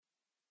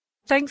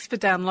Thanks for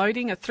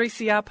downloading a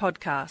 3CR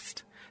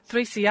podcast.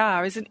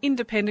 3CR is an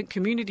independent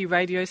community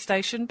radio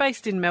station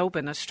based in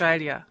Melbourne,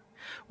 Australia.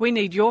 We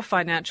need your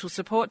financial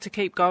support to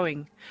keep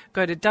going.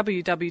 Go to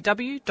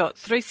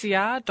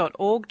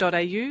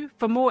www.3cr.org.au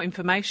for more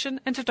information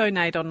and to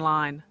donate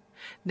online.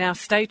 Now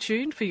stay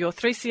tuned for your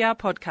 3CR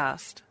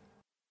podcast.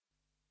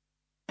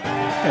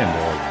 And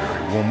a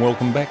very warm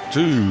welcome back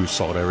to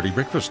Solidarity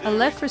Breakfast. A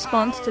left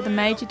response to the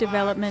major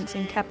developments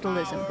in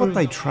capitalism. What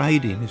they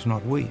trade in is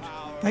not wheat.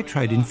 They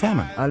trade in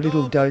famine. A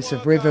little dose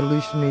of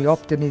revolutionary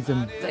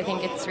optimism. I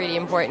think it's really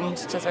important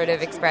to sort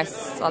of express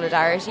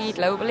solidarity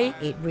globally.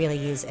 It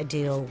really is a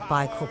deal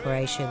by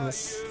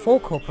corporations, for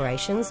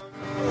corporations.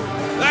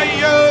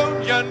 The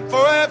union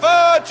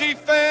forever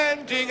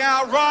defending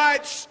our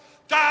rights.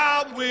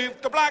 Down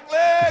with the black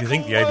leg. If you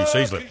think the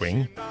ABC's left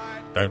wing,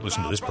 don't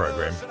listen to this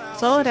program.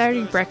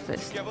 Solidarity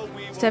Breakfast,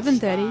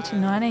 7:30 to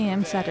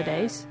 9am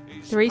Saturdays,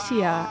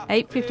 3CR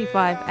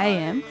 8:55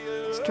 AM,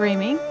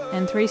 streaming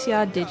and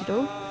 3CR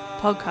digital,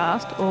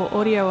 podcast or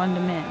audio on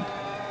demand.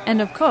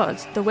 And of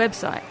course, the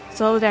website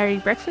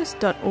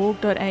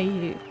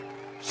solidaritybreakfast.org.au.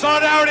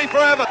 Solidarity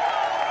forever.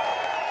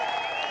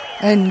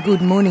 And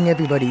good morning,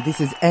 everybody. This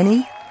is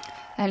Annie.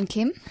 And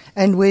Kim.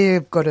 And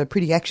we've got a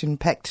pretty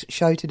action-packed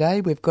show today.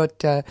 We've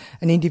got an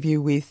interview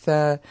with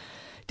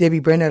Debbie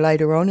Brenner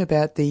later on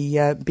about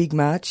the big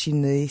march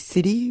in the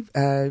city.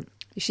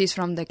 She's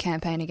from the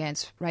Campaign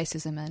Against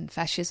Racism and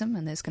Fascism,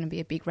 and there's going to be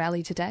a big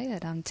rally today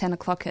at 10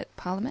 o'clock at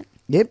Parliament.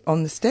 Yep,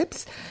 on the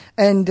steps.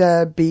 And,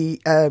 of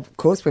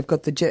course, we've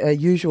got the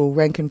usual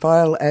rank and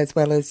file as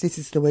well as This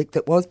Is the Week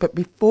That Was. But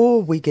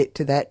before we get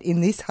to that,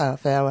 in this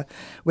half hour,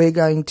 we've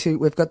got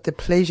the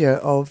pleasure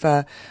of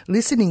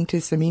listening to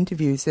some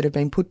interviews that have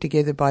been put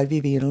together by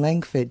Vivian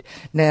Langford.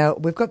 Now,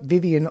 we've got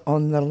Vivian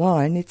on the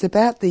line. It's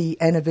about the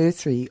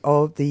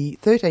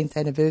 13th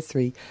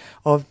anniversary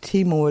of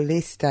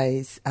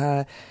Timor-Leste's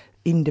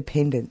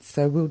independence.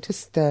 So we'll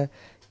just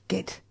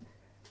get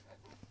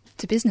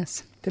to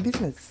business.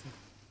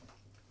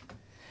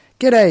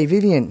 G'day,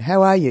 Vivian.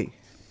 How are you?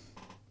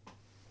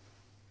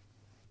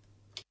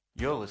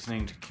 You're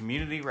listening to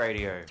Community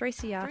Radio.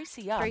 3CR.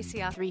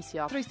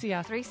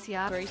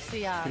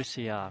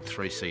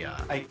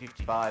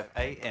 8:55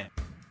 AM.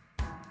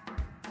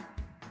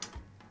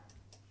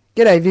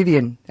 G'day,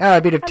 Vivian.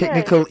 A bit of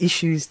technical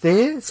issues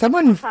there.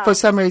 Someone, for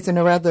some reason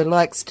or other,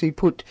 likes to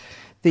put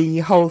the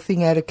whole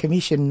thing out of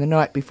commission the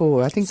night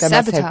before. I think they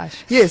Sabotage.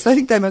 I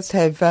think they must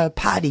have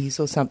parties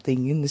or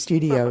something in the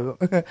studio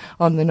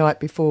on the night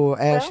before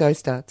our show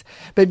starts.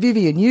 But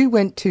Vivian, you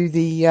went to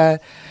the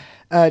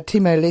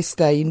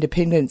Timor-Leste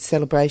independence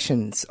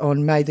celebrations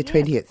on May the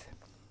 20th.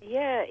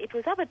 Yeah, it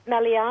was up at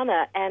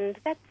Maliana, and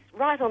that's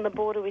right on the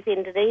border with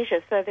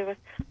Indonesia, so there was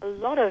a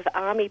lot of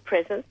army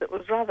presence. It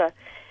was rather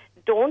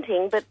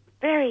daunting, but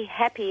very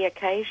happy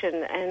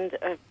occasion, and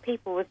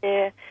people were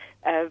there,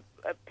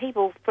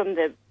 people from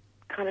the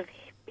kind of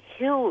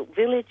hill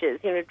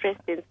villages,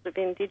 dressed in sort of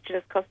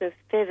indigenous costumes,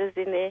 feathers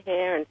in their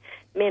hair, and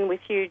men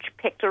with huge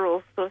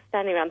pectorals sort of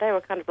standing around. They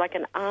were kind of like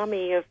an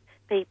army of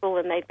people,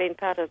 and they'd been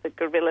part of the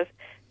guerrillas.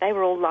 They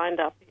were all lined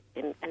up,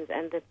 and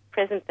the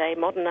present-day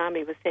modern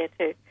army was there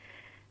too.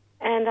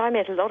 And I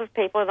met a lot of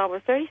people, and I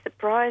was very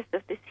surprised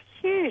at this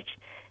huge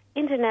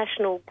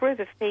international group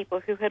of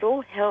people who had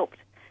all helped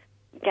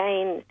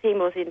gain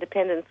Timor's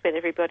independence when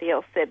everybody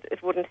else said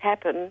it wouldn't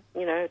happen,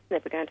 it's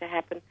never going to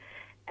happen.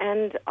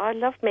 And I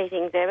loved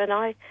meeting them, and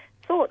I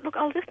thought, look,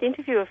 I'll just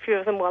interview a few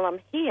of them while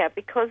I'm here,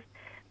 because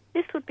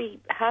this would be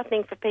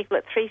heartening for people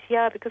at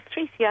 3CR, because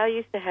 3CR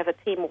used to have a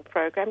Timor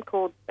program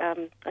called, I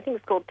think it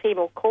was called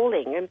Timor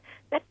Calling, and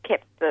that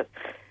kept the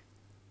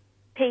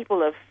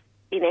people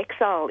in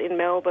exile in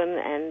Melbourne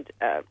and,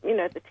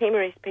 the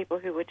Timorese people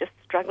who were just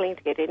struggling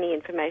to get any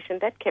information,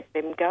 that kept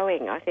them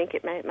going. I think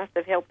it must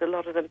have helped a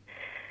lot of them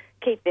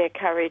keep their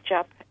courage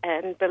up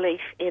and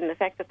belief in the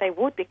fact that they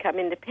would become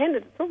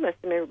independent. It's almost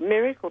a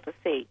miracle to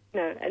see,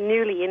 a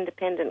newly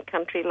independent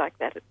country like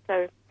that. It's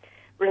so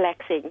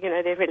relaxing,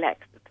 they're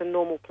relaxed. It's a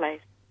normal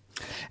place.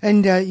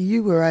 And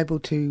you were able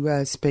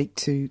to speak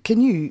to.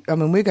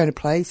 We're going to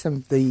play some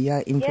of the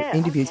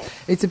interviews.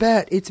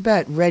 Okay. It's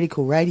about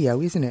radical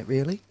radio, isn't it?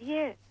 Really?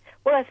 Yeah.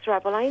 Well, that's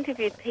right. Well, I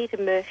interviewed Peter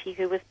Murphy,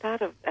 who was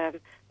part of a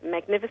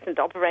magnificent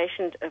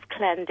operation of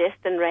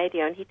clandestine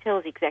radio, and he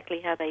tells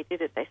exactly how they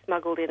did it. They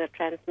smuggled in a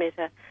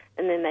transmitter,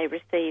 and then they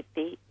received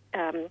the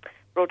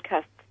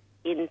broadcasts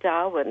in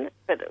Darwin,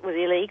 but it was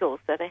illegal,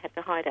 so they had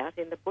to hide out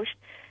in the bush.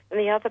 And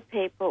the other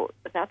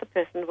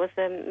person was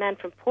a man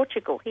from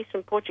Portugal. He's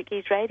from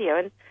Portuguese radio,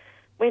 and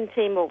when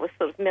Timor was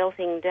sort of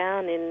melting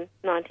down in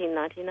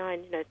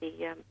 1999,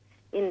 the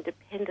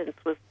independence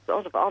was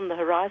sort of on the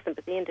horizon,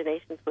 but the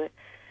Indonesians were,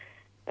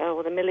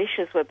 the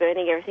militias were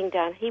burning everything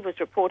down. He was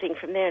reporting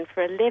from there, and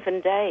for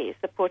 11 days,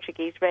 the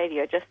Portuguese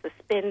radio just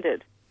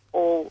suspended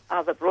all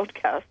other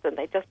broadcasts, and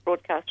they just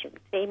broadcast from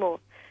Timor.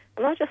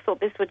 And I just thought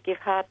this would give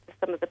heart to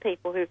some of the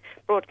people who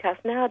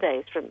broadcast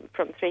nowadays from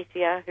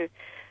 3CR, who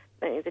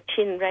the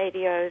Chin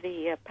Radio,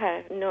 the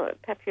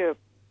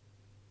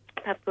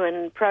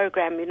Papuan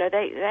program,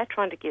 they're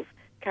trying to give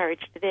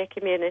courage to their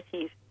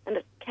communities, and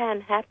it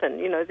can happen.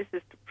 This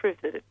is to prove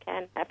that it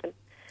can happen.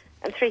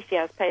 And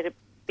 3CR's played a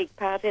big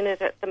part in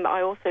it.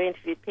 I also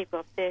interviewed people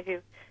up there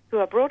who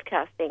are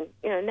broadcasting,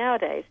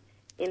 nowadays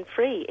in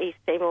free East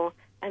Timor,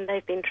 and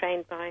they've been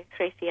trained by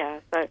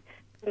 3CR. So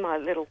my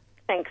little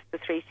thanks to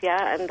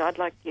 3CR, and I'd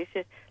like you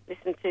to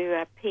listen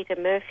to Peter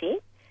Murphy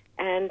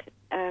and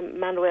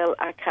Manuel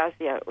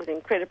Arcasio. It was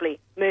incredibly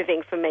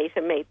moving for me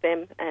to meet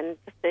them and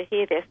just to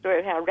hear their story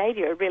of how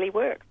radio really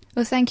works.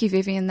 Well, thank you,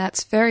 Vivian.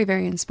 That's very,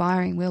 very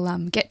inspiring. We'll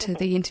get to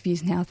the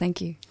interviews now.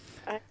 Thank you.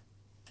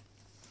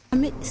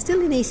 I'm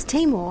still in East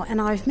Timor,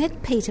 and I've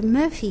met Peter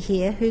Murphy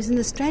here, who's an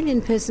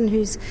Australian person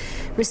who's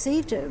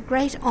received a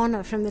great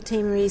honour from the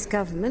Timorese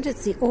government.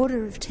 It's the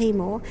Order of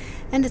Timor,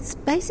 and it's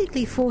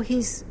basically for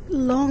his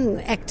long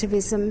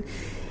activism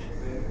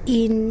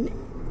in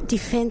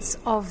defence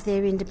of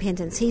their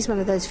independence. He's one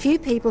of those few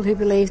people who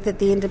believed that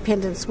the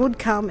independence would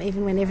come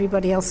even when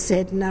everybody else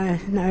said, no,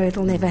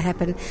 it'll never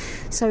happen.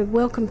 So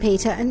welcome,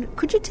 Peter. And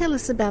could you tell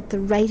us about the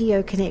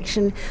radio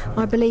connection?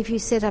 I believe you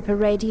set up a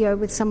radio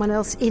with someone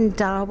else in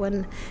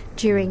Darwin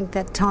during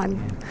that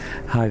time.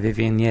 Hi,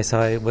 Vivian. Yes,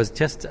 I was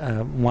just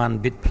one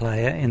bit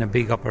player in a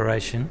big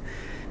operation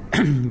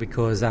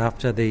because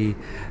after the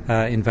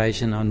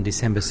invasion on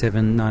December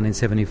 7,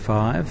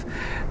 1975,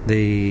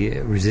 the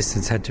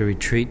resistance had to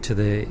retreat to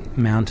the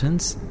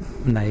mountains,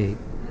 and they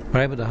were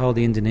able to hold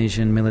the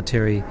Indonesian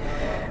military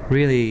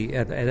really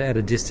at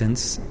a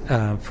distance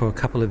for a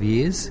couple of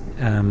years,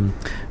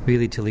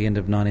 really till the end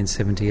of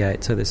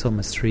 1978, so there's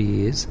almost 3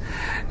 years.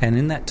 And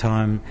in that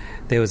time,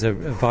 there was a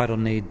vital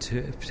need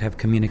to have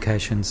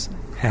communications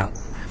out.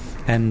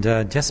 And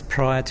just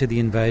prior to the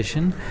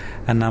invasion,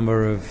 a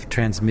number of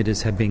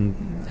transmitters had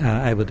been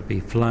able to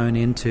be flown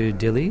into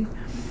Dili,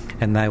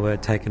 and they were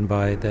taken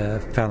by the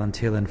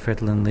Falentil and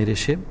Fretilin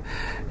leadership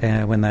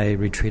when they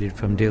retreated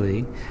from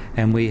Dili,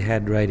 and we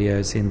had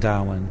radios in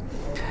Darwin.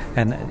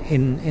 And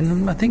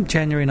in I think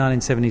January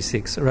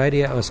 1976,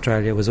 Radio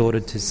Australia was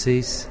ordered to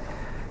cease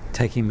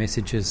taking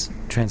messages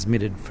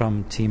transmitted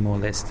from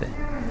Timor-Leste.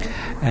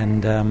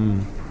 And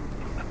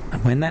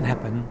when that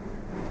happened,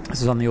 this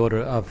was on the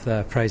order of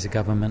the Fraser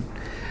government.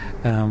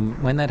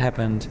 When that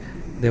happened,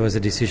 there was a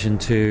decision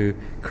to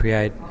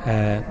create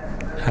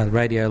a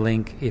radio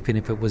link, even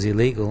if it was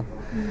illegal,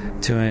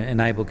 to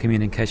enable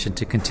communication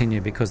to continue,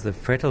 because the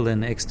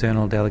Fretilin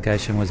external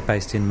delegation was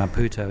based in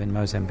Maputo in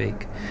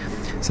Mozambique.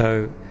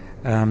 So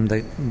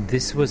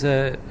this was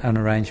an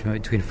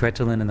arrangement between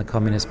Fretilin and the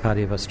Communist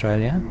Party of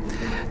Australia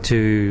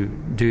to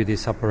do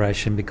this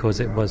operation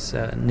because it was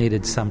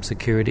needed some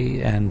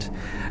security and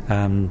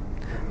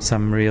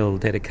some real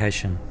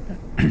dedication.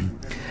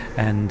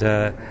 And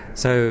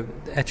so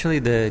actually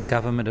the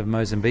government of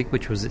Mozambique,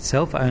 which was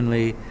itself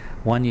only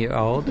 1 year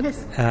old,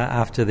 yes,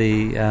 after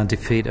the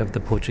defeat of the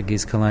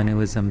Portuguese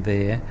colonialism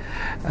there,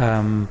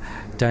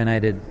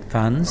 donated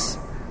funds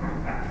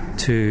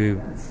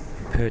to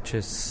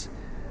purchase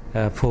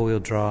four-wheel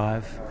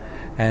drive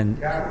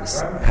and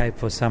pay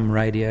for some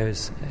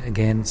radios,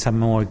 again, some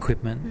more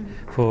equipment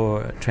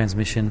for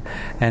transmission.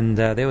 And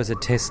there was a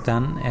test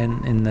done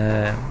in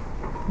the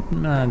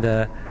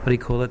what do you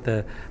call it,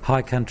 the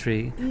high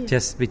country, yeah,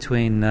 just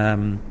between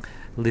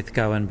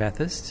Lithgow and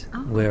Bathurst,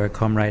 where a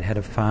comrade had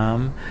a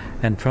farm,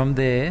 and from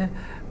there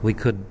we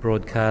could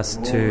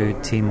broadcast to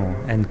Timor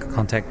and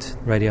contact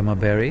Radio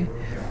Mulberry.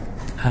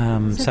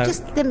 Can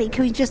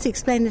we just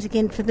explain it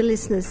again for the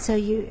listeners? So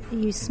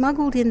you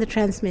smuggled in the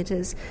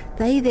transmitters,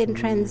 they then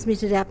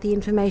transmitted out the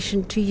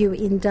information to you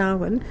in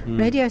Darwin.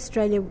 Radio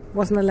Australia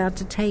wasn't allowed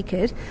to take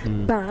it,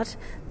 but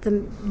the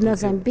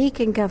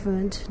Mozambican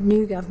government,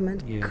 new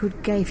government,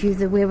 gave you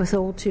the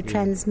wherewithal to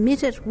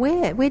transmit it.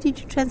 Where did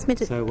you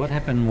transmit it? So what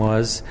happened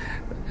was,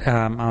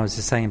 I was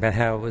just saying about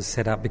how it was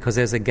set up, because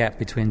there's a gap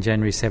between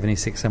January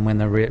 76 and when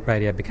the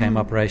radio became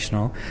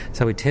operational.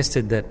 So we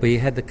tested that we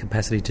had the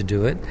capacity to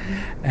do it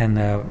and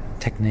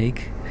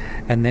technique,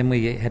 and then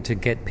we had to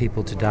get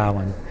people to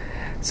Darwin.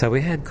 So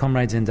we had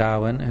comrades in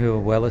Darwin who were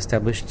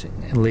well-established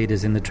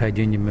leaders in the trade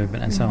union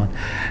movement and so on,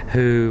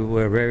 who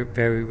were very,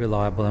 very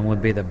reliable and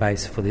would be the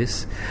base for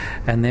this.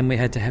 And then we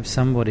had to have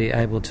somebody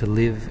able to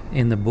live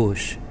in the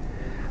bush,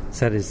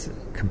 so that is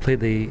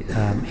completely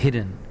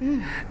hidden,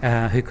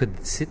 who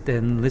could sit there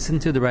and listen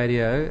to the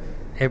radio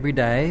every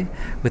day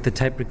with the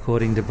tape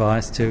recording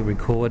device to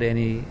record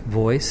any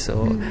voice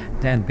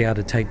and be able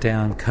to take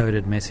down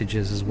coded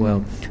messages as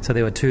well. So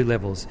there were two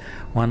levels.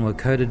 One were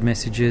coded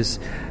messages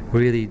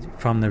really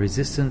from the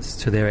resistance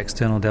to their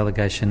external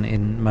delegation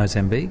in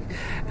Mozambique,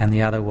 and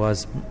the other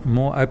was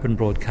more open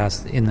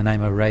broadcast in the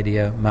name of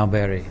Radio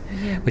Mulberry,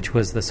 which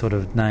was the sort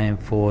of name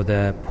for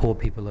the poor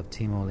people of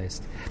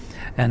Timor-Leste.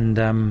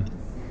 And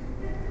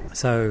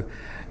so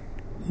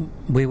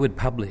we would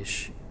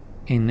publish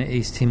in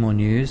East Timor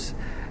News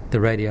the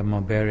Radio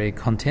Mulberry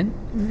content.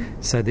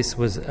 So this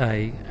was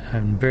a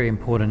very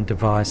important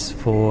device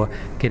for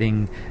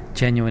getting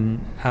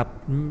genuine,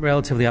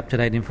 relatively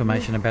up-to-date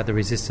information about the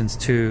resistance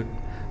to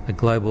a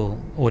global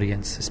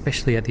audience,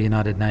 especially at the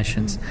United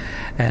Nations.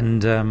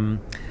 And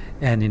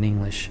and in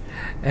English.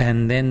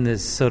 And then the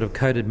sort of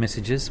coded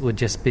messages would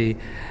just be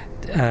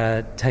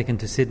taken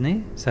to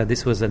Sydney. So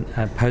this was a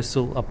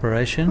postal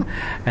operation.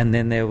 And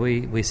then there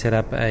we set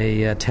up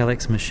a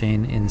telex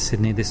machine in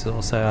Sydney. This is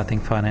also, I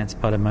think, financed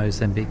by the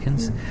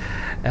Mozambicans.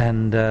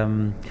 And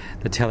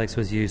the telex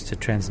was used to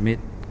transmit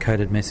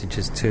coded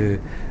messages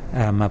to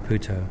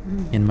Maputo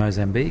in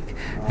Mozambique,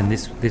 and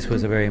this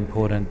was a very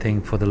important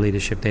thing for the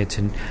leadership there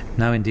to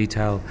know in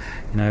detail,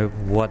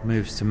 what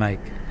moves to make.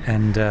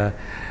 And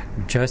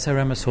José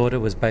Ramos Horta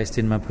was based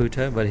in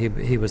Maputo, but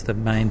he was the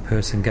main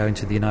person going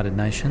to the United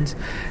Nations.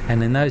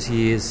 And in those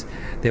years,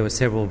 there were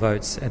several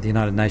votes at the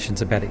United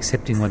Nations about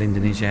accepting what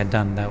Indonesia had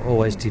done. They were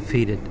always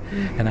defeated,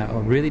 and they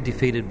were really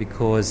defeated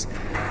because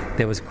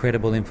there was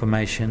credible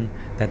information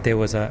that there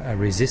was a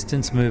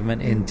resistance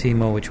movement in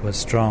Timor which was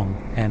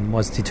strong and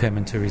was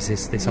determined to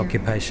resist this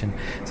occupation.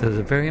 So it was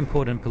a very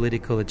important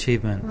political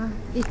achievement. Well,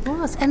 it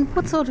was. And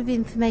what sort of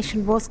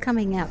information was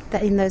coming out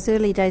in those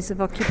early days of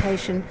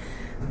occupation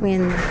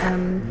when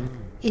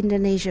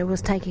Indonesia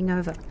was taking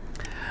over?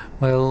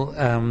 Well,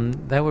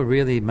 they were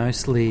really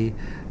mostly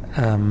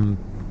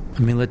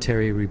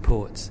military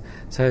reports.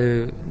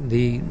 So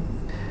the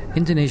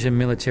Indonesian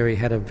military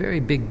had a very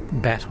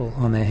big battle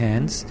on their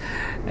hands,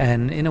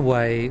 and in a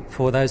way,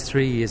 for those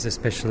 3 years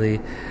especially,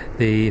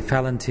 the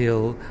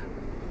Falantil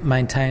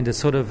maintained a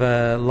sort of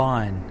a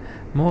line,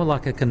 more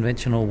like a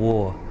conventional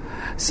war.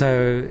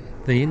 So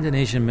the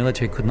Indonesian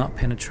military could not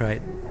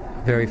penetrate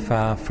very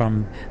far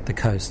from the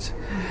coast,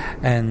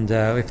 and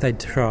if they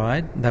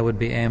tried, they would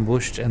be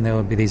ambushed and there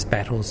would be these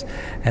battles,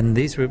 and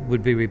these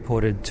would be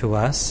reported to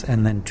us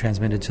and then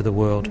transmitted to the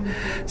world.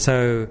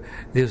 So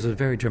this was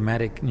very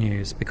dramatic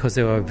news because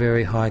there were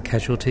very high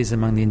casualties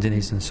among the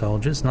Indonesian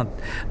soldiers. Not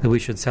that we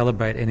should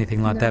celebrate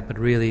anything like that, but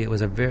really it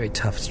was a very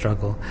tough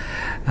struggle.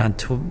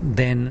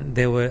 Then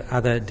there were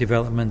other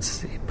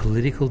developments,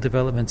 political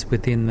developments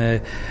within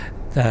the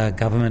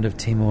government of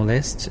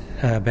Timor-Leste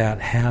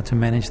about how to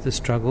manage the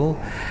struggle,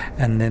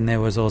 and then there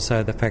was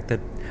also the fact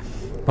that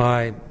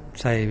by,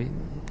 say,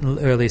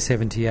 early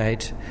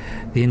 78,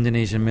 the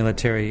Indonesian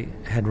military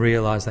had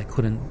realised they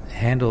couldn't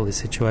handle the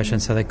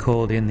situation, so they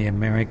called in the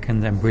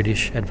American and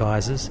British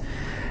advisors.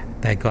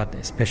 They got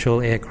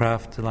special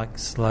aircraft, like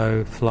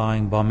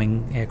slow-flying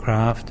bombing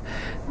aircraft,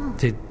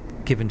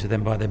 given to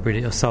them by the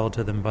British, or sold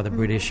to them by the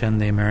British and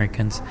the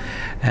Americans,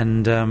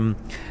 and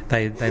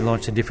they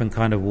launched a different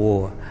kind of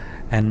war.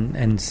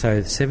 And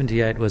so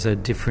 78 was a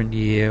different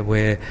year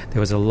where there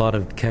was a lot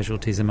of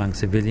casualties among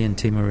civilian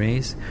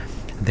Timorese.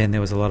 Then there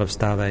was a lot of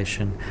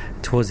starvation.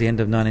 Towards the end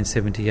of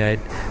 1978,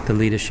 the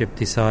leadership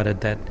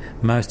decided that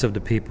most of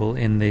the people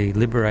in the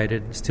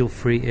liberated, still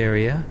free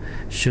area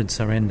should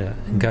surrender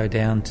and go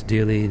down to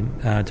Dili,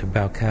 to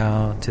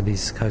Baucau, to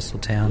these coastal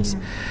towns.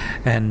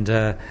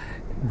 And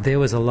there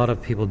was a lot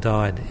of people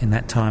died in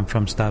that time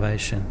from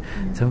starvation.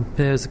 So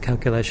there was a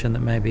calculation that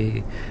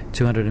maybe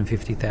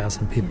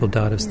 250,000 people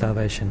died of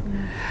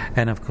starvation.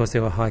 And of course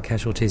there were high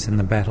casualties in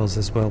the battles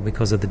as well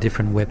because of the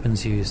different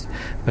weapons used.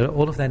 But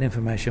all of that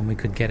information we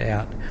could get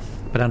out.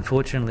 But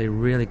unfortunately,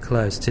 really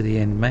close to the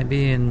end,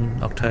 maybe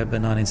in October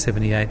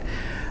 1978,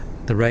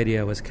 the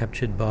radio was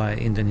captured by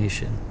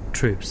Indonesian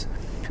troops.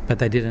 But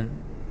they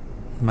didn't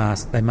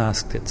they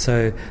masked it.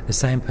 So the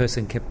same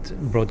person kept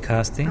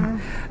broadcasting,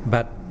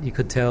 but you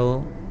could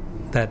tell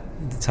that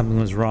something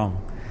was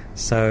wrong.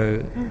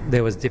 So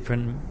there was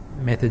different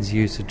methods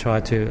used to try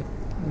to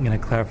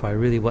clarify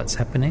really what's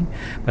happening.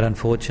 But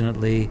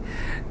unfortunately,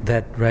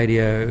 that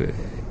radio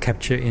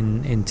capture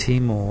in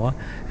Timor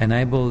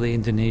enabled the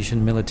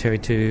Indonesian military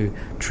to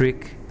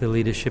trick the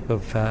leadership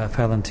of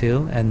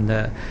Falantil, and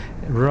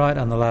right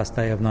on the last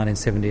day of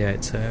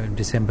 1978, so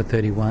December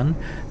 31,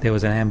 there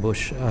was an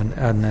ambush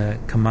on the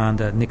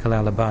commander.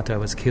 Nicolau Lobato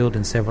was killed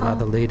and several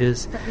other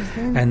leaders,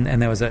 and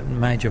there was a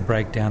major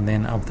breakdown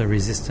then of the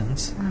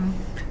resistance.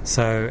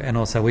 So, and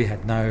also we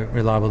had no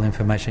reliable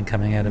information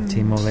coming out of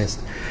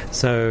Timor-Leste.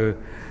 So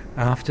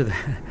after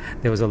that,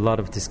 there was a lot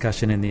of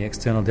discussion in the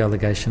external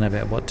delegation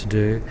about what to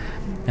do,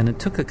 and it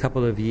took a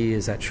couple of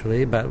years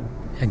actually, but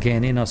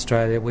again in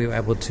Australia we were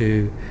able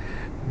to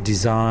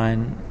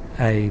design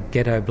a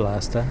ghetto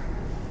blaster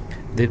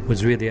that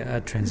was really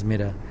a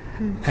transmitter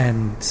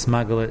and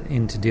smuggle it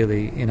into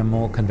Dili in a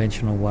more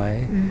conventional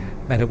way,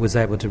 and it was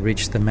able to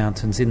reach the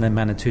mountains in the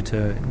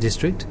Manatuto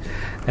district,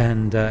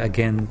 and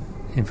again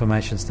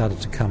information started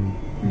to come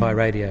by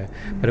radio,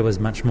 but it was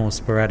much more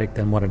sporadic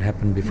than what had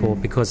happened before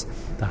because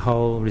the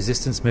whole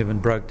resistance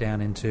movement broke down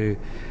into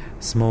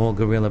small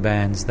guerrilla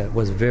bands that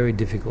was very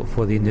difficult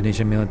for the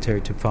Indonesian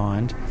military to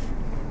find,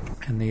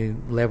 and the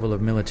level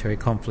of military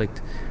conflict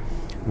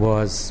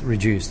was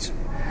reduced.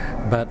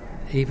 But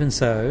even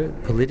so,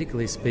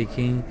 politically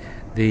speaking,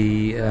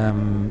 the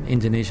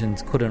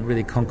Indonesians couldn't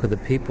really conquer the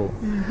people.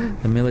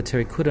 The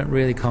military couldn't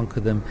really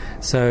conquer them.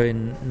 So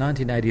in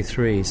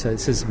 1983, so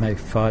this is maybe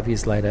 5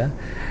 years later,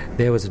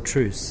 there was a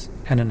truce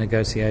and a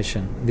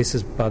negotiation. This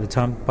is by this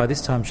time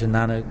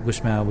Xanana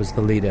Gusmao was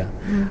the leader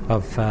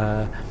of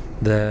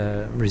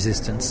the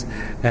resistance,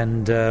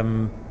 and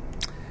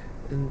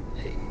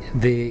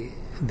the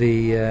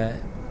the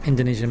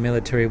Indonesian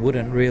military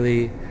wouldn't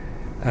really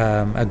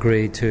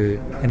agree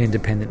to an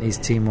independent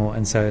East Timor,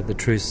 and so the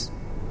truce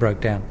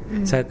broke down.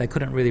 So they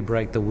couldn't really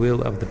break the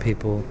will of the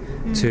people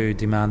to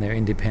demand their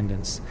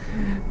independence.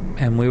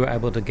 And we were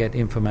able to get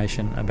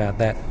information about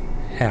that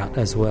out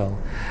as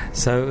well.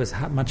 So it was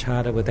much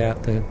harder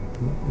without the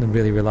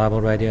really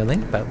reliable radio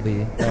link, but we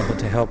were able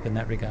to help in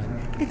that regard.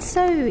 It's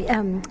so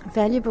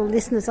valuable,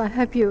 listeners. I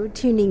hope you're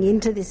tuning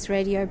into this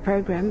radio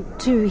program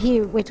to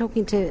hear. We're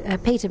talking to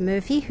Peter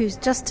Murphy, who's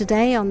just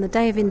today, on the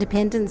Day of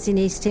Independence in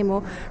East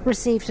Timor,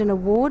 received an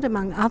award,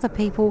 among other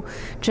people,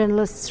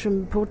 journalists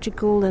from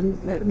Portugal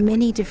and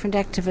many different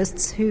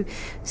activists who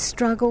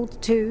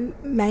struggled to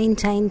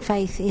maintain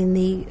faith in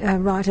the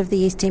right of the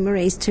East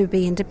Timorese to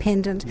be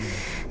independent.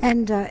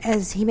 And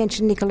as he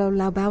mentioned, Niccolo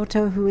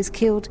Lobato, who was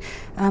killed,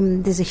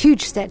 there's a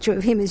huge statue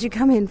of him as you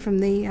come in from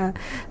the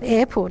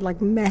airport,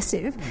 like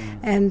massive.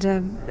 And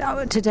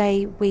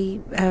today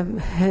we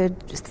heard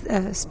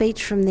a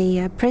speech from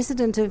the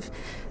president of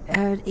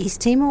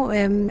East Timor,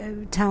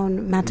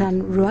 Taun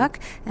Matan Ruak,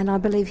 and I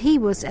believe he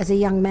was, as a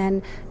young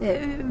man,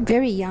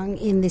 very young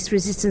in this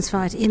resistance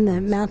fight in the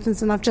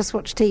mountains. And I've just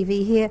watched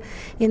TV here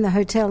in the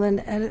hotel,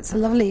 and it's a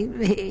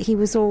lovely. He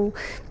was all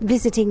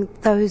visiting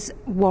those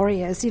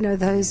warriors,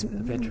 those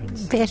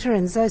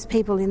veterans, those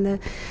people in the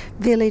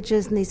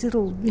villages and these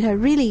little,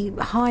 really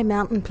high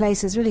mountain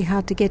places, really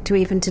hard to get to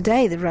even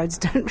today. The roads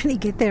don't really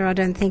get there, I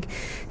don't think.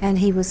 And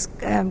he was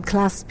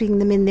clasping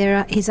them in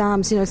his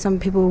arms. Some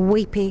people were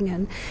weeping,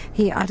 and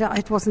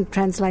it wasn't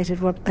translated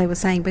what they were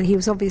saying, but he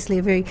was obviously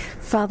a very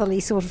fatherly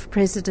sort of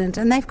president.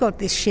 And they've got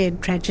this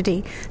shared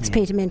tragedy, as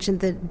Peter mentioned,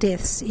 the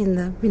deaths in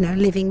the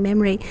living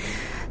memory.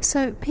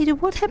 So, Peter,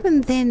 what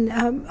happened then?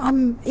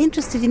 I'm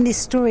interested in this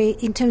story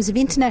in terms of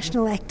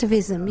international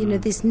activism.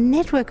 This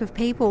network of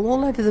people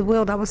all over the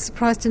world. I was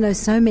surprised to know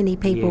so many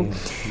people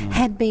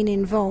had been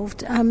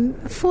involved.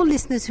 For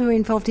listeners who are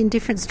involved in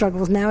different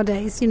struggles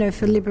nowadays,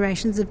 for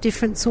liberations of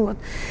different sort,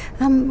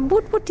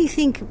 what do you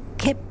think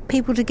kept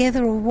people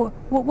together, or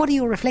what are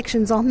your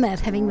reflections on that,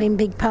 having been a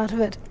big part of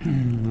it?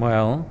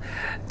 Well,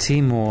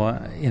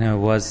 Timor,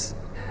 was...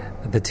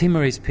 The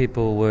Timorese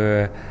people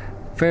were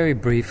very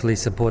briefly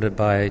supported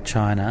by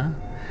China,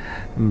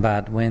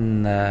 but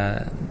when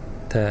the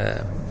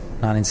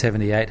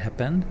 1978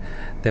 happened,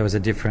 there was a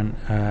different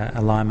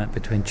alignment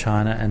between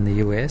China and the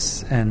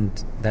US, and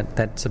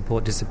that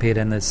support disappeared,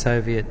 and the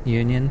Soviet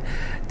Union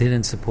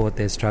didn't support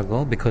their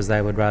struggle because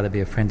they would rather be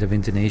a friend of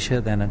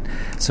Indonesia than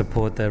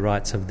support the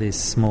rights of these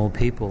small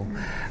people.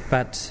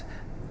 But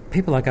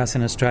people like us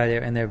in Australia,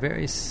 and there are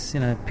various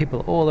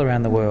people all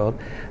around the world,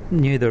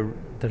 knew the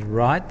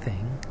right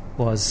thing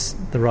was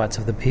the rights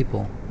of the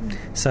people.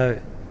 So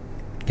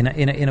in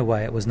a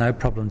way, it was no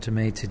problem to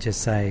me to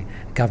just say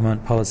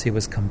government policy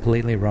was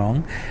completely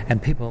wrong,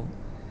 and people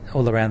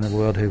all around the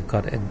world who've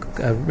got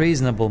a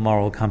reasonable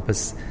moral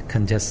compass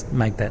can just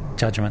make that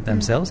judgment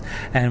themselves.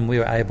 And we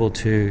were able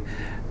to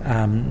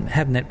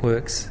have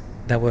networks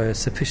that were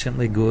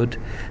sufficiently good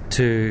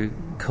to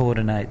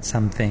coordinate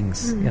some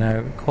things,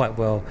 quite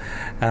well.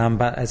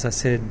 But as I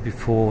said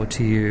before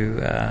to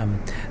you,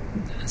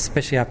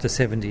 especially after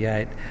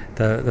 78,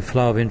 the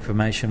flow of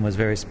information was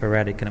very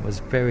sporadic, and it was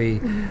very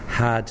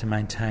hard to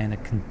maintain a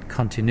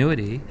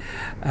continuity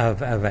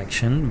of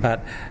action.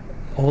 But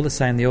all the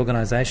same, the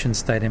organisation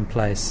stayed in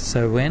place.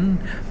 So when,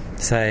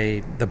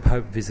 say, the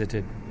Pope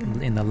visited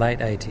in the late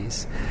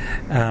 80s,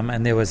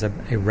 and there was an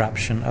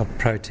eruption of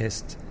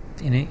protest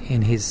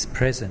in his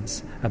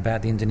presence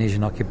about the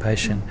Indonesian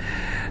occupation,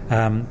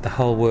 the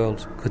whole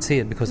world could see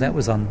it because that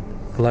was on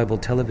global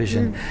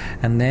television.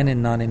 And then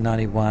in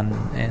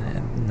 1991,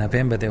 in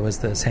November, there was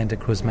the Santa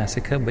Cruz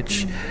massacre,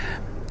 which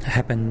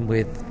happened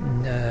with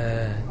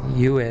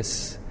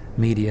US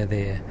media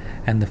there,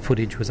 and the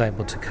footage was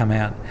able to come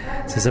out.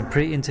 So it's a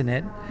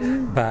pre-internet,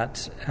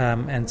 but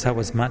and so it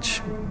was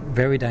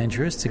very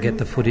dangerous to get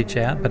the footage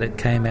out, but it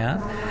came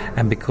out,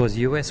 and because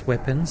US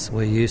weapons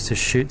were used to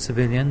shoot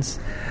civilians,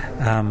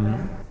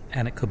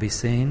 and it could be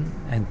seen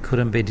and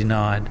couldn't be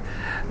denied,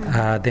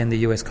 then the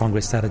US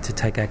Congress started to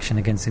take action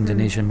against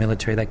Indonesian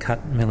military. They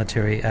cut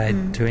military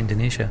aid to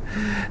Indonesia.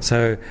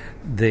 So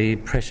the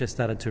pressure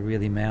started to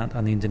really mount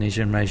on the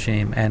Indonesian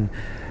regime, and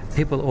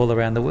people all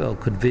around the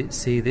world could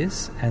see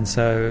this, and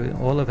so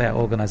all of our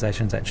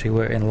organisations actually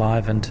were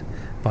enlivened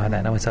by that.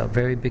 And it was a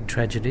very big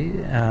tragedy,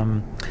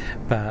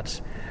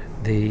 but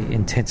the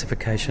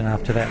intensification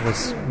after that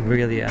was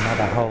really a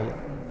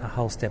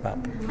whole step up.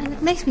 And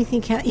it makes me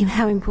think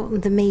how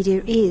important the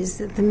media is,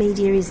 that the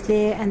media is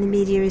there and the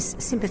media is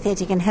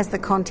sympathetic and has the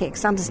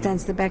context,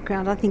 understands the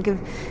background. I think of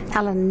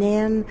Alan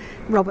Nairn,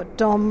 Robert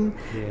Dom,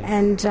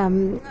 and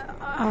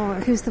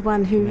who's the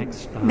one who...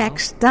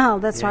 Max Stahl,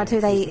 that's right,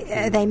 who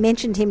they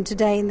mentioned him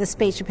today in the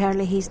speech.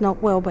 Apparently he's not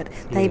well, but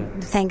they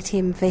thanked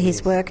him for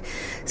his work.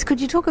 So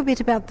could you talk a bit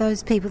about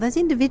those people, those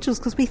individuals,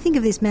 because we think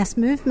of this mass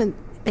movement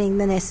being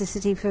the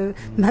necessity for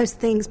most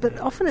things, but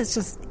often it's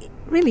just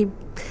really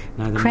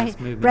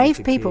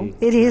brave people.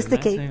 It is the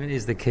key. The mass movement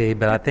is the key,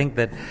 but I think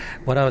that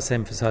what I was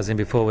emphasising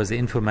before was the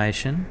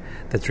information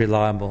that's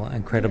reliable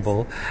and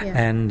credible. Yes.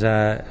 Yeah. And,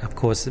 of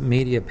course,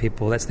 media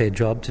people, that's their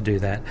job to do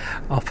that.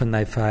 Often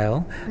they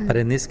fail, but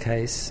in this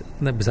case,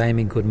 it was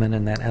Amy Goodman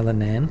and that Alan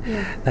Nan.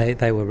 Yeah.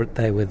 They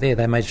were there.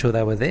 They made sure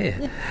they were there.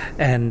 Yeah.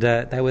 And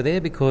they were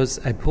there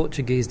because a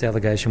Portuguese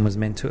delegation was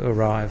meant to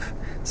arrive.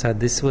 So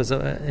this was,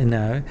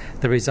 the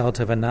result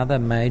of another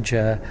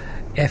major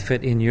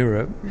effort in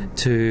Europe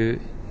to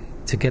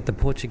get the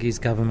Portuguese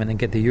government and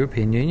get the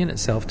European Union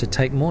itself to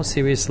take more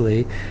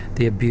seriously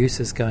the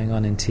abuses going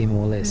on in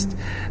Timor-Leste.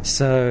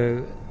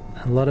 So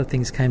a lot of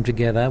things came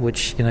together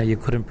which you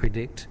couldn't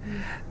predict,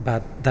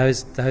 but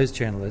those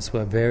journalists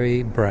were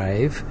very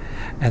brave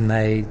and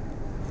they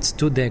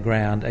stood their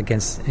ground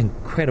against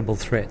incredible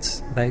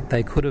threats.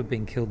 They could have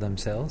been killed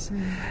themselves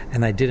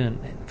and they didn't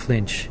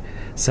flinch.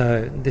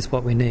 So this is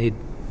what we need.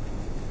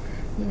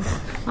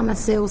 Yes. I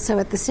must say also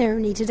at the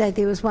ceremony today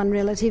there was one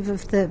relative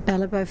of the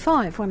Balibo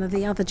Five, one of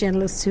the other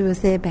journalists who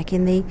was there back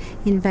in the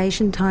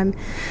invasion time.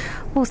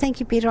 Well, thank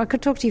you, Peter. I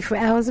could talk to you for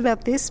hours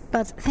about this,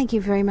 but thank you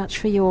very much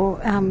for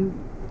your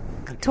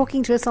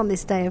talking to us on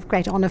this day of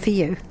great honour for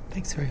you.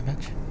 Thanks very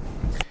much.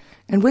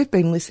 And we've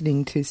been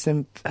listening to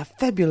a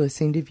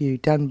fabulous interview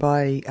done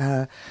by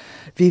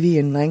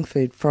Vivian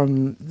Langford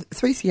from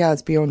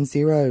 3CR's Beyond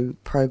Zero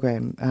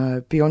program.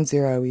 Beyond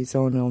Zero is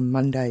on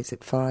Mondays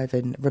at 5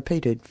 and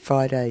repeated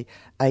Friday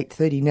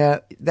 8:30.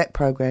 Now, that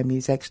program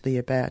is actually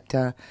about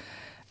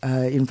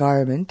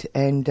environment,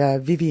 and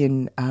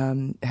Vivian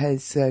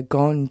has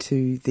gone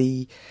to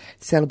the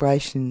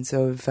celebrations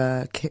of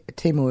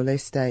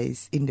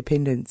Timor-Leste's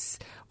independence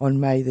on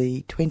May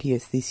the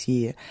 20th this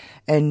year,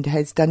 and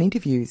has done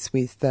interviews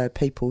with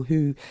people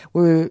who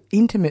were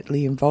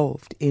intimately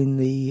involved in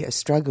the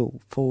struggle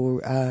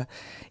for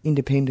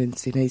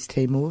independence in East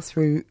Timor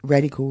through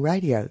Radical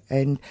Radio.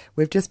 And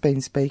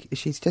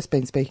she's just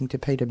been speaking to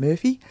Peter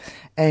Murphy,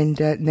 and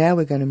now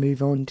we're going to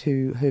move on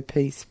to her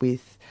piece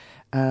with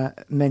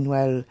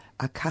Manuel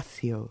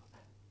Acacio.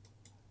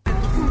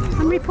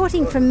 I'm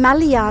reporting from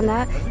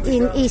Maliana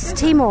in East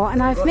Timor,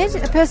 and I've met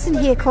a person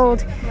here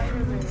called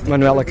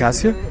Manuel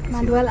Acacio.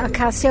 Manuel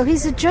Acacio.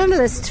 He's a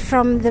journalist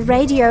from the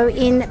radio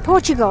in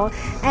Portugal,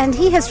 and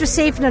he has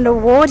received an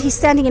award. He's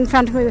standing in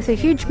front of me with a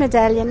huge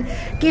medallion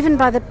given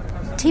by the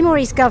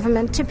Timorese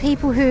government to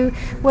people who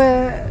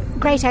were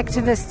great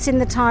activists in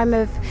the time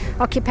of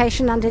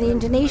occupation under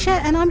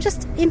Indonesia, and I'm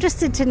just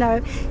interested to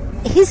know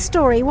his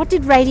story. What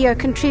did radio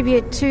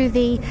contribute to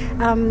the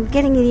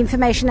getting the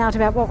information out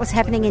about what was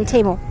happening in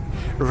Timor?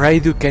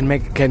 Radio can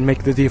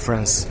make the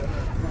difference,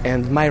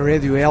 and my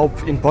radio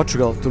helped in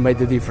Portugal to make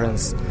the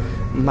difference.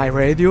 My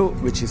radio,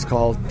 which is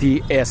called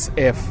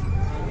TSF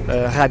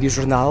Radio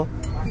Jornal,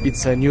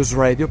 it's a news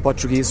radio,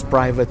 Portuguese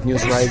private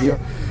news radio.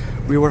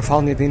 We were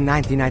founded in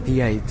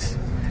 1998,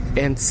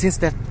 and since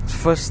that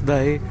first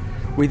day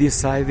we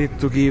decided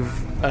to give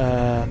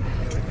to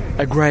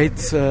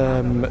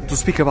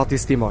speak about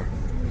East Timor.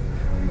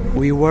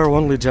 We were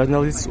only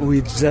journalists,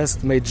 we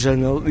just made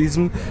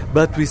journalism,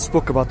 but we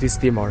spoke about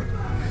East Timor.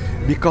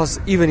 Because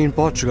even in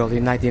Portugal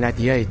in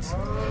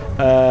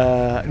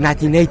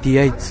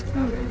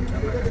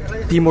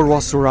 1988, Timor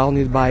was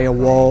surrounded by a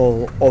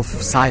wall of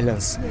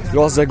silence.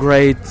 There was a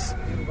great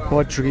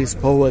Portuguese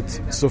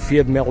poet,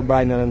 Sofia de Melo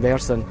Brainer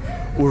Anderson,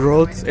 who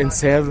wrote and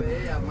said,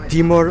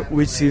 Timor,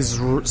 which is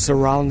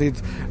surrounded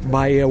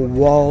by a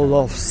wall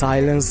of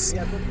silence,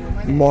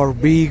 more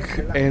big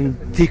and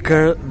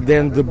thicker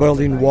than the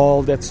Berlin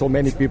Wall that so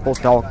many people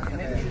talk.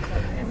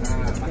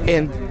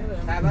 And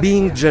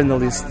being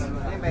journalist,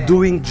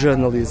 doing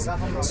journalism,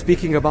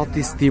 speaking about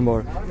East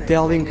Timor,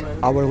 telling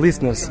our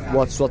listeners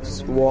what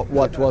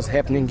was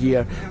happening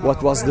here,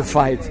 what was the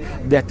fight,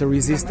 that the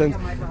resistance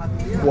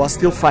was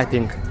still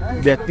fighting,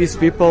 that these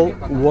people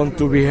want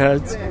to be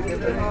heard,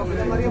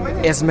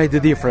 has made the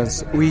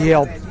difference. We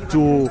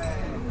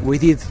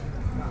did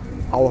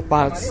our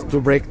part to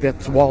break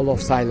that wall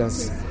of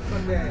silence.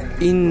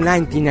 In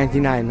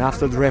 1999,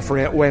 after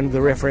when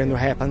the referendum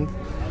happened,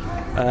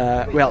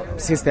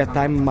 since that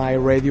time my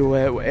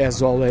radio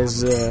has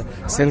always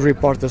sent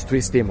reporters to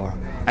East Timor.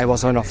 I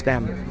was one of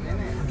them.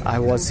 I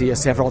was here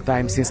several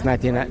times since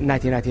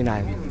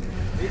 1999.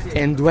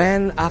 And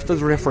after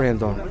the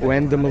referendum,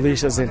 when the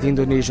militias and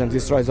Indonesians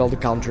destroyed all the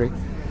country,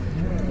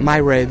 my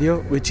radio,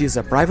 which is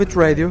a private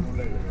radio,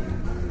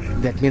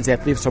 that means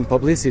that lives from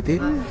publicity,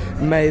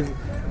 made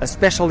a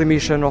special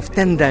emission of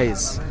 10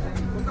 days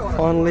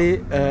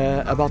only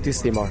about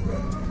East Timor.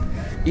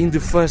 In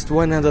the first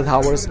 100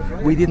 hours,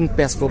 we didn't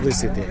pass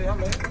publicity.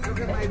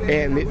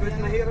 And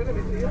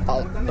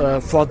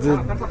for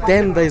the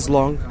 10 days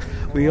long,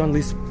 we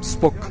only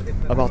spoke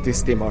about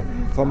East Timor,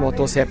 from what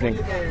was happening,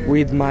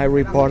 with my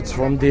reports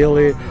from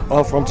Delhi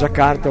or from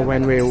Jakarta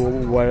when we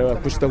were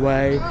pushed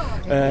away,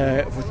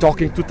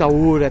 talking to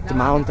Taur at the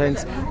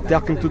mountains,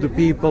 talking to the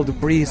people, the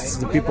priests,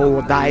 the people who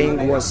were dying,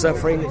 who were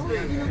suffering,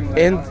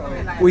 and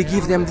we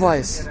give them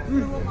voice.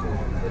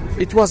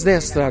 It was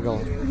their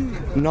struggle.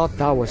 not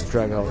our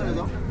struggle,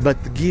 but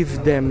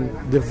give them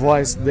the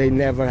voice they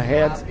never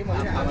had,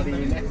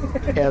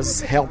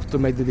 has helped to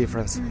make the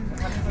difference.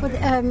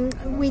 Well,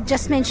 we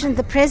just mentioned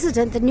the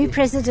president, the new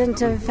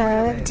president of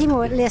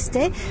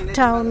Timor-Leste,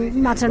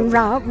 Taun Matan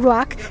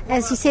Ruak.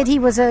 As he said, he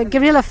was a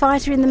guerrilla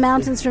fighter in the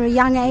mountains from a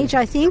young age,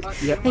 I think.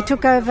 Yep. He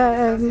took over,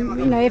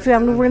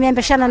 everyone will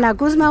remember Xanana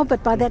Gusmao,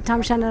 but by that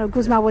time Xanana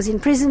Gusmao was in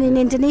prison in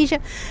Indonesia.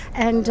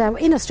 And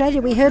in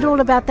Australia we heard all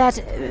about that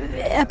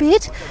a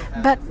bit,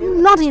 but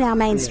not in our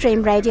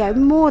mainstream radio.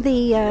 More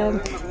the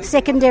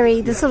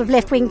secondary, the sort of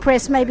left-wing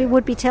press maybe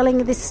would be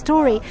telling this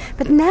story.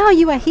 But now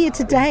you are here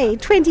today,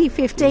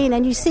 2015,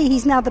 and you see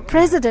he's now the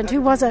president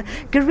who was a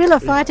guerrilla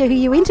fighter who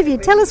you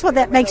interviewed. Tell us what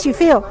that makes you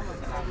feel.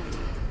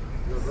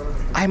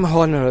 I'm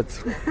honored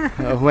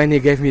when he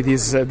gave me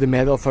the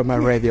medal for my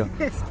radio.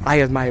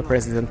 I admire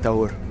President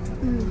Taur.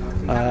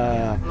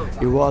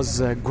 He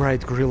was a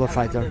great guerrilla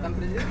fighter.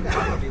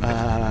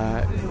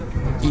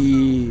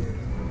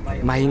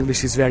 My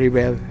English is very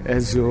bad,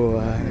 as you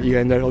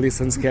and our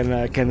listeners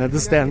can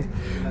understand.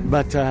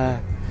 But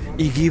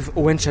he gave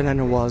when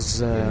Xanana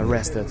was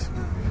arrested.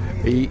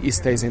 He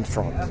stays in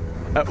front.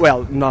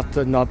 Not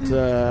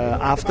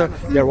after.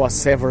 There was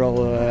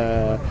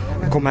several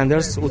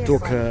commanders who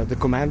took the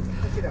command.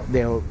 They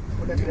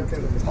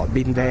have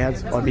been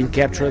dead or been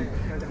captured.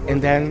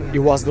 And then he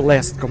was the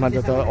last commander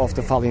of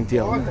the Fallen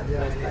Teal.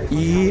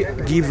 He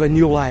gave a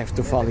new life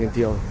to Fallen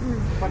Teal.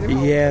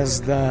 He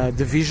has the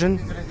vision,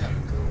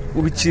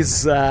 which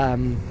is...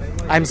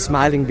 I'm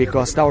smiling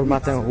because Taur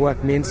Matan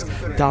Ruak means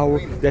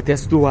Taur that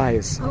has two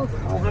eyes.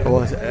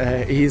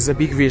 He is a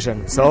big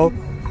vision. So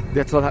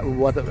that's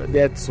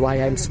that's why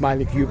I'm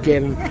smiling. You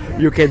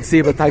can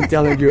see, but I'm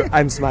telling you,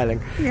 I'm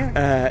smiling.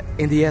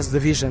 And he has the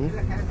vision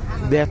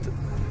that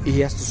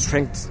he has to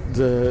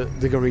strengthen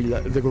the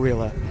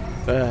guerrilla.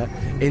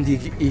 And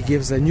he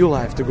gives a new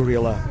life to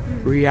guerrilla,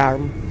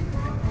 rearm,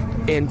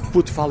 and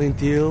put Fallen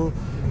Teal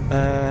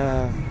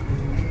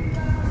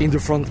in the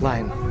front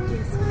line.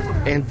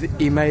 And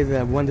he made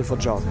a wonderful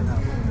job.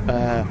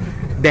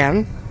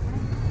 Then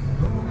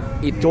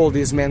he told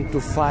his men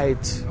to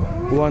fight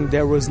when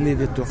there was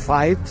needed to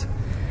fight,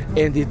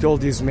 and he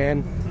told his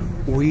men,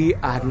 we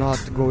are not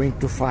going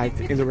to fight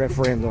in the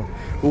referendum.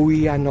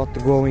 We are not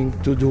going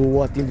to do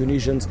what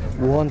Indonesians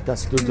want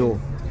us to do.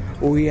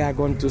 We are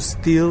going to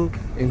steal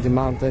in the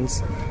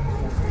mountains,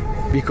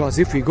 because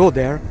if we go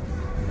there,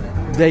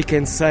 they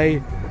can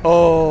say,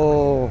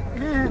 oh,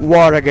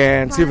 war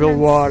again, civil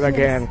war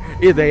again.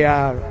 Here they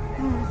are.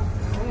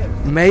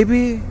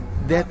 Maybe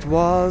that's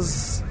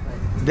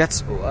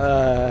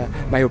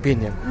my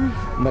opinion,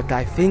 but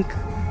I think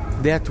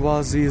that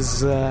was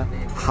his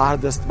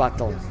hardest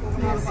battle.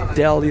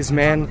 Tell his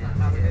men,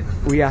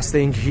 we are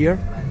staying here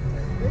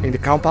in the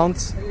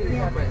compounds,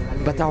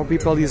 but our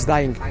people is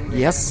dying.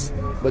 Yes,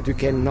 but we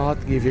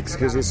cannot give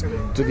excuses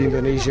to the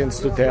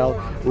Indonesians to tell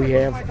we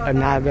have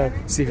another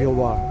civil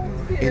war.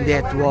 And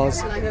that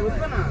was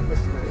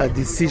a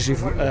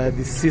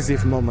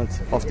decisive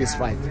moment of this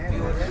fight.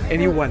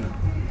 And he won.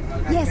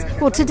 Yes,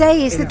 well,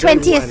 today is the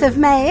 20th of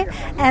May,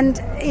 and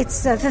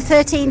it's the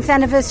 13th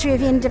anniversary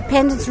of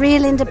independence,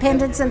 real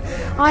independence, and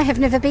I have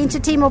never been to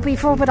Timor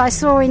before, but I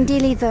saw in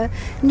Dili the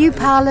new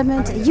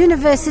parliament, a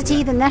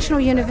university, the National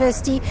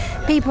University,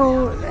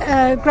 people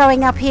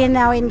growing up here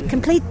now in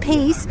complete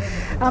peace.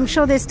 I'm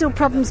sure there's still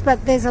problems,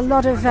 but there's a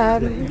lot of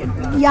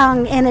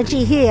young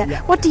energy here.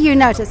 What do you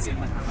notice?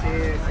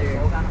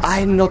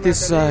 I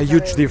notice a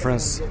huge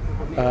difference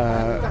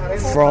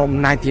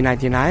from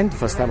 1999, the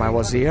first time I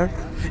was here.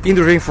 In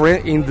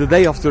the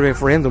day of the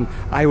referendum,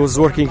 I was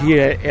working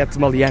here at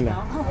Maliana.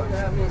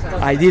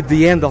 I did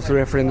the end of the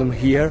referendum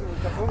here.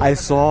 I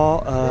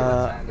saw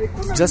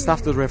just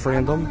after the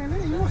referendum,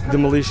 the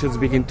militias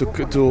begin to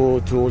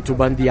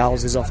burn the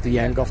houses of the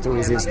young of the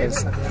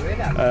resistance,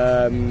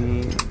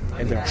 and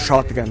their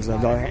shotguns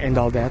and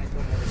all that.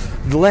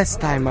 The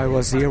last time I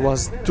was here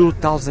was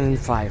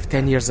 2005,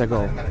 10 years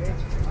ago,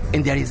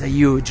 and there is a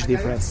huge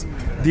difference.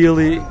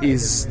 Dili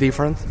is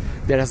different.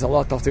 There is a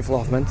lot of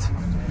development.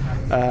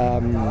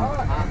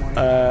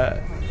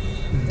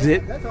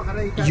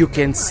 You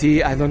can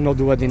see, I don't know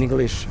the word in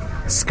English,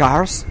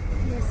 scars.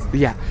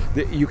 Yeah,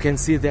 you can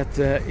see that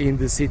in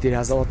the city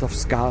there's a lot of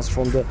scars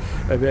from the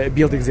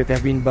buildings that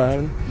have been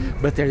burned,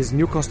 but there is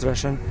new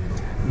construction.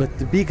 But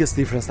the biggest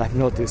difference I've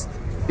noticed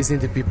is in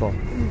the people.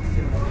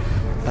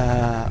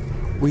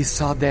 We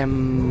saw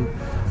them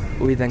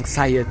with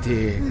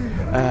anxiety,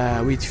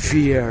 with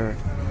fear.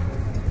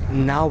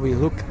 Now we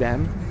look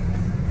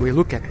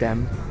at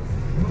them,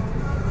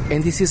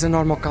 and this is a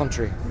normal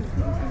country.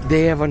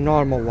 They have a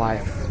normal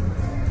life,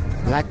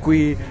 like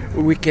we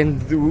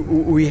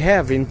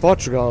have in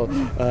Portugal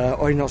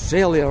or in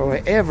Australia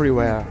or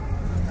everywhere.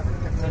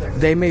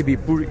 They may be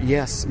poor,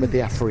 yes, but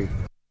they are free.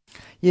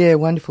 Yeah,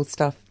 wonderful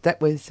stuff. That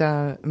was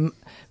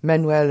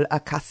Manuel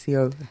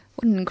Acacio.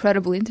 What an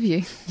incredible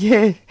interview.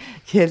 Yeah,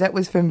 that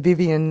was from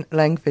Vivian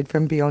Langford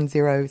from Beyond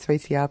Zero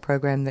 3CR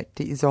program that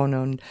is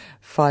on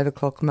 5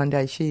 o'clock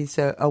Monday. She's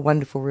a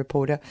wonderful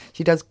reporter.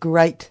 She does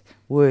great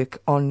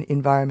work on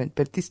environment,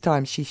 but this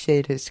time she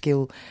shared her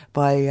skill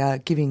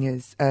by giving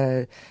us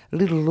a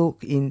little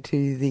look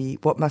into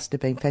what must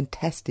have been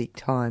fantastic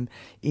time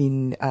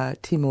in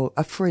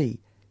free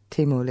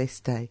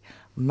Timor-Leste,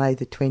 May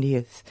the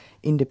 20th,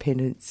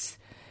 independence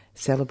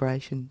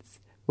celebrations.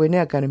 We're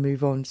now going to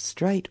move on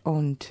straight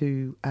on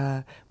to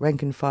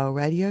Rank and File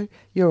Radio.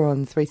 You're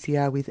on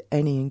 3CR with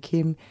Annie and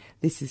Kim.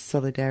 This is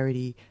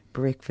Solidarity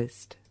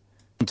Breakfast.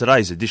 On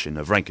today's edition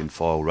of Rank and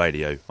File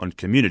Radio on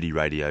Community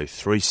Radio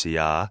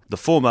 3CR, the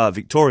former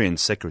Victorian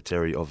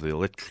Secretary of the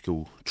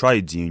Electrical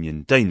Trades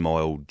Union, Dean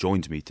Mild,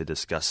 joins me to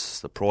discuss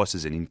the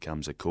Prices and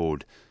Incomes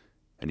Accord,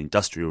 an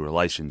industrial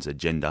relations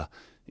agenda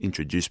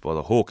introduced by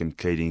the Hawke and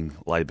Keating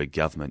Labor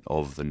government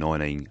of the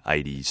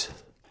 1980s.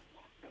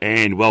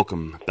 And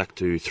welcome back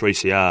to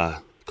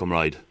 3CR,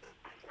 comrade.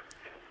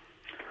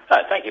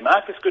 Thank you,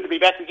 Mark. It's good to be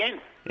back again.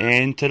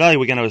 And today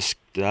we're going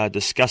to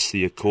discuss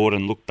the Accord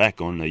and look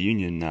back on a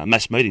union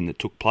mass meeting that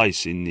took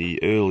place in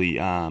the early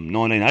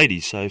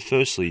 1980s. So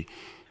firstly,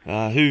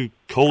 who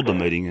called the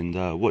meeting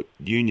and what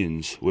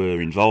unions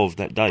were involved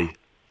that day?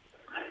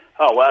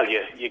 Oh, well,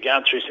 you're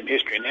going through some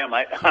history now,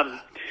 mate.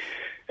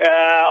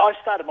 I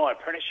started my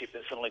apprenticeship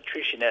as an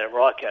electrician out at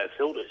Ryco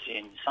Filters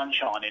in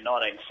Sunshine in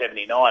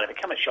 1979. I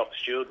became a shop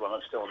steward when I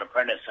was still an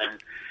apprentice, and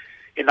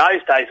in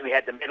those days we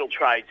had the Metal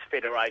Trades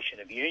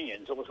Federation of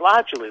Unions. It was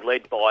largely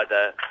led by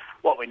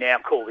what we now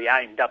call the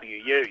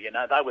AMWU. You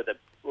know, they were the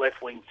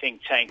left-wing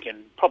think tank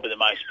and probably the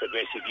most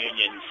progressive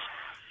unions,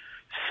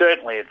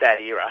 certainly at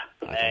that era.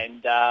 Okay.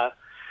 And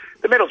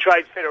the Metal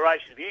Trades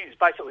Federation of Unions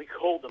basically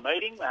called the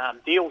meeting.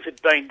 Deals had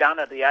been done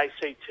at the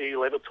ACT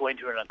level to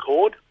enter an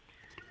accord.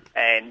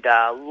 And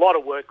a lot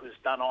of work was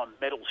done on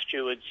metal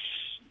stewards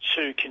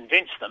to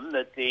convince them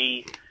that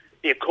the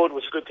accord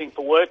was a good thing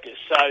for workers.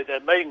 So the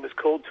meeting was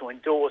called to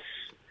endorse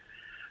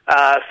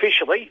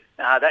officially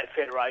that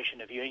Federation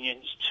of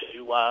Unions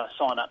to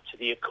sign up to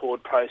the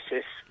accord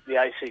process the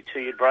ACT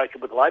had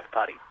brokered with the Labor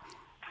Party.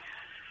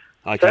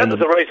 Okay, so that was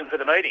the reason for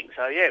the meeting.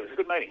 So, yeah, it was a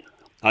good meeting.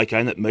 Okay,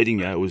 and that meeting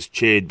was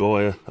chaired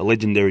by a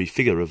legendary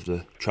figure of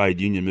the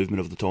trade union movement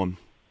of the time.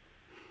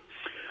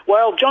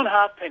 Well, John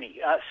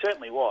Halfpenny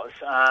certainly was.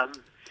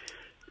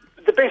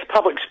 The best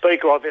public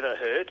speaker I've ever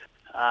heard.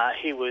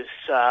 He was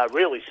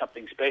really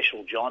something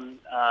special, John.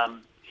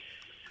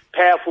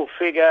 Powerful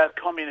figure,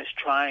 communist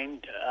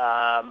trained,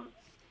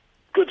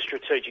 good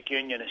strategic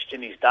unionist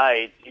in his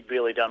day. He'd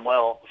really done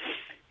well.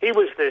 He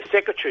was the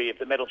secretary of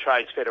the Metal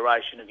Trades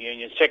Federation of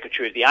Unions,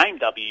 secretary of the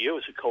AMWU,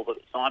 as we called it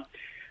at the time.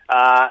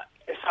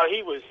 So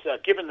he was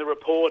given the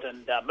report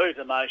and moved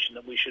the motion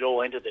that we should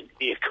all enter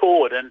the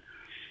accord. And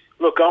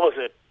look, I was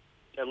a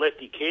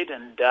lefty kid,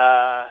 and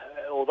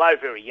although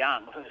very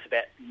young, I think it was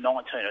about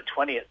 19 or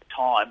 20 at the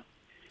time,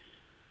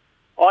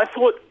 I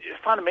thought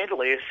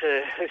fundamentally as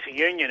a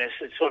unionist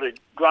that's sort of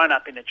grown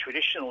up in a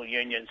traditional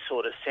union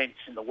sort of sense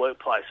in the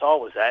workplace I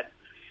was at,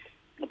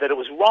 that it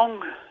was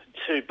wrong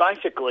to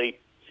basically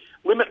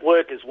limit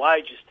workers'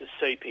 wages to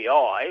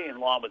CPI in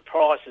line with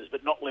prices,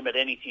 but not limit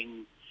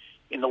anything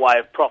in the way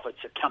of profits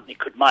a company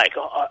could make.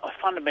 I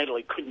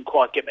fundamentally couldn't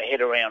quite get my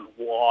head around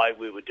why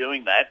we were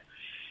doing that.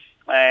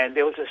 And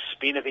there was a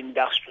spin of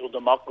industrial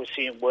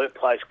democracy and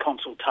workplace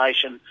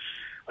consultation.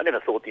 I never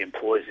thought the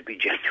employers would be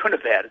genuine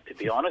about it, to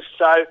be honest.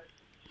 So I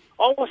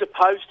was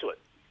opposed to it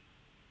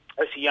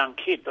as a young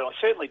kid, but I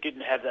certainly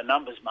didn't have the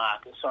numbers,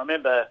 Marcus. So I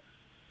remember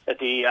at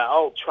the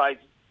old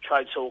Trades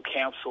Hall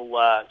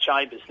Council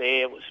chambers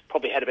there, it was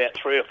probably had about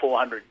 300 or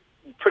 400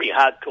 pretty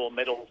hardcore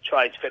Metal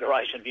Trades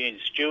Federation of Union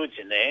stewards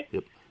in there.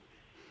 Yep.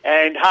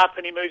 And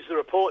Halfpenny moves the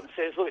report and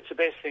says, look, it's the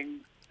best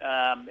thing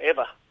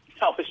ever.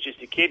 I was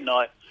just a kid, and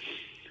I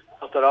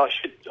thought I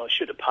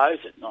should oppose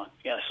it. And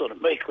I sort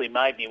of meekly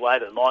made my way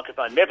to the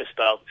microphone. Never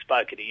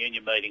spoke at a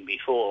union meeting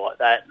before like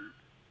that.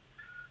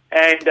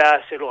 And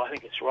said, well, I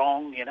think it's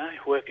wrong,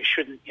 workers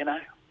shouldn't,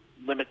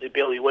 limit the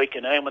ability we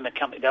can earn when the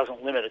company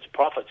doesn't limit its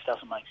profits.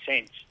 Doesn't make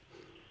sense.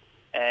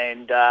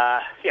 And,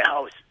 I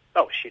was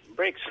shitting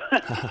bricks.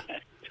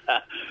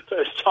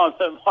 First time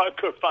the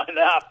microphone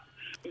up,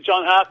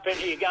 John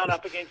Halfpenny, you're going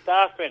up against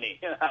Halfpenny.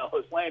 I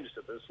was lambs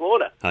to the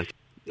slaughter. Okay.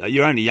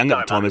 You're only young at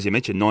the time, as you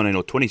mentioned, 19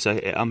 or 20. So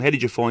how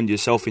did you find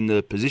yourself in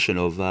the position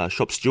of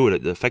shop steward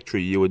at the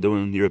factory you were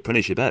doing your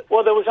apprenticeship at?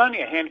 Well, there was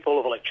only a handful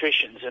of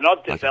electricians, and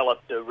I've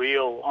developed a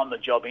real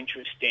on-the-job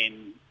interest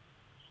in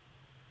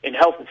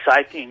health and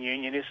safety and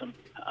unionism.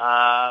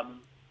 I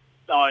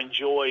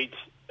enjoyed...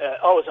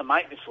 I was a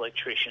maintenance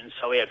electrician,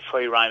 so we had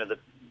free rein of the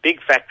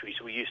big factories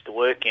we used to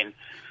work in.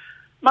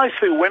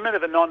 Mostly women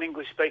of a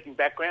non-English speaking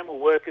background were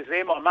workers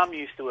there. My mum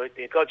used to work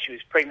there. God, she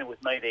was pregnant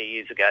with me there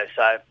years ago,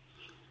 so...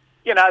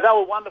 they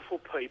were wonderful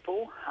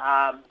people,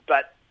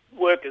 but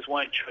workers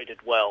weren't treated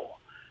well.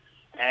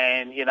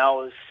 And,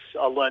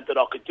 I learned that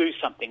I could do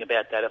something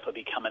about that if I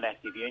become an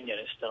active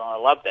unionist, and I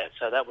loved that.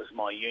 So that was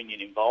my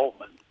union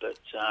involvement. But,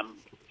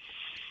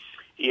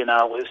 it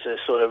was a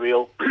sort of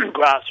real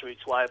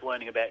grassroots way of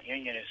learning about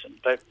unionism.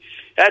 But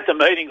at the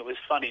meeting, it was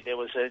funny. There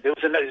was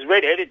this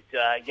red-headed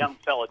young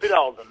fellow, a bit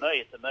older than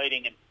me, at the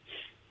meeting, and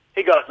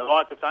he got on the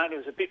microphone. He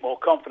was a bit more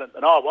confident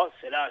than I was.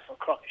 Said, "Oh, it's a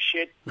crock of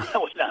shit. We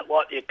don't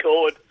like the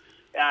Accord.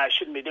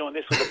 Shouldn't be doing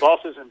this with the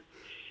bosses." And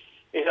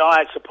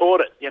I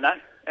support it,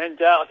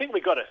 And I think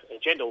we got a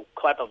gentle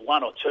clap of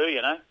one or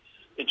two,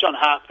 Then John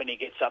Halfpenny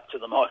gets up to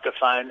the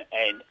microphone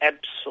and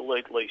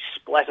absolutely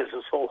splatters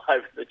us all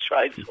over the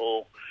trades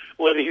hall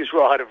with his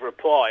right of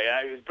reply.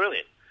 He was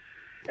brilliant.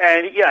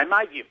 And, he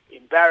made you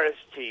embarrassed.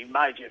 He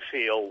made you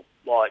feel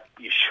like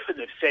you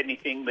shouldn't have said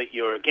anything, that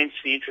you're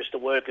against the interest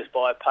of workers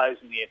by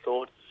opposing the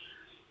Accord.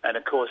 And,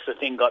 of course, the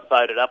thing got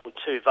voted up with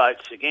 2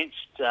 votes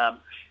against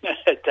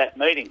at that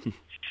meeting.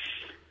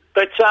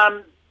 But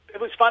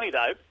it was funny,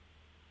 though,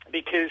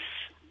 because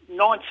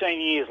 19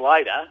 years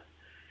later,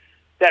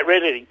 that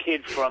red-headed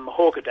kid from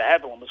Hawker de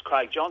Havilland was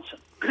Craig Johnson.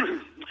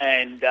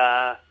 And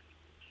I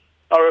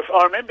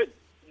remember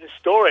the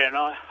story, and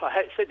I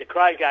had said to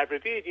Craig over a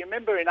beer, "Do you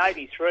remember in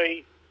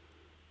 83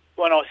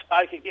 when I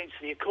spoke against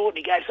the Accord?"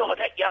 And he goes, "Oh,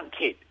 that young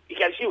kid." He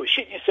goes, "You were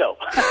shitting yourself."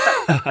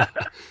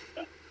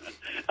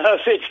 And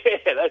I said,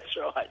 "Yeah, that's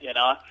right,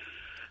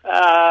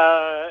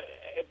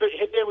 But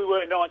there we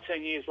were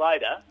 19 years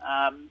later.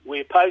 We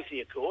opposed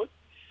the Accord.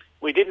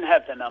 We didn't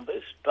have the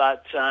numbers,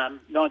 but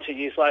 19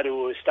 years later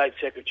we were state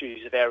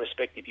secretaries of our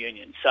respective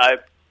unions. So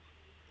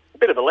a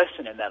bit of a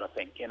lesson in that, I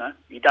think, You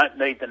don't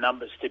need the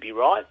numbers to be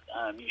right.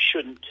 You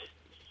shouldn't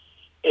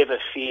ever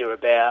fear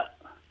about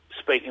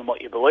speaking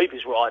what you believe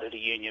is right at a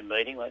union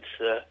meeting. That's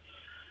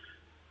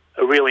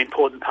a really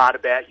important part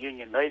about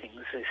union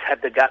meetings, is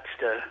have the guts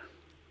to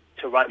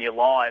run your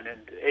line.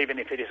 And even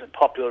if it isn't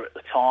popular at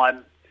the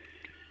time,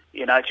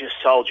 just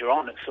soldier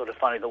on. It's sort of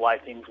funny the way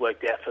things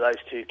worked out for those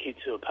 2 kids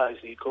who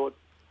opposed the Accord.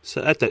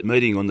 So at that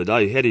meeting on the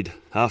day, how did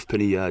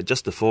Halfpenny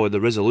justify the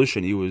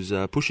resolution he was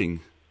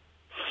pushing?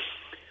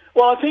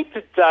 Well, I think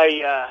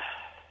that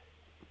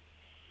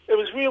it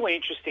was really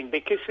interesting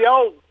because the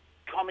old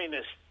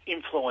communist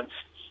influenced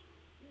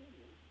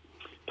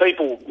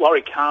people,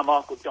 Laurie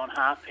Carmichael, John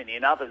Halfpenny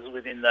and others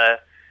within the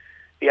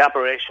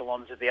upper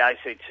echelons of the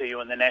ACTU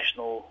and the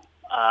national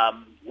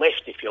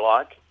left, if you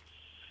like,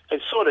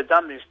 had sort of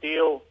done this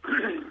deal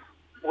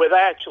where they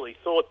actually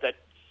thought that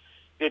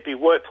there'd be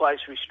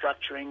workplace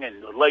restructuring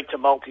and would lead to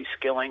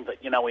multi-skilling, but,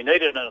 we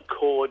needed an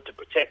Accord to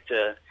protect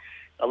a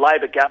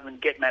Labor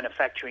government, get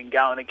manufacturing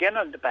going again,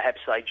 and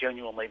perhaps they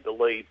genuinely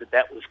believed that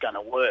that was going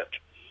to work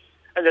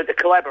and that the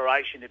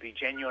collaboration would be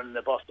genuine and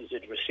the bosses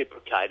would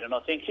reciprocate. And I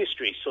think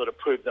history sort of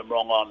proved them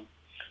wrong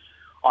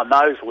on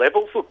those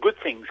levels. Look, good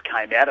things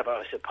came out of it,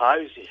 I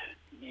suppose,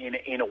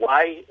 in a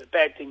way.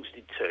 Bad things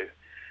did too.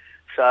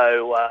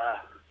 So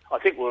I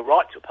think we were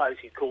right to oppose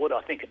the Accord.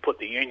 I think it put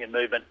the union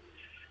movement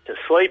to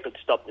sleep. It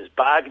stopped us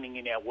bargaining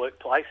in our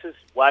workplaces.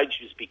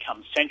 Wages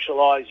become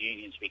centralised,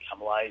 unions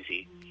become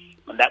lazy.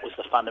 And that was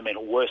the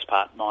fundamental worst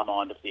part in my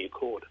mind of the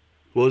Accord.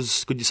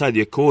 Could you say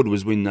the Accord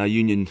was when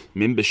union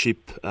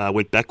membership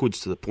went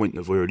backwards to the point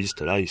of where it is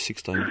today,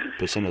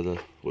 16%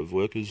 of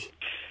workers?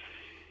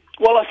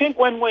 Well, I think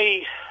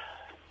I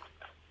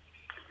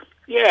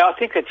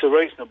think it's a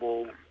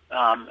reasonable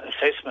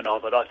assessment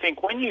of it. I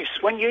think when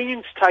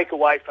unions take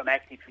away from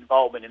active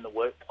involvement in the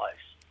workplace,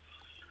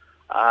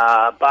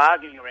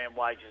 bargaining around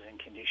wages and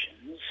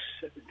conditions,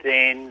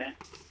 then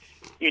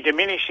you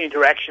diminish the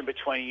interaction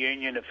between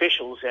union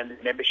officials and the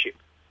membership.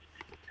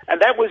 And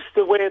that was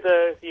where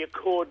the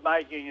Accord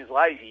made unions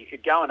lazy. You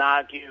could go and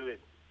argue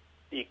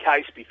your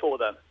case before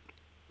the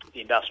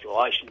Industrial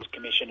Relations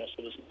Commission, as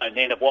there was no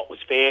then, of what was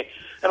fair,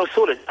 and it was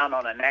sort of done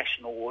on a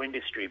national or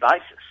industry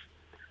basis.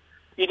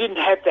 You didn't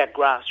have that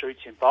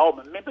grassroots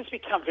involvement. Members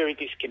become very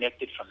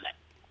disconnected from that.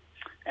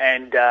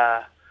 And,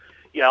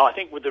 I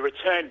think with the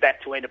return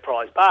back to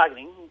enterprise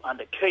bargaining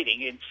under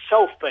Keating,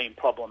 itself being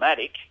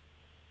problematic,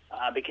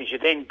 because you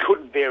then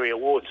couldn't vary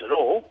awards at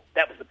all.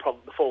 That was the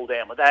problem, the fall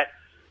down with that.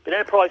 But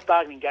enterprise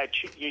bargaining gave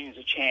unions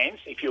a chance,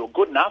 if you were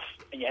good enough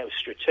and you were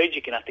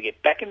strategic enough to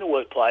get back in the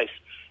workplace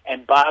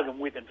and bargain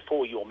with and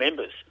for your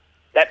members.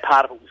 That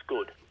part of it was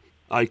good.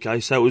 Okay,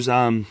 so it was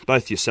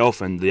both yourself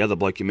and the other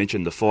bloke you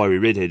mentioned, the fiery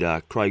redhead,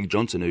 Craig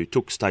Johnson, who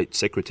took state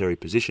secretary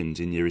positions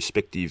in your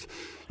respective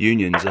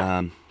unions,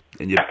 and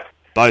you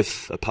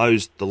both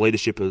opposed the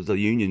leadership of the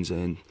unions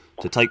and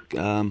to take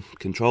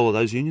control of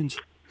those unions?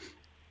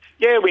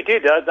 Yeah, we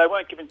did. They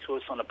weren't given to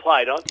us on a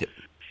plate.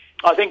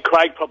 I think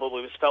Craig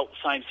probably felt the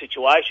same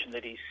situation,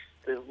 that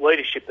the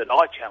leadership that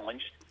I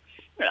challenged,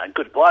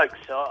 good bloke.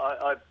 So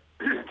I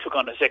took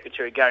on the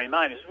Secretary Gary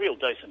Mayne. He was a real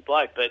decent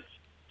bloke, but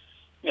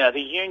the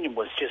union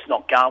was just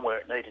not going where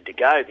it needed to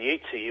go. The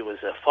ETU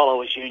was a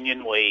followers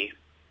union. We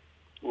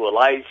were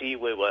lazy.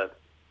 We're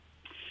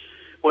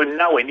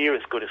nowhere near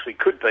as good as we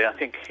could be. I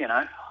think,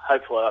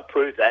 hopefully I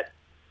proved that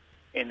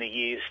in the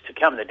years to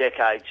come, the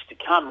decades to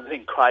come. I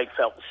think Craig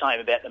felt the same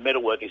about the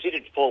metalworkers. It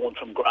had fallen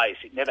from grace.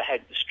 It never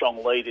had the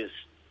strong leaders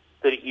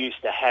that it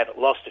used to have. It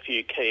lost a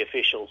few key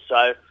officials.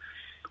 So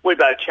we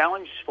both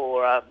challenged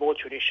for more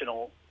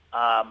traditional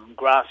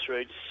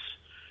grassroots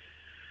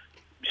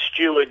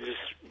stewards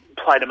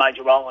played a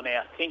major role in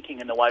our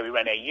thinking and the way we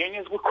ran our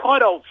unions. We're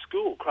quite old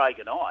school, Craig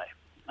and I,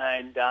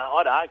 and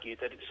I'd argue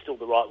that it's still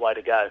the right way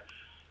to go.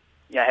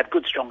 You know, have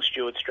good, strong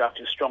steward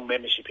structures, strong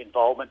membership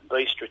involvement,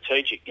 be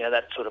strategic. You know,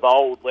 that sort of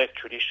old, left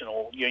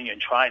traditional union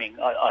training.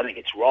 I think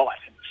it's right,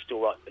 and it's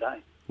still right today.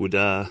 Would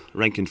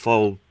rank and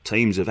file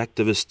teams of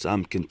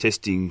activists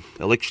contesting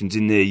elections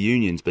in their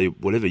unions, be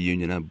whatever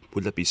union,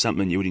 would that be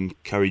something you would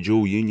encourage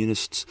all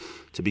unionists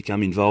to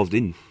become involved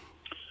in?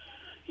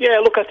 Yeah,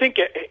 look, I think,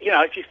 you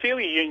know, if you feel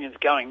your union's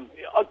going,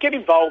 get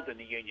involved in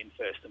the union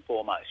first and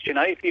foremost. You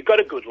know, if you've got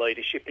a good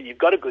leadership and you've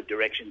got a good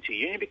direction to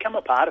your union, become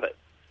a part of it.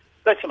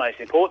 That's the most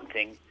important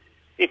thing.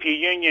 If your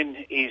union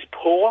is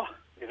poor,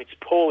 if it's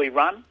poorly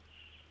run,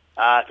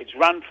 if it's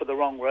run for the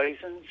wrong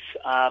reasons,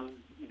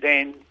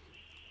 then,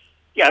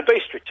 you know,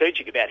 be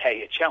strategic about how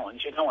you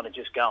challenge. You don't want to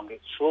just go and get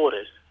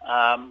slaughtered.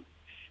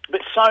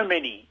 But so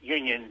many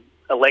union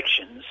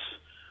elections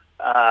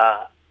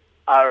are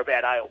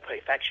about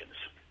ALP factions.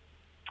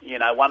 You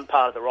know, one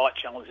part of the right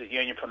challenges the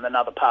union from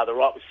another part of the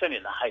right. We've seen it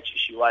in the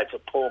HSUA. It's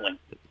appalling.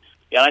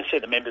 You know, I don't see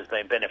the members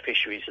being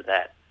beneficiaries of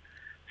that.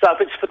 So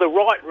if it's for the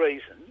right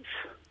reasons,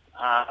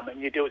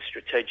 and you do it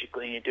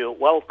strategically and you do it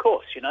well, of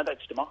course, you know,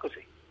 that's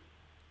democracy.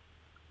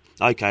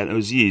 Okay, and it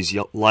was years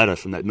later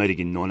from that meeting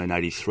in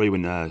 1983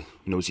 when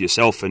it was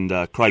yourself and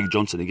Craig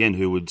Johnson again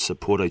who would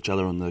support each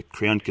other on the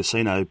Crown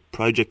Casino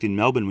project in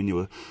Melbourne when you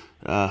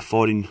were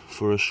fighting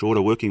for a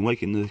shorter working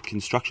week in the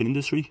construction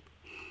industry.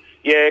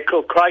 Yeah,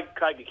 cool. Craig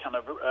became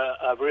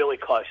a really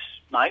close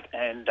mate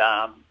and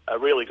a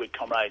really good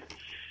comrade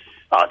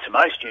to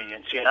most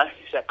unions, you know.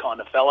 He's that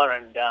kind of fella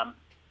and,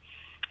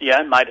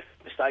 yeah, made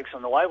mistakes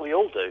on the way. We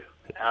all do.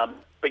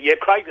 But, yeah,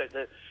 Craig,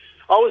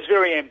 I was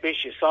very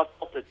ambitious. I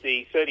thought that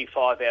the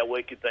 35-hour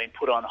week had been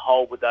put on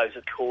hold with those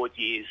Accord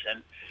years,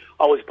 and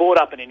I was brought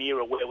up in an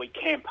era where we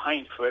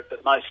campaigned for it,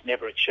 but most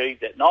never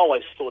achieved it. And I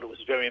always thought it was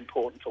very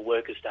important for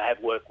workers to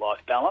have work-life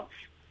balance.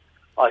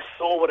 I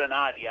saw what an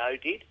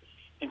RDO did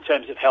in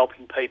terms of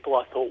helping people.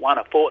 I thought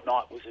a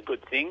fortnight was a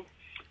good thing,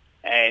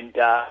 and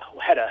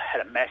had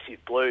a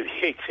massive blue.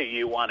 The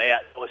ETU won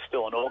out. I was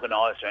still an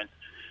organiser and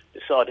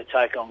decided to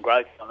take on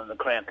Growthon in the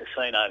Crown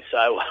Casino.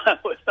 So,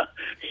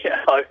 you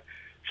know,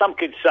 some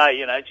could say,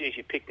 you know, geez,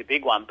 you picked a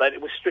big one, but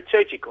it was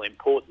strategically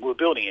important. We were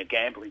building a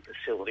gambling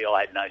facility I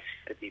had no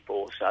sympathy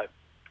for. So,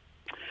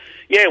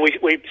 yeah,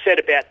 we said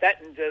about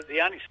that, and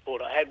the only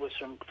support I had was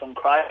from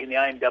Craig in the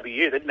AMWU.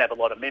 They didn't have a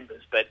lot of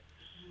members, but,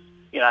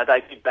 you know,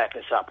 they did back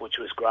us up, which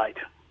was great.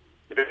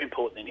 Very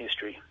important in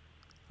history.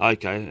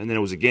 Okay, and then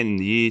it was again in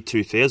the year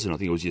 2000, I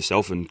think it was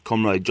yourself and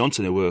Comrade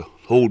Johnson who were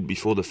hauled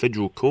before the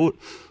federal court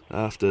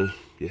after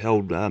you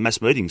held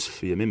mass meetings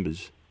for your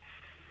members.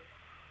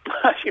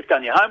 You've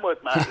done your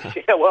homework,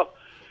 mate. Yeah, well,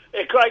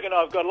 Craig and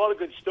I have got a lot of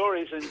good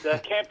stories, and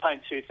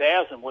Campaign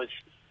 2000 was,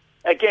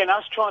 again,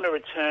 us trying to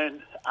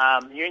return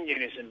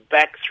unionism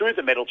back through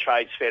the Metal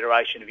Trades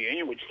Federation of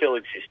Union, which still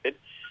existed.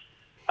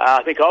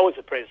 I think I was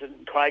the president,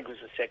 and Craig was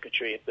the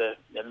secretary of the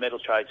Metal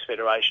Trades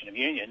Federation of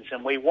Unions,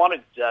 and we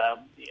wanted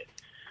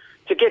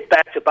to get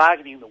back to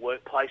bargaining in the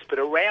workplace, but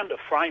around a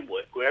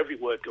framework where every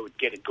worker would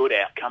get a good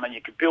outcome and you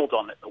could build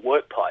on it in the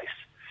workplace.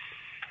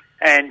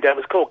 And it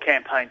was called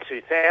Campaign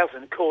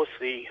 2000. Of course,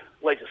 the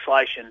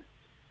legislation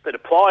that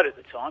applied at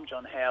the time,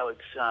 John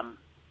Howard's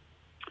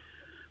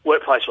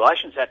Workplace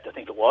Relations Act, I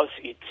think it was,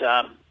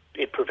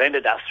 it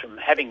prevented us from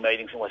having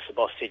meetings unless the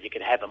boss said you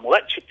could have them. Well,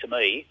 that, to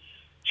me,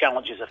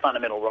 challenges a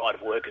fundamental right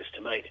of workers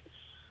to meet.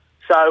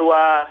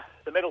 So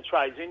the Metal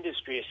Trades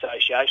Industry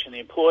Association, the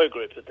employer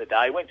group of the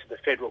day, went to the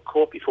federal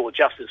court before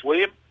Justice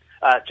Whitlam,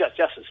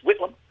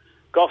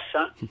 Goff's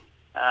son.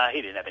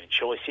 He didn't have any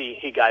choice.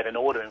 He gave an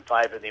order in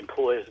favour of the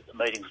employers that the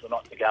meetings were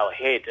not to go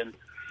ahead. And,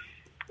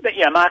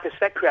 you know, Marcus,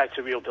 that creates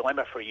a real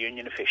dilemma for a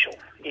union official.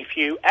 If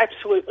you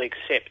absolutely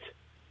accept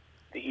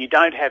that you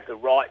don't have the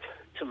right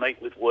to meet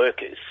with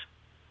workers,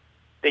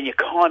 then you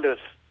kind of,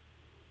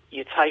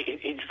 you take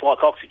it's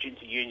like oxygen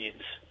to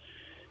unions.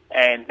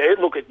 And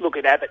look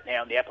at Abbott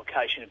now and the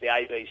application of the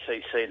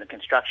ABCC in the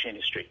construction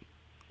industry.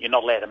 You're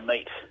not allowed to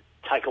meet.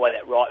 Take away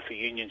that right for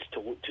unions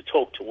to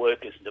talk to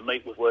workers and to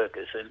meet with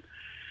workers. And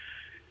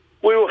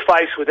we were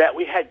faced with that.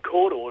 We had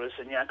court orders,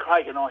 and, you know,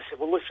 Craig and I said,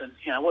 well, listen,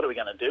 you know, what are we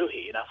going to do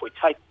here? You know, if we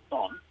take it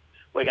on,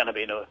 we're going to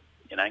be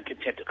in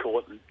contempt of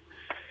court.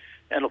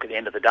 And look, at the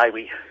end of the day,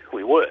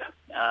 we were,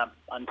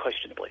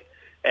 unquestionably.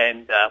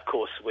 And, of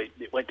course, we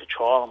went to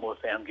trial and were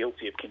found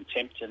guilty of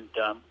contempt, and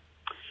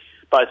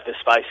both of us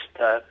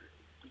faced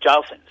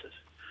jail sentences.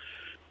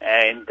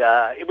 And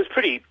it was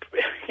pretty,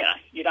 you know,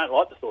 you don't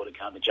like the thought of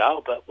going to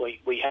jail, but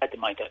we had to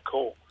make that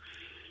call.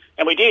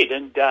 And we did,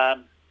 and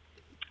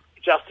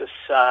Justice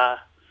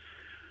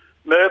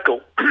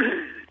Merkel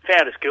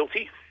found us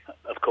guilty,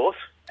 of course,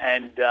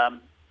 and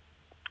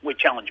we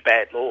challenged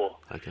bad law.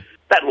 Okay.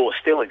 that law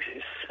still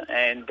exists,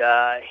 and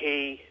I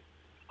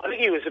think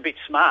he was a bit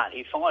smart.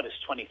 He fined us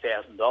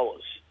 $20,000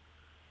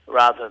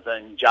 rather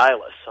than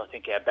jail us. I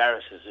think our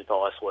barrister's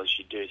advice was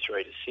you do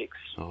 3 to 6.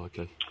 Oh,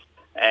 okay.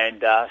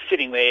 And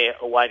sitting there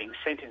awaiting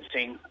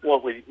sentencing,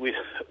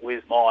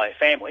 with my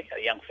family, a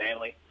young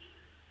family,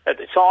 at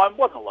the time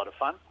wasn't a lot of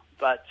fun.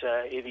 But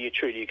either you're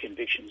true to your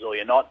convictions or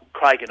you're not.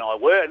 Craig and I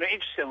were. And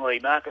interestingly,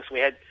 Marcus, we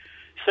had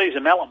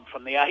Caesar Mellum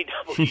from the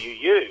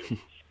AWU,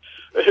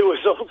 who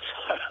was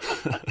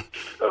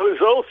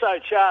also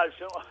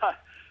charged.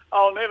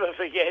 I'll never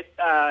forget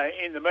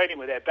in the meeting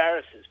with our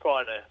barristers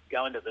prior to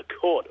going to the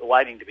court,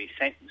 awaiting to be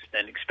sentenced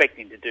and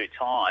expecting to do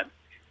time.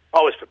 I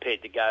was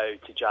prepared to go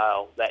to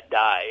jail that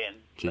day, and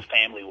the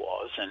family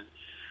was, and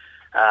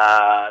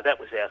that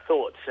was our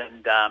thoughts.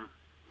 And our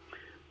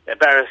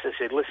barrister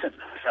said, "Listen,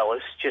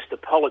 fellas, just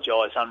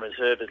apologise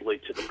unreservedly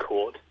to the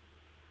court,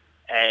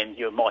 and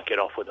you might get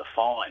off with a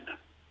fine."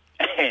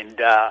 And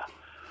I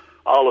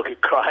look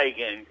at Craig,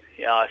 and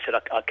I said,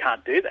 "I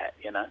can't do that."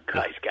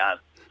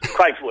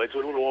 Craig's words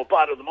were a little more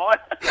part of mine.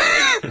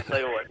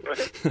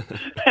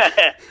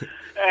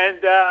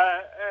 And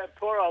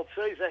poor old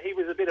Caesar, he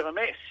was a bit of a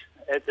mess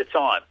at the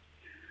time.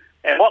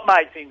 And what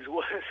made things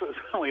worse was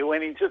when we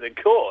went into the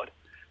court,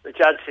 the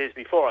judge says,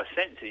 "Before I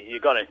sentence you, you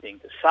got anything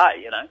to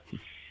say,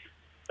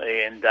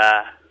 And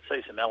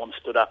Caesar Mellum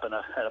stood up and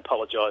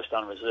apologised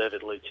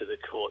unreservedly to the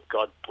court.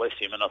 God bless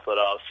him. And I thought,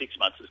 6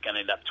 months is going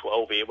to end up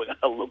 12 here. We're going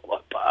to look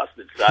like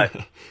bastards. So,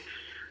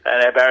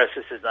 and our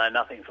barrister says, "No,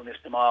 nothing from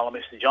Mr. Mile or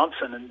Mr.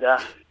 Johnson." And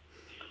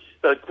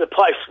the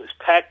place was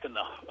packed, and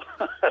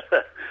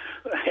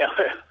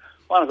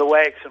one of the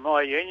wags from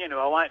my union, who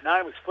I won't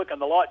name, was flicking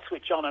the light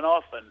switch on and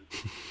off, and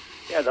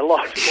the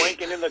lights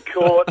blinking in the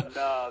court. And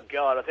oh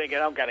God, I'm thinking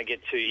I'm going to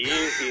get 2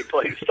 years here.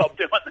 Please stop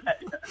doing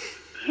that.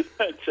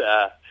 It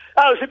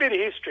was a bit of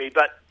history,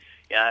 but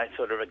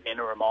sort of again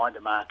a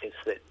reminder, Marcus,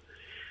 that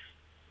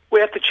we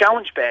have to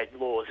challenge bad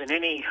laws, and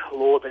any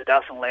law that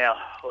doesn't allow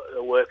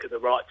the worker the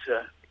right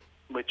to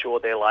withdraw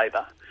their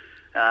labour,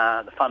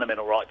 the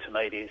fundamental right to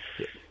meet is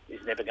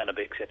never going to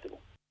be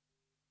acceptable.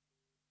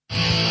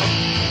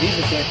 Here's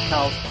a death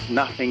cult.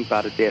 Nothing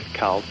but a death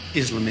cult.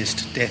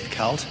 Islamist death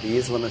cult. The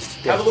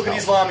Islamist death cult. Have a look at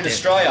Islam in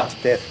Australia.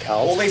 Death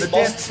cult. All these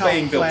mosques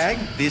being built.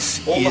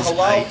 This all is the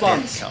halal a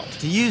funds. Death cult.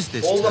 To use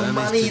this all term the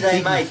money is to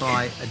they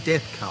dignify make. A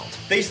death cult.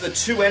 These are the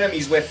two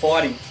enemies we're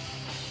fighting.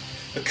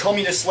 The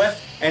communist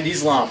left and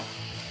Islam.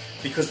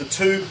 Because the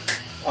two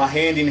are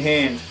hand in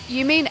hand.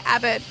 You mean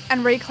Abbott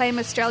and Reclaim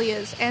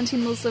Australia's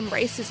anti-Muslim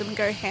racism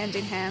go hand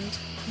in hand?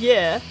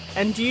 Yeah,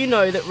 and do you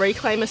know that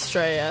Reclaim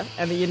Australia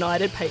and the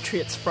United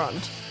Patriots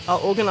Front are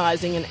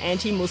organising an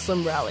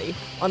anti-Muslim rally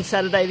on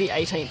Saturday the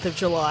 18th of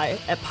July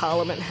at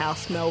Parliament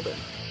House, Melbourne.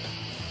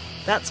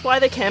 That's why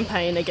the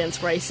Campaign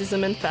Against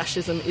Racism and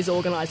Fascism is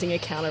organising a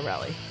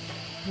counter-rally.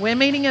 We're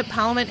meeting at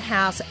Parliament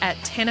House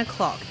at 10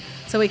 o'clock,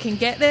 so we can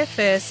get there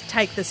first,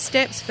 take the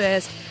steps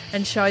first,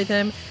 and show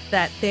them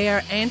that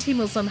their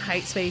anti-Muslim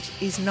hate speech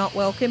is not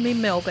welcome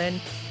in Melbourne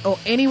or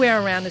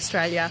anywhere around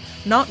Australia.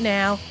 Not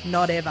now,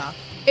 not ever.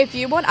 If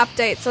you want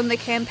updates on the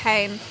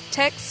campaign,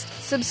 text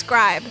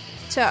subscribe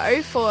to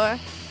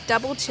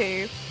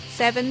 0422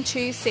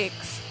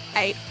 726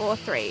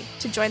 843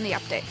 to join the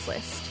updates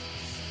list.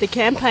 The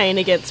Campaign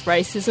Against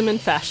Racism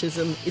and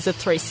Fascism is a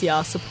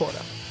 3CR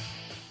supporter.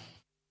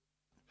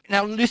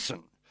 Now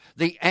listen.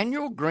 The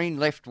annual Green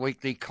Left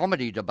Weekly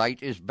comedy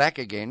debate is back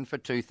again for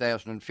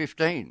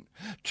 2015.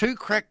 Two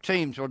crack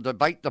teams will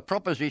debate the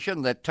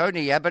proposition that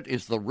Tony Abbott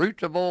is the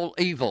root of all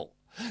evil.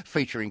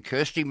 Featuring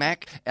Kirsty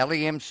Mack,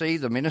 Ali MC,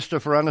 the Minister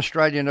for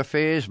Un-Australian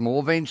Affairs,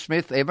 Maureen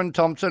Smith, Evan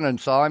Thompson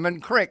and Simon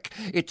Crick.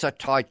 It's a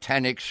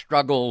titanic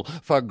struggle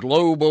for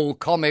global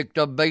comic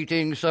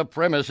debating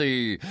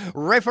supremacy.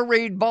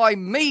 Refereed by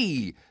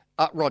me,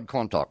 Rod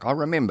Quantock. I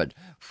remembered.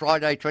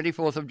 Friday,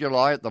 24th of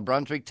July at the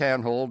Brunswick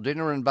Town Hall,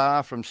 dinner and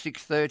bar from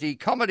 6:30,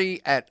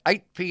 comedy at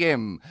 8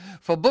 p.m.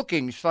 For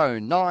bookings,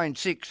 phone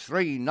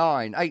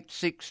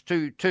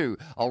 96398622.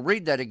 I'll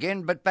read that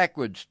again, but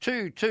backwards,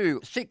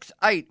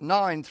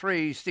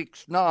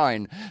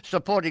 22689369.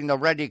 Supporting the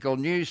radical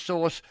news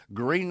source,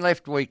 Green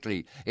Left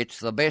Weekly. It's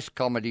the best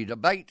comedy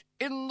debate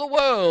in the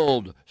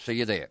world. See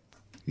you there.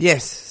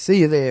 Yes, see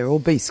you there, or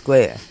be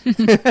square.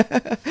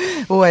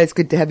 Always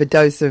good to have a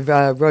dose of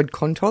Rod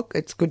Quantock.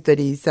 It's good that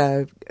he's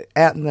out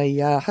in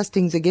the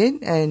hustings again,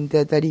 and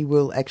that he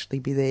will actually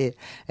be there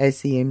as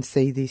the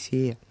MC this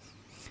year.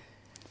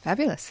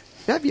 Fabulous.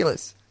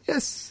 Fabulous,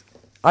 yes.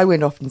 I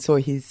went off and saw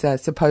his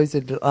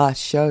supposed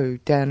last show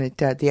down at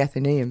the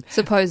Athenaeum.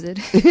 Supposed?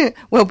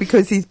 Well,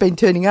 because he's been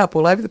turning up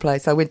all over the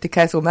place. I went to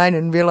Castlemaine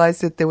and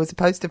realised that there was a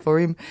poster for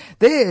him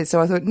there.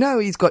 So I thought, no,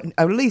 he's got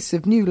a lease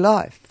of new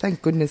life.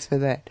 Thank goodness for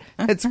that.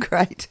 That's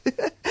great.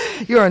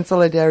 You're on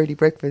Solidarity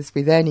Breakfast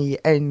with Annie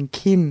and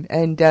Kim,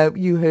 and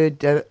you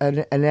heard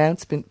an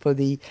announcement for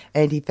the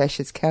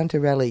anti-fascist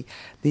counter-rally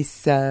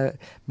this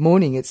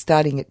morning. It's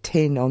starting at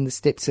 10 on the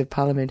steps of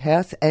Parliament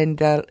House, and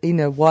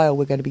in a while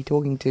we're going to be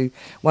talking to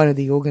one of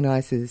the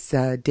organisers,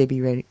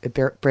 Debbie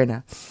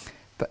Brenner.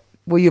 But,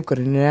 well, you've got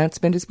an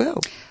announcement as well.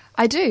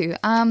 I do.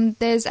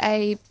 There's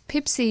a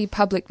PIPSI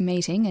public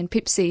meeting, and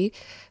PIPSI,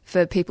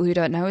 for people who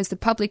don't know, is the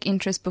public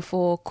interest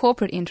before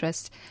corporate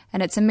interest,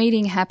 and it's a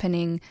meeting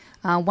happening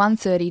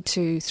 1:30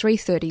 to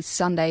 3:30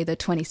 Sunday the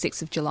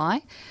 26th of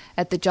July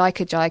at the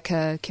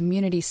JICA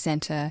Community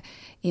Centre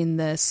in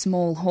the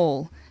Small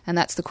Hall, and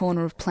that's the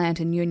corner of Plant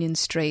and Union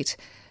Street,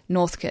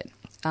 Northcote,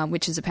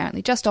 which is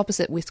apparently just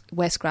opposite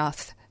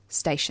Westgarth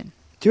Station.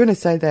 Do you want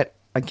to say that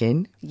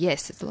again?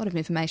 Yes, it's a lot of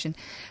information.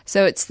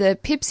 So it's the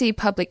PIPSI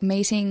public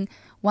meeting,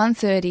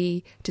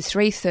 1:30 to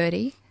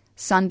 3:30,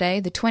 Sunday,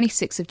 the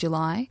 26th of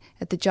July,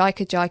 at the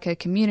JICA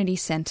Community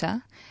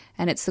Centre,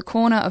 and it's the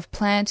corner of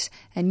Plant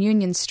and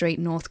Union Street,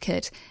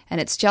 Northcote,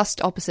 and it's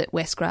just opposite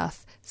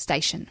Westgarth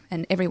Station,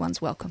 and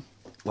everyone's welcome.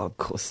 Well, of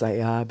course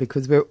they are,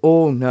 because we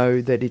all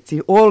know that it's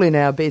all in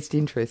our best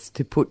interest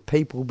to put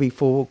people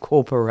before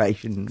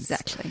corporations.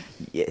 Exactly.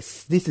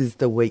 Yes, this is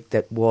the week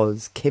that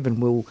was. Kevin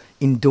will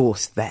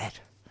endorse that.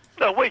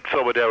 A weak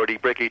solidarity,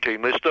 Brecky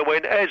team listener,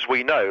 when, as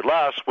we know,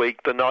 last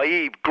week the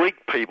naive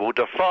Greek people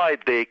defied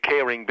their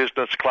caring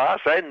business class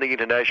and the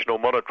International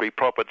Monetary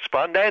Profits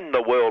Fund and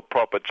the World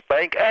Profits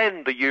Bank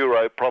and the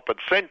Euro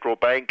Profits Central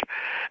Bank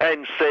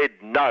and said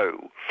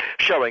no,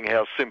 showing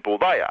how simple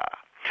they are.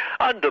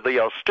 Under the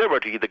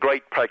austerity the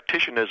great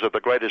practitioners of the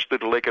greatest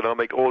little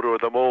economic order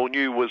of them all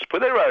knew was for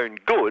their own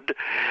good,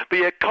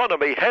 the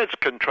economy has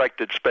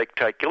contracted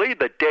spectacularly,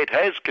 the debt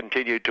has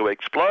continued to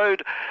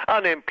explode,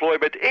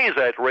 unemployment is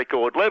at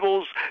record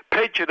levels,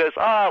 pensioners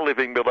are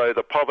living below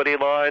the poverty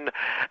line,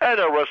 and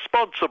a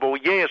responsible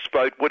yes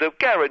vote would have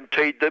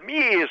guaranteed them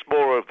years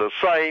more of the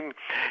same,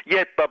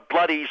 yet the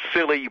bloody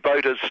silly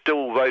voters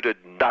still voted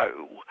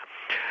no.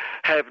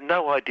 Have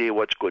no idea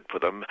what's good for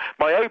them.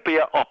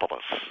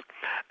 Myopia-opolis.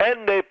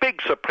 And their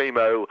big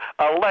supremo,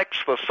 Alex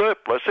the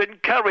Surplus,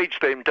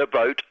 encouraged them to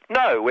vote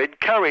no,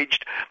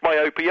 encouraged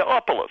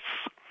Myopia-opolis.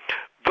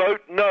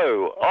 Vote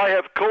no. I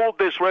have called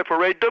this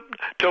referendum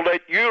to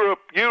let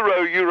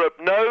Europe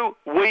know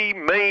we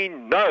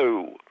mean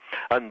no.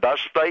 And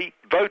thus they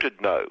voted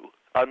no.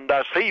 And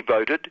thus he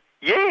voted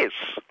yes.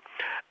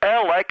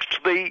 Alex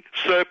the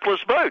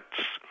Surplus votes.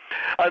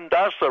 And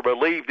thus the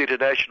relieved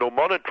International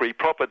Monetary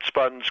Profits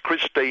Fund's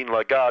Christine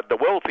Lagarde, the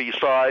wealthy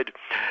side,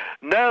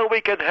 now we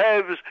can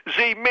have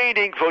the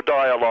meaningful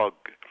dialogue.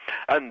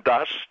 And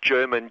thus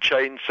German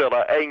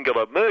Chancellor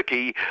Angela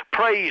Merkel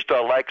praised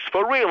Alex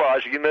for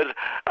realising that,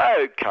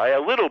 okay,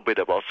 a little bit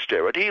of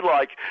austerity,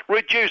 like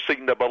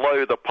reducing the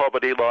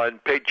below-the-poverty line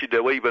pension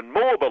to even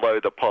more below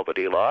the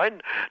poverty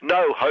line,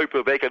 no hope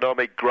of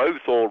economic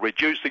growth or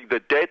reducing the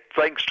debt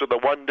thanks to the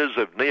wonders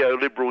of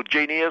neoliberal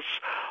genius,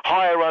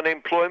 higher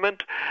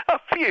unemployment, a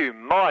few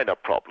minor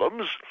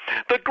problems.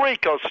 The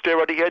Greek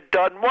austerity had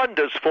done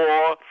wonders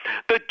for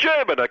the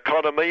German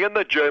economy and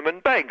the German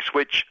banks,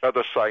 which are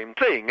the same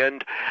thing.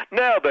 And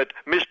now that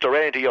Mr.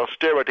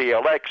 Anti-Austerity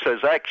Alex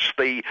has axed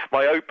the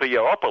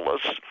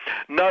Myopia-opolis,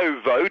 no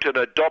vote and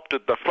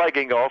adopted the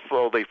flogging off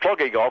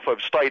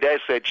of state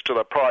assets to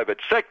the private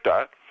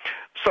sector,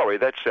 sorry,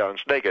 that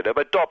sounds negative,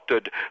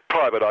 adopted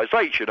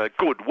privatisation, a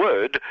good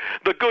word.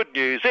 The good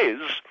news is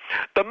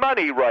the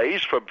money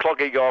raised from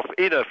flogging off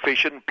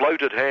inefficient,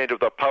 bloated hand of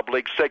the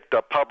public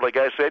sector public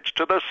assets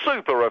to the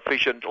super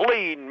efficient,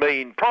 lean,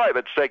 mean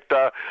private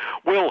sector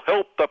will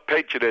help the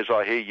pensioners,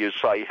 I hear you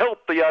say,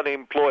 help the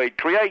unemployed,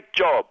 create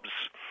jobs.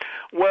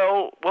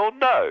 Well,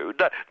 no.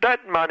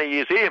 That money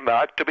is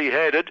earmarked to be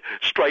handed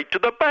straight to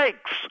the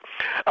banks.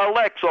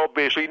 Alex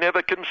obviously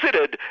never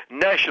considered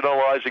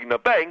nationalising the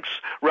banks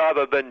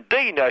rather than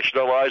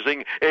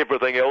denationalising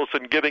everything else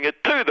and giving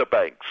it to the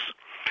banks.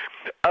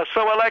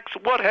 So, Alex,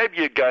 what have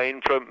you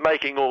gained from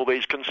making all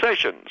these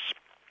concessions?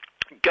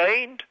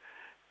 Gained?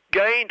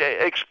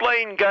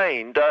 Explain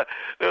gained.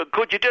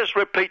 Could you just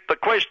repeat the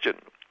question?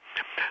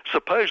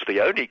 Suppose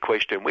the only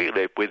question we're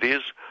left with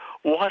is,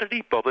 why did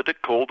he bother to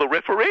call the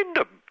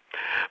referendum?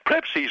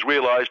 Perhaps he's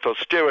realised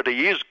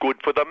austerity is good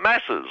for the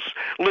masses.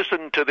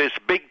 Listen to this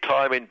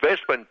big-time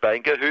investment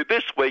banker who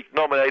this week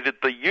nominated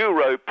the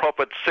Euro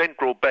Profits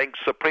Central Bank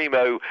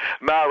Supremo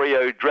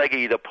Mario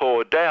Draghi the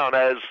poor down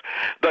as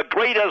the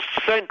greatest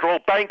central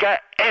banker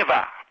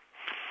ever.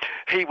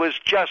 He was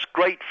just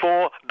great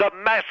for the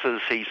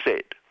masses, he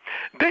said.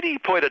 Then he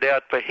pointed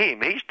out for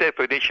him his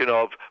definition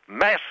of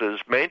masses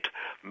meant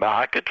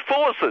market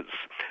forces,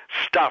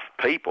 stuffed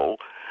people,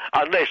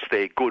 unless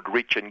they're good,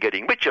 rich and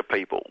getting richer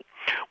people.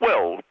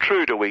 Well,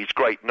 true to his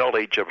great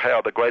knowledge of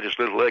how the greatest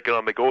little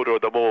economic order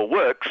of them all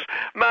works,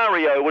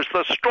 Mario was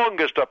the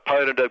strongest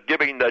opponent of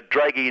giving the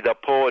Draghi, the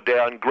poor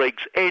down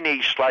Greeks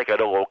any slack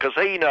at all, because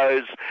he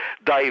knows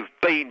they've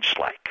been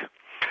slack.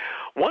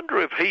 Wonder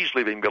if he's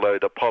living below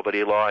the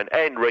poverty line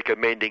and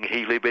recommending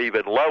he live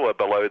even lower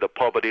below the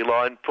poverty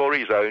line for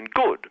his own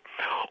good.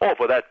 Or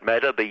for that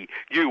matter, the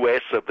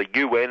US of the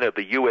UN of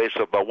the US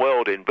of the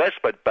World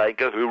Investment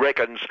Banker who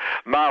reckons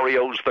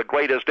Mario's the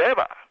greatest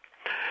ever.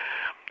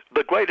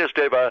 The greatest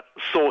ever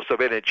source of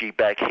energy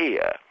back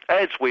here.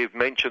 as we've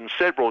mentioned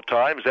several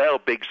times, our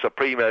big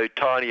Supremo,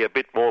 Tiny, a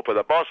bit more for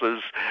the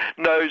bosses,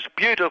 knows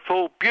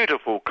beautiful,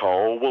 beautiful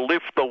coal will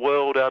lift the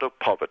world out of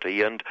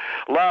poverty. And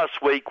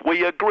last week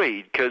we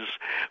agreed, because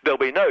there'll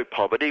be no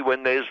poverty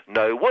when there's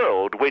no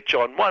world, which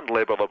on one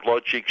level of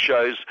logic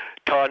shows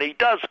Tiny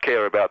does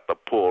care about the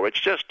poor. It's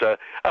just a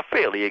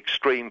fairly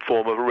extreme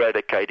form of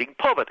eradicating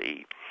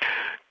poverty.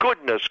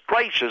 Goodness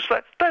gracious,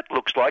 that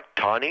looks like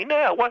Tiny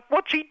now.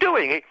 What's he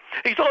doing?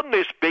 He's on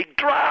this big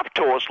draft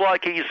horse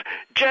like he's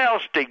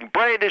jousting,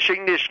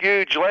 brandishing this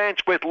huge lance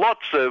with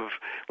lots of,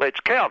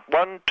 let's count,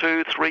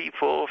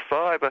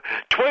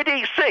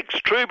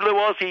 26 true blue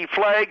Aussie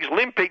flags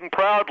limping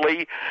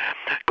proudly.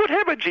 Good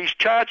heavens, he's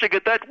charging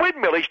at that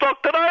windmill. He's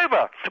knocked it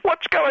over.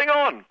 What's going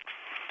on?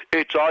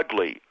 It's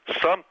ugly.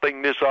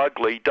 Something this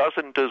ugly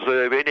doesn't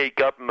deserve any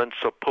government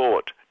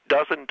support.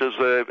 Doesn't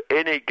deserve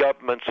any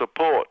government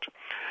support.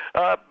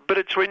 But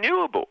it's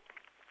renewable.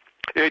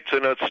 It's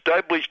an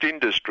established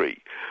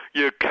industry.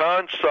 You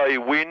can't say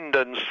wind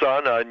and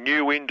sun are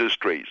new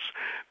industries.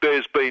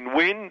 There's been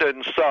wind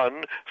and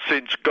sun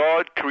since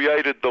God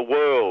created the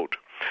world.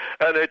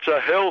 And it's a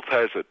health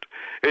hazard.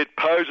 It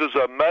poses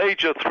a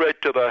major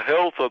threat to the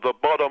health of the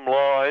bottom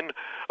line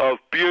of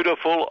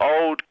beautiful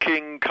old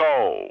king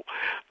coal.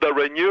 The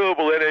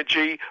renewable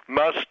energy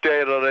must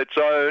stand on its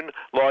own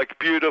like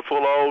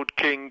beautiful old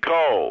king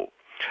coal.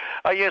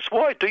 Yes,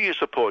 why do you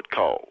support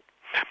coal?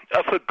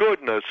 For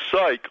goodness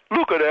sake,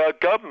 look at our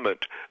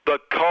government, the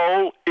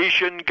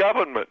coalition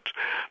government.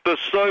 The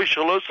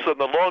socialists and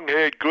the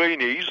long-haired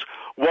greenies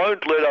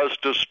won't let us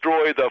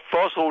destroy the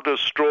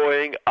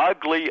fossil-destroying,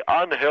 ugly,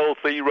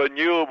 unhealthy,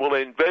 renewable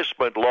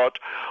investment lot,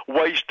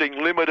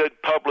 wasting limited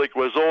public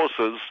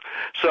resources,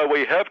 so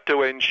we have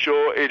to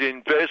ensure it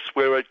invests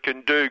where it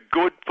can do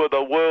good for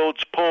the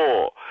world's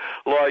poor,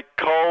 like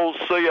coal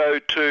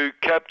CO2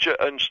 capture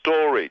and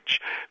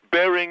storage,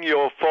 burying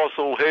your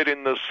fossil head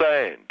in the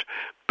sand,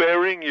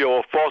 burying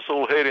your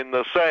fossil head in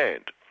the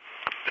sand.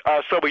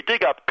 So we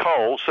dig up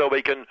coal so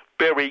we can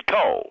bury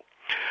coal.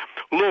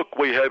 Look,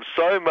 we have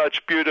so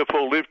much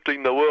beautiful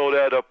lifting the world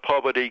out of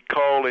poverty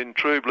coal in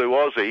True Blue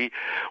Aussie.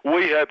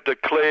 We have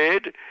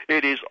declared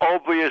it is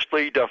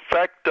obviously de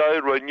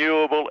facto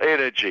renewable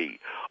energy.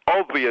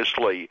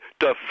 Obviously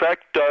de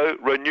facto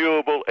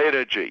renewable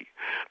energy.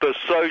 The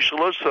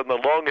socialists and the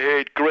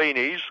long-haired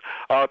greenies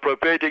are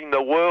preventing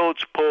the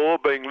world's poor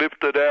being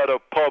lifted out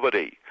of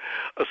poverty.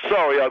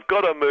 Sorry, I've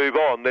got to move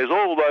on. There's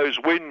all those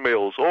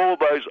windmills, all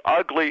those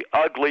ugly,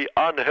 ugly,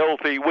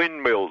 unhealthy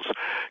windmills.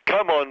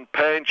 Come on,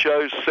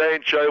 Pancho,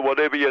 Sancho,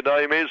 whatever your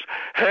name is,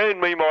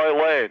 hand me my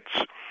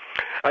lance.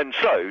 And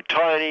so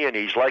Tiny and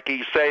his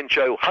lackey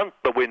Sancho hunt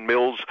the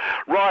windmills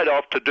right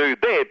off to do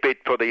their bit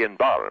for the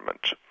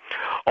environment.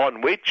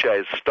 On which,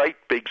 as State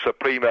Big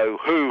Supremo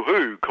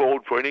Hoo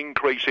called for an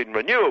increase in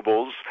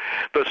renewables,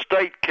 the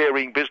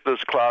state-caring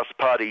business class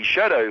party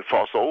Shadow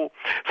Fossil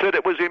said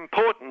it was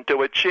important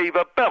to achieve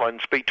a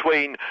balance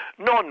between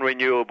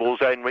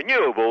non-renewables and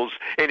renewables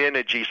in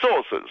energy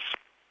sources,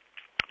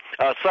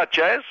 such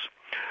as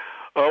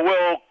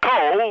coal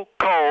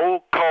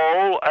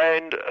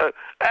and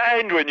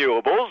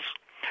renewables,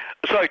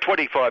 so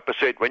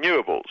 25%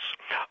 renewables.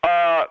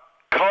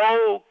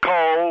 Coal,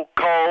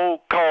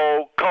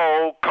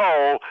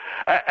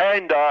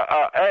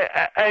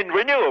 and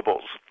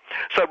renewables,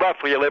 so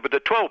roughly 11 to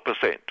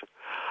 12%.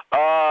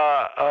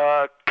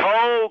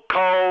 Coal.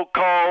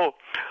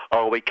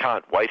 Oh, we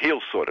can't wait.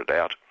 He'll sort it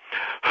out.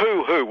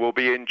 Hoo will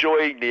be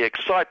enjoying the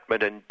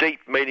excitement and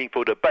deep,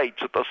 meaningful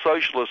debates at the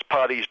Socialist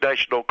Party's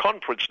National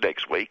Conference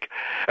next week,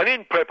 and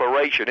in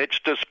preparation, its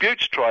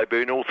disputes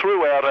tribunal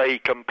threw out a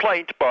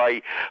complaint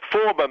by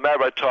former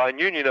Maritime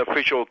Union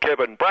official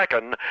Kevin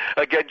Bracken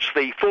against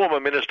the former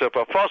Minister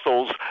for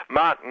Fossils,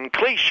 Martin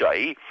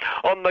Cliche,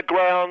 on the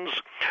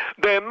grounds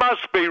there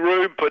must be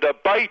room for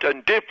debate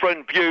and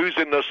different views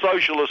in the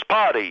Socialist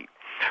Party.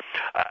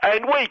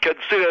 And we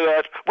consider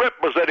that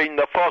representing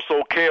the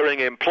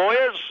fossil-caring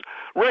employers,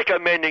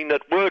 recommending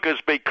that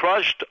workers be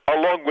crushed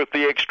along with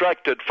the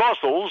extracted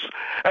fossils,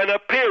 and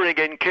appearing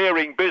in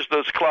caring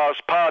business class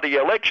party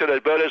election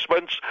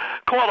advertisements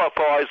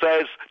qualifies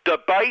as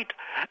debate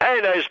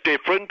and as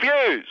different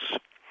views.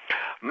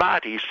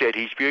 Marty said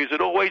his views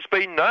had always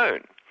been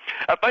known.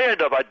 At the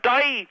end of the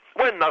day,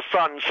 when the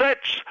sun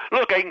sets,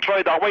 looking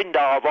through the window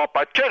of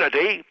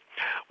opportunity,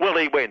 well,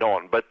 he went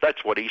on, but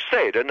that's what he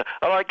said, and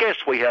I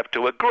guess we have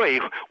to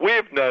agree.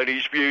 We've known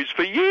his views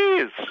for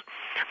years.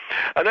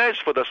 And as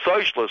for the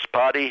Socialist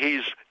Party,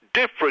 his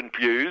different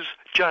views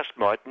just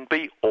mightn't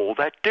be all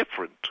that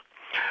different.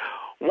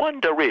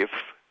 Wonder if,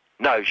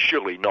 no,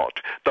 surely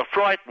not, the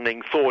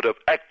frightening thought of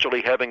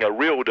actually having a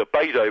real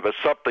debate over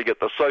something at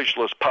the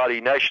Socialist Party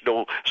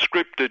National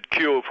scripted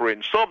cure for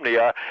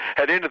insomnia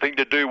had anything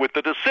to do with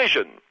the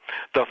decision.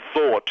 The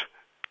thought,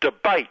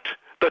 debate,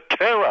 the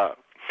terror.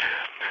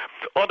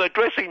 On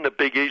addressing the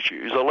big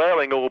issues,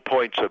 allowing all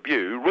points of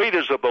view,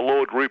 readers of the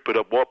Lord Rupert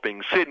of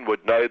Wapping Sin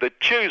would know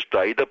that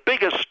Tuesday, the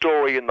biggest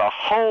story in the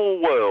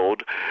whole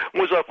world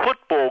was a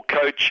football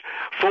coach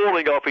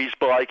falling off his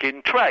bike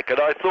in track. And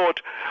I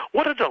thought,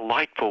 what a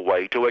delightful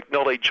way to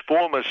acknowledge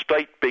former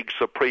state big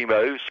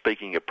supremo,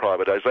 speaking of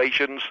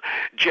privatisations,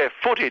 Jeff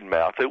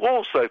Foot-in-Mouth, who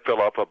also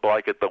fell off a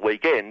bike at the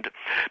weekend,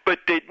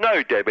 but did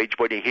no damage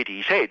when he hit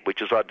his head,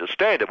 which is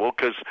understandable,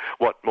 because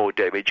what more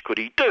damage could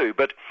he do?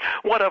 But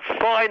what a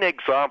fine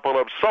example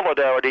of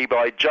solidarity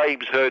by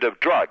James Heard of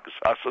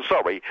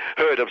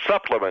Heard of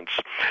supplements.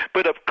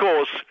 But of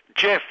course,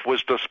 Jeff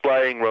was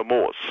displaying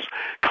remorse,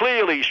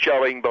 clearly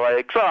showing by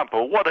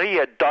example what he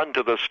had done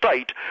to the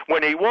state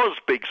when he was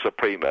big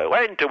supremo,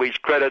 and to his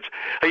credit,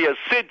 he has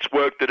since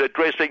worked at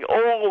addressing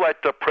all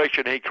that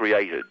depression he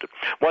created.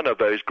 One of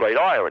those great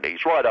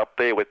ironies, right up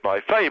there with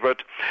my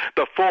favourite,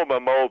 the former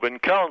Melbourne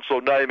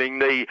Council naming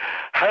the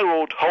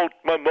Harold Holt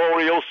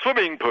Memorial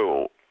Swimming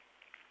Pool.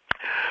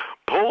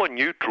 Poor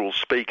neutral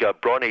speaker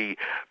Bonnie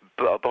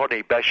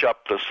Bashup,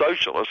 the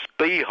socialist,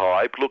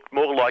 beehive looked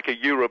more like a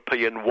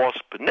European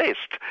wasp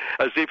nest,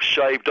 as if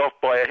shaved off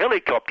by a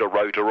helicopter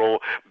rotor or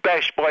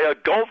bashed by a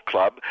golf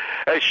club,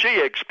 as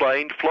she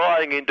explained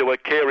flying into a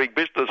caring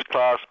business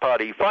class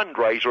party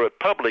fundraiser at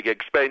public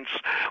expense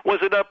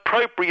was an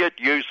appropriate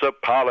use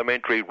of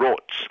parliamentary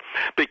rorts,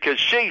 because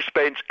she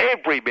spends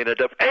every minute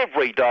of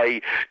every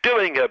day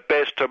doing her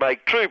best to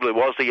make True Blue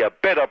Aussie a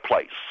better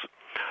place.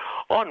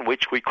 On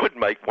which we could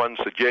make one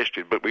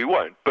suggestion, but we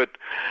won't. But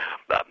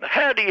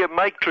how do you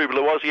make True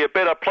Blue Aussie a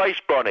better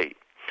place, Bronnie?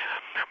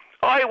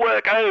 I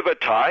work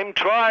overtime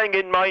trying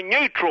in my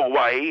neutral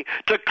way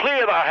to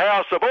clear the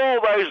house of all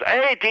those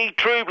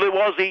anti-True Blue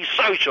Aussie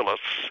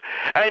socialists.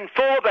 And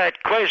for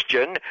that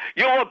question,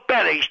 you're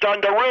banished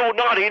under Rule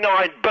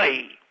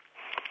 99B.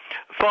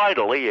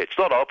 Finally, it's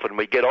not often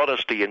we get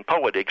honesty in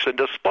politics, and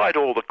despite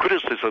all the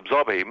criticisms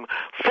of him,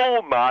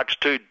 full marks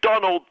to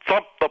Donald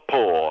Thump the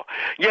Poor,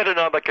 yet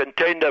another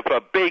contender for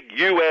big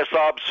US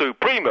Arb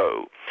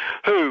Supremo,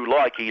 who,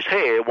 like his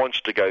hair, wants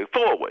to go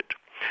forward.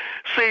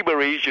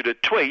 Seemer issued a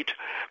tweet,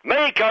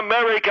 "Make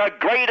America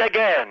Great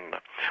Again,"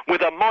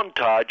 with a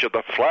montage of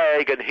the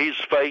flag and his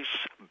face,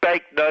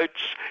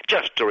 banknotes,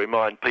 just to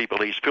remind people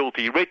he's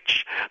filthy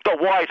rich, the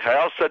White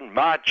House and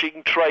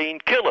marching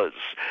trained killers,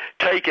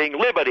 taking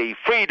liberty,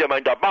 freedom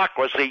and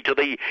democracy to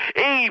the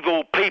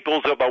evil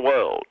peoples of the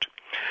world.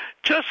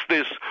 Just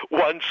this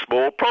one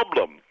small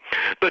problem.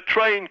 The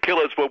trained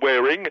killers were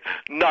wearing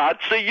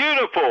Nazi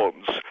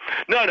uniforms.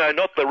 No,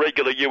 not the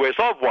regular US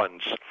Ov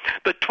ones.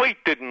 The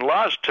tweet didn't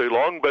last too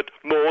long, but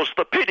more's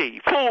the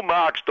pity. Full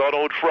marks,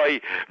 Donald, for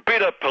a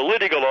bit of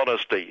political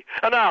honesty.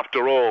 And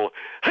after all,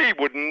 he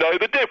wouldn't know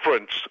the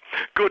difference.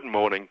 Good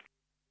morning.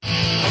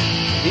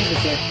 Is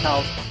a death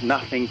cult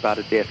nothing but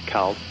a death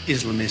cult?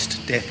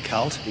 Islamist death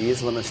cult. The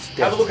Islamist death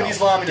cult. Have a look at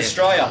Islam in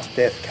Australia.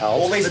 Death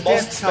cult. All these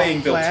mosques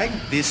being built. Flag.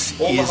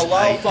 This all is the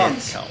halal a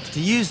funds. death cult. To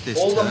use this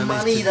all term the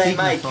money is to they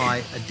make.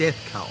 dignify a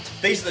death cult.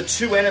 These are the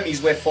two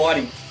enemies we're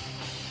fighting.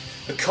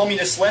 The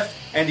communist left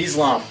and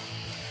Islam.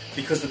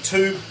 Because the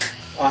two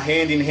are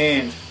hand in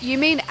hand. You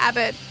mean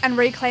Abbott and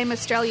Reclaim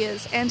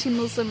Australia's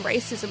anti-Muslim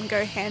racism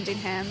go hand in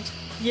hand?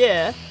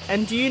 Yeah,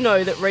 and do you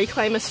know that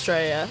Reclaim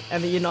Australia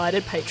and the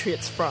United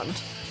Patriots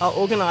Front are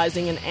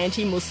organising an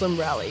anti-Muslim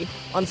rally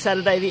on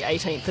Saturday the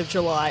 18th of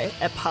July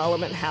at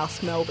Parliament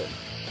House, Melbourne?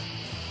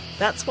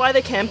 That's why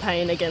the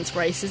Campaign Against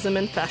Racism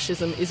and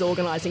Fascism is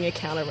organising a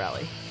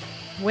counter-rally.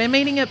 We're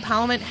meeting at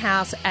Parliament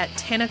House at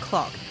 10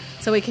 o'clock,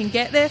 so we can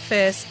get there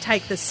first,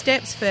 take the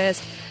steps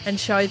first, and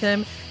show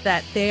them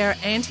that their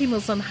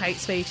anti-Muslim hate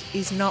speech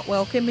is not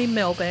welcome in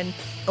Melbourne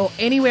or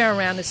anywhere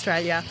around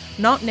Australia.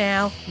 Not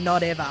now,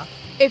 not ever.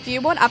 If you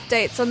want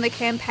updates on the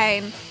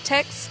campaign,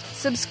 text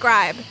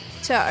subscribe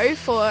to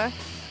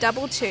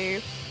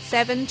 0422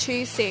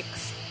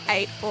 726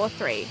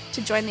 843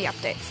 to join the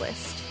updates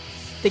list.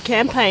 The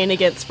Campaign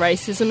Against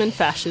Racism and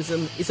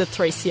Fascism is a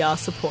 3CR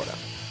supporter.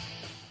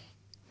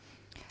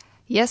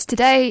 Yes,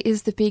 today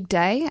is the big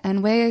day,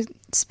 and we're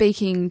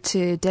speaking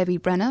to Debbie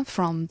Brenner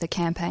from the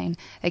Campaign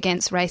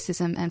Against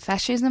Racism and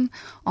Fascism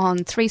on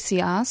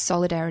 3CR's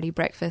Solidarity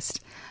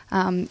Breakfast.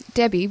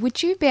 Debbie,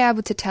 would you be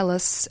able to tell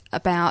us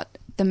about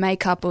the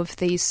makeup of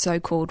these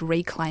so-called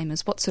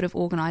reclaimers? What sort of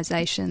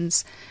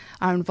organisations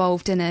are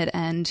involved in it,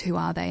 and who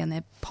are they and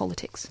their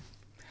politics?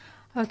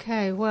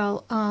 Okay,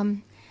 well,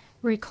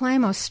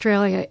 Reclaim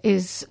Australia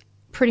is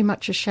pretty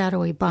much a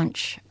shadowy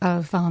bunch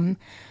of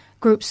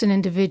groups and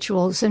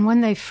individuals, and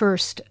when they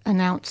first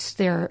announced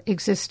their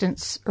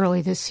existence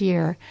early this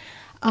year,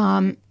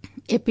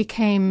 it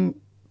became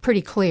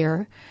pretty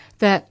clear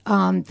that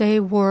they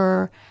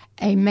were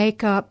a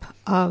makeup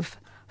of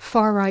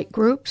far-right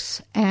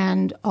groups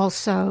and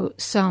also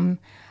some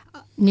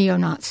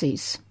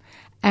neo-Nazis.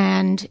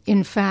 And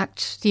in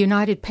fact, the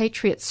United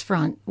Patriots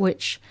Front,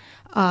 which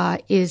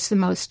is the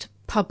most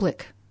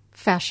public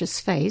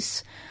fascist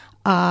face,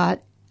 the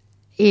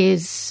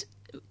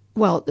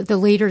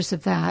leaders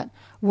of that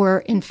were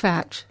in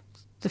fact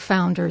the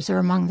founders or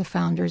among the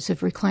founders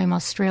of Reclaim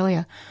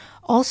Australia.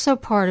 Also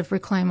part of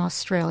Reclaim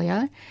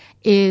Australia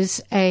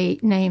is a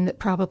name that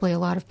probably a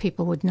lot of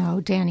people would know,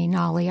 Danny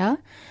Nalia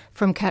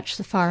from Catch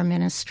the Fire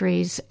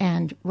Ministries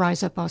and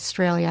Rise Up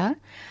Australia.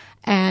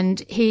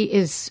 And he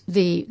is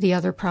the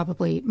other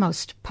probably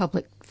most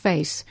public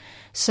face.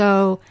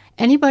 So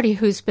anybody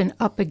who's been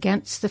up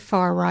against the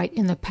far right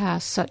in the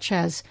past, such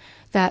as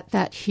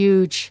that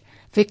huge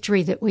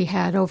victory that we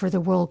had over the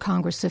World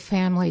Congress of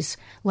Families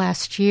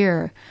last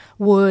year,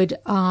 would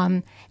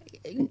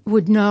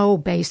know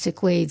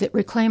basically that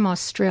Reclaim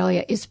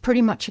Australia is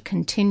pretty much a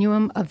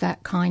continuum of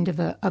that kind of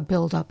a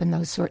build-up in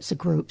those sorts of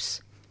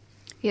groups.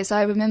 Yes,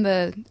 I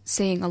remember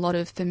seeing a lot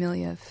of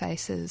familiar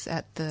faces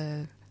at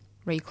the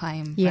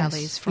Reclaim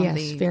rallies from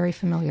the very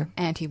familiar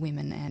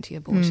anti-women,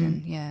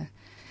 anti-abortion.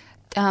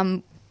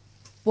 I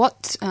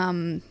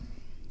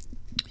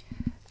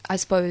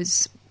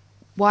suppose,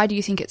 why do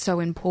you think it's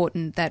so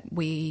important that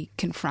we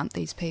confront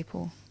these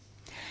people?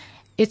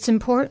 It's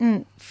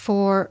important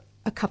for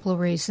a couple of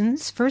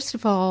reasons. First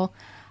of all,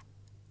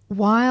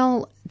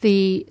 while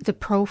the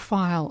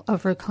profile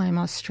of Reclaim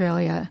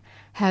Australia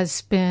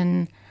has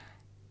been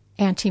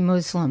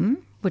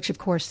anti-Muslim, which of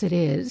course it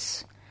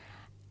is,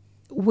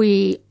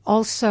 we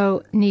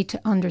also need to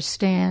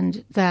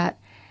understand that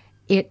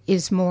it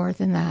is more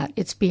than that.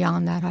 It's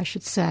beyond that, I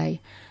should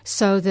say.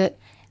 So that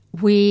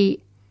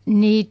we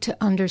need to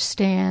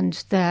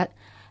understand that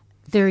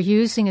they're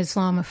using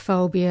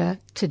Islamophobia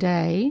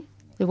today,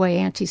 the way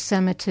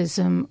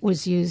anti-Semitism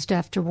was used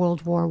after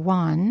World War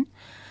I,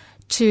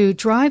 to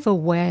drive a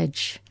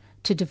wedge,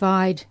 to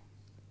divide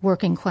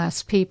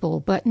working-class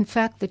people. But in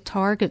fact, the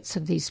targets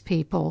of these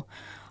people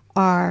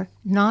are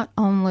not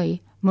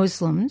only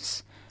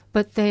Muslims,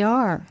 but they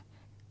are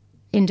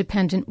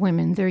independent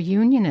women, they're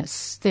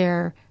unionists,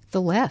 they're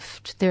the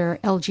left, they're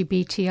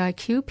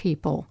LGBTIQ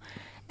people,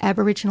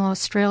 Aboriginal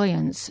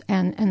Australians,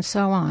 and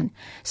so on.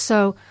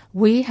 So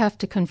we have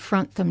to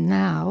confront them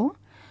now,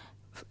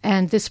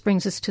 and this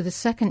brings us to the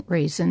second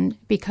reason,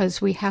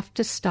 because we have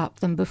to stop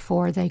them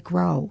before they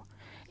grow.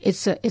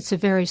 It's a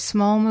very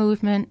small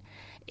movement,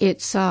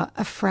 it's a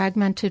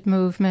fragmented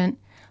movement,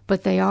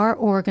 but they are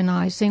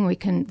organizing.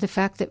 The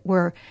fact that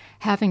we're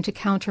having to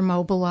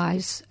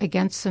counter-mobilize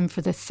against them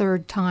for the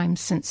third time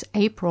since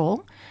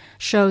April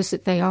shows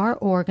that they are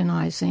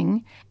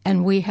organizing,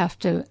 and we have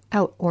to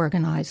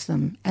out-organize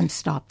them and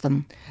stop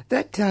them.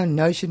 That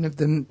notion of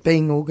them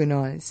being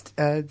organised,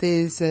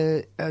 there's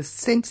a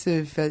sense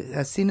of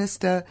a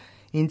sinister,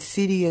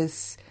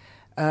 insidious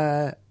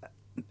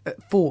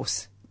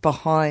force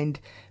behind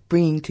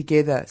bringing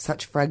together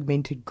such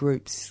fragmented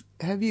groups.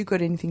 Have you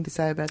got anything to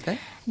say about that?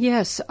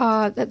 Yes,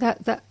 I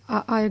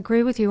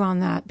agree with you on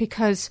that,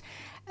 because,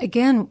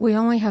 again, we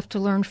only have to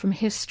learn from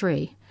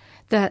history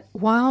that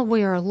while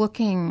we are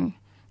looking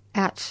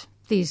at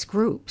these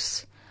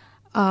groups,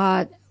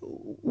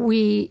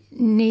 we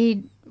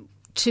need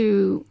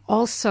to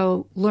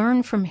also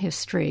learn from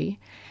history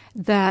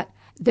that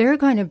they're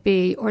going to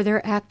be, or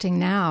they're acting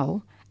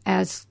now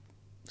as,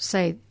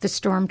 say, the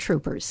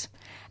stormtroopers.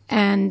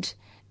 And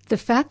the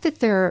fact that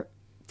they're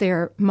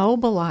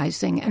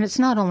mobilizing, and it's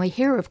not only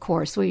here, of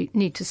course, we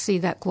need to see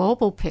that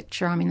global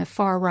picture. I mean, the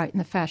far right and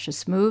the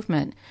fascist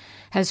movement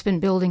has been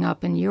building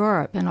up in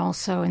Europe and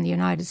also in the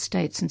United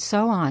States and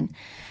so on.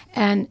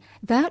 And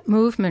that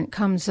movement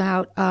comes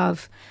out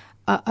of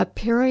a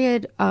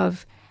period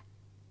of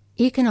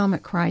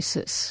economic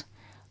crisis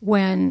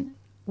when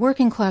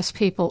working class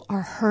people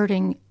are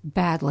hurting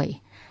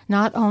badly.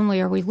 Not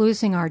only are we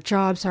losing our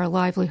jobs, our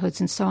livelihoods,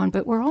 and so on,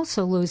 but we're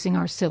also losing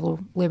our civil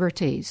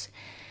liberties.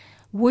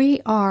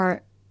 We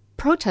are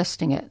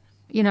protesting it.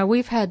 You know,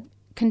 we've had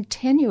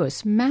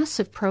continuous,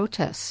 massive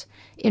protests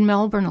in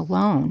Melbourne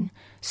alone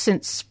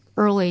since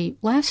early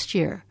last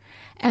year.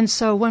 And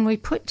so when we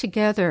put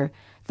together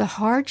the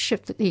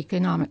hardship that the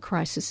economic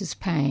crisis is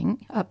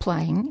playing,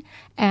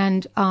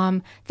 and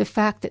the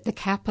fact that the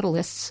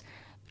capitalists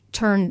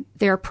turn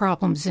their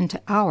problems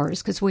into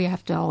ours because we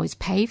have to always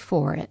pay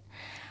for it.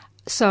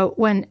 So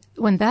when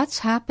that's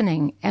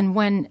happening and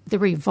when the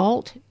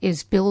revolt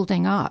is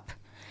building up,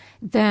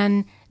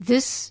 then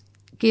this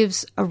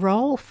gives a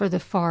role for the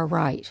far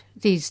right,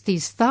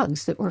 these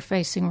thugs that we're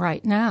facing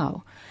right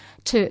now,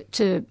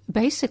 to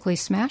basically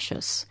smash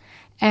us.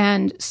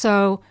 And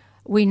so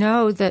we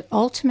know that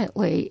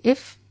ultimately,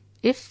 if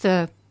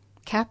the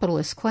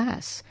capitalist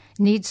class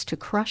needs to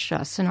crush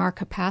us in our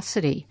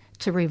capacity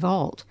to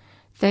revolt,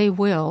 they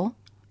will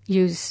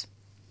use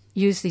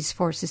these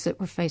forces that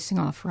we're facing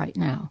off right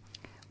now.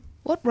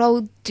 What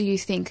role do you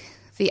think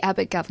the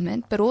Abbott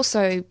government, but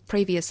also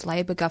previous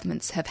Labor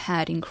governments, have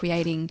had in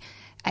creating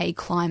a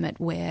climate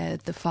where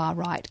the far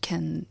right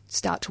can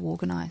start to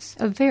organise?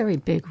 A very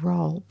big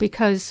role,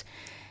 because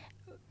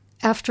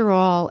after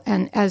all,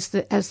 and as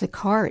the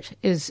CART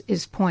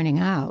is pointing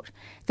out,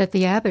 that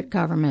the Abbott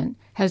government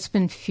has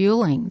been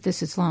fueling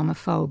this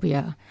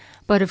Islamophobia.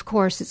 But of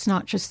course, it's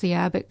not just the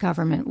Abbott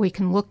government. We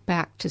can look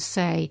back to,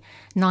 say,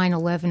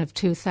 9/11 of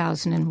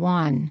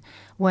 2001,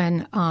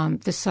 when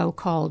the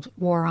so-called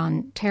war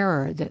on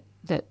terror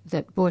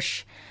that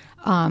Bush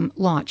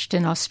launched,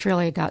 and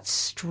Australia got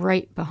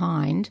straight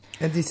behind.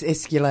 And this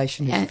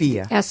escalation of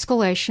fear.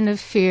 Escalation of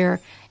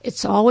fear.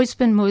 It's always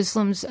been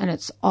Muslims, and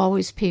it's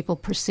always people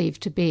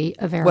perceived to be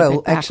of Arabic Well,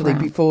 background. actually,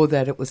 before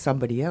that, it was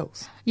somebody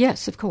else.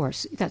 Yes, of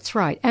course. That's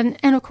right. And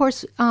of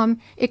course,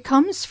 it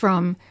comes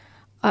from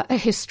a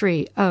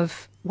history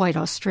of white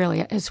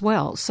Australia as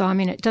well. So, I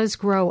mean, it does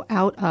grow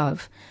out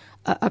of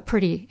a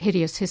pretty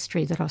hideous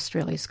history that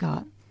Australia's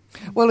got.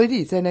 Well, it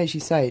is, and as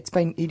you say,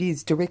 it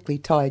is directly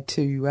tied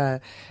to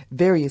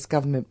various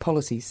government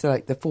policies, so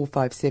like the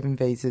 457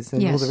 visas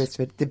and all the rest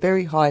of it, the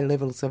very high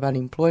levels of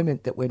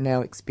unemployment that we're now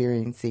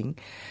experiencing.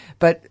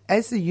 But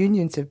as the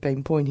unions have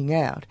been pointing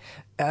out,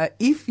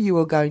 if you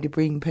are going to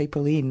bring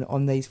people in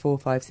on these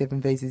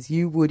 457 visas,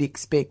 you would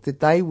expect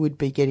that they would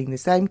be getting the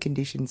same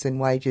conditions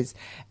and wages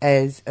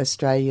as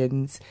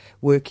Australians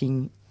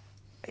working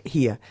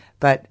here.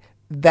 But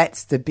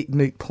that's the big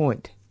moot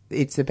point.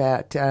 It's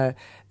about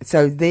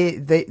so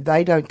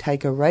they don't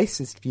take a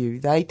racist view.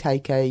 They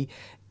take a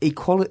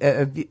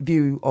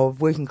view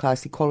of working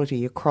class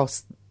equality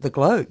across the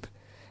globe.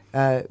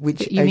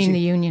 Which you mean the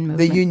union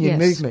movement? The union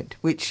movement,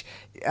 which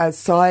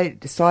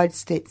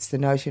sidesteps the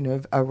notion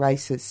of a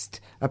racist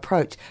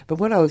approach. But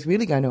what I was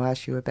really going to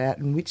ask you about,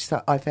 and which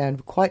I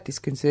found quite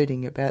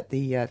disconcerting about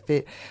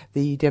the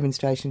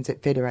demonstrations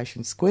at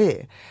Federation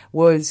Square,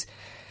 was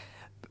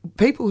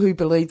people who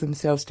believe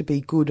themselves to be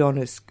good,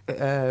 honest,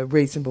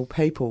 reasonable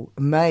people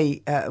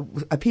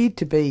appeared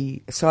to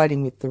be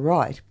siding with the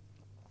right.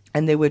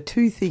 And there were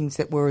two things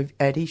that were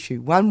at issue.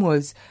 One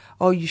was,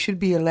 you should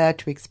be allowed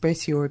to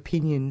express your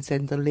opinions,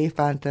 and the left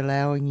aren't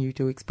allowing you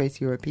to express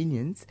your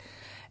opinions,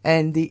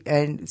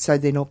 and so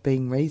they're not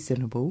being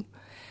reasonable.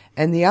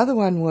 And the other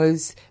one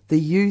was the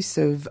use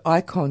of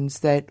icons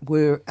that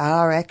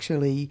are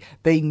actually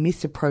being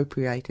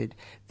misappropriated.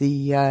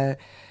 The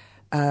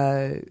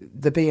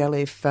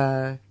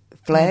BLF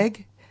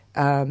flag,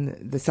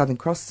 the Southern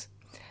Cross,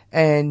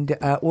 and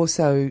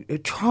also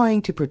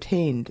trying to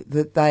pretend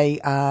that they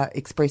are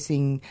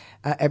expressing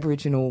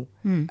Aboriginal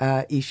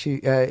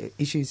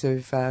issues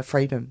of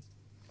freedom.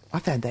 I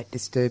found that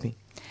disturbing.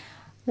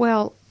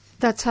 Well,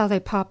 that's how they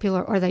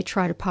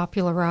try to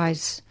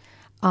popularize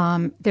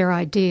their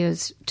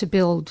ideas to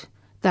build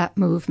that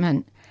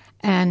movement.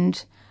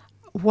 And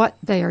what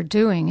they are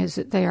doing is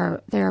that they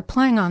are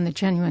playing on the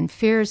genuine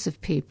fears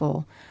of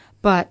people,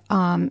 but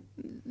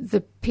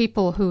the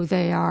people who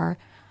they are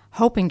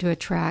hoping to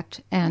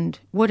attract and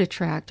would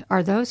attract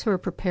are those who are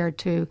prepared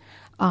to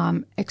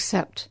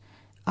accept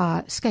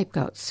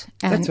scapegoats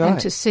and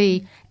to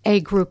see a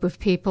group of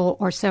people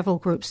or several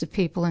groups of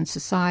people in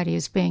society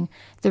as being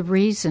the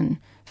reason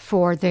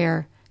for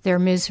their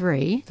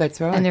misery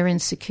and their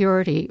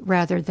insecurity,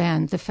 rather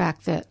than the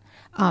fact that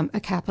a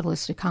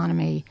capitalist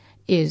economy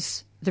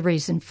is the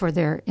reason for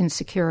their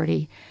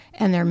insecurity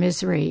and their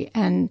misery.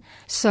 And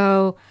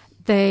so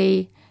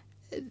they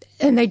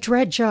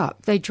dredge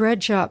up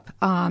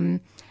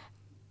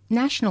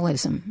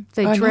nationalism.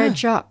 They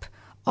dredge up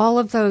all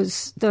of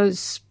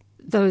those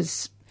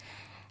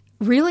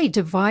really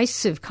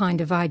divisive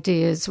kind of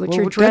ideas, which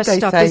are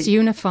dressed up as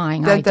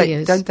unifying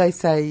ideas. Don't they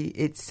say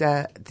it's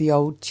the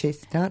old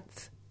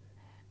chestnuts?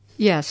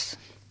 Yes.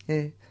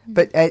 Yeah.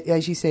 But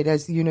as you said,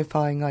 as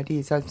unifying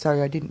ideas. I'm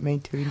sorry, I didn't mean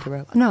to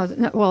interrupt.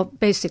 No, well,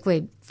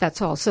 basically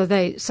that's all. So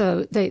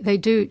they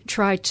do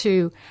try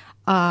to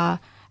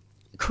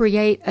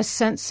create a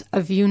sense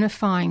of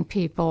unifying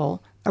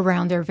people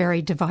around their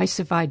very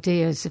divisive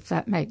ideas, if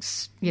that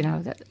makes,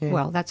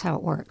 well, that's how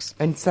it works.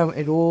 And so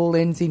it all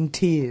ends in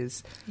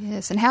tears.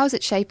 Yes, and how is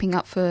it shaping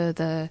up for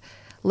the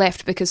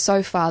left? Because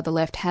so far the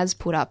left has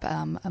put up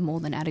a more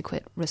than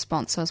adequate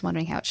response. So I was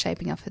wondering how it's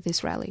shaping up for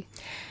this rally.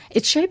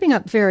 It's shaping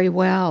up very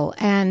well,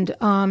 and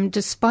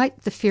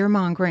despite the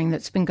fear-mongering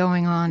that's been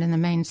going on in the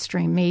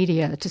mainstream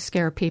media to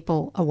scare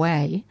people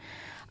away,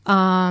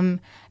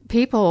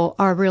 people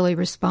are really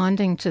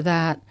responding to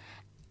that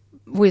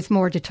with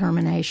more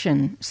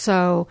determination.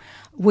 So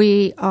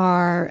we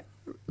are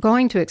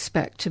going to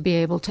expect to be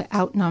able to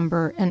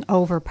outnumber and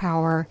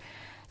overpower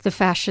the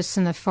fascists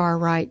and the far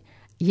right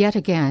yet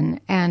again,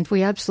 and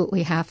we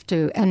absolutely have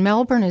to. And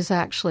Melbourne is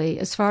actually,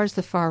 as far as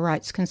the far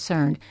right's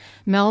concerned,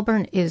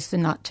 Melbourne is the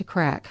nut to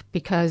crack,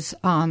 because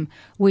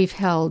we've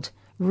held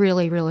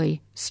really,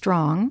 really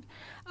strong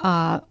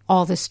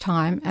all this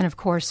time, and of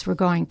course we're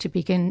going to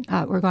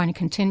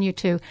continue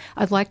to.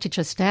 I'd like to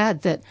just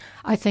add that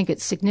I think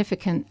it's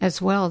significant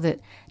as well that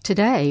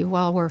today,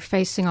 while we're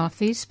facing off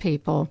these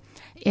people,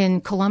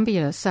 in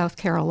Columbia, South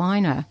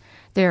Carolina,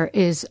 there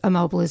is a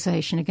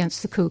mobilization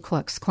against the Ku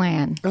Klux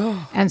Klan.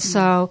 And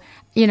so,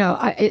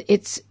 I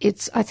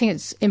think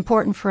it's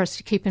important for us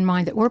to keep in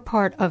mind that we're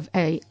part of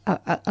a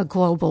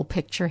global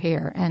picture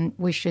here, and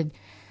we should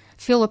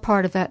feel a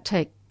part of that,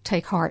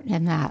 take heart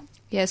in that.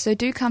 Yeah, so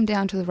do come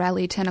down to the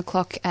rally 10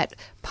 o'clock at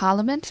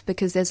Parliament,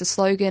 because there's a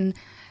slogan,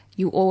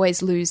 "You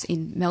always lose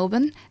in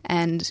Melbourne,"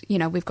 and,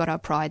 we've got our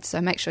pride,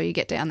 so make sure you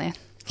get down there.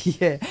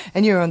 Yeah,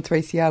 and you're on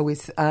 3CR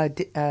with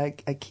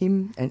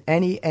Kim and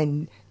Annie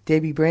and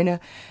Debbie Brenner,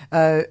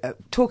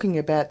 talking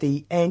about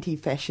the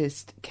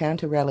anti-fascist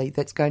counter-rally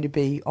that's going to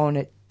be on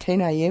at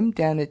 10 a.m.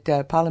 down at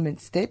Parliament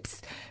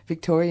Steps,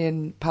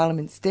 Victorian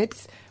Parliament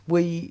Steps.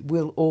 We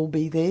will all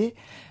be there.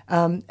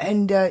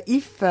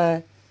 If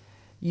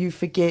you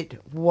forget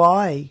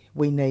why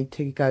we need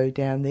to go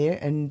down there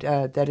and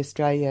that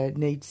Australia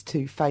needs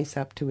to face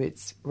up to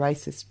its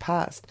racist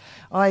past,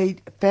 I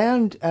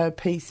found a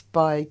piece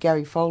by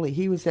Gary Foley.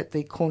 He was at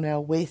the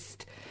Cornell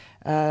West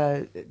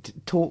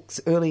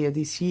talks earlier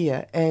this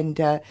year, and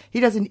he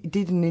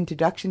did an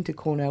introduction to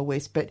Cornell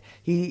West, but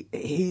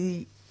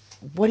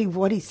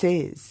what he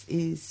says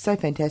is so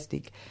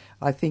fantastic.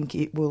 I think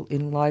it will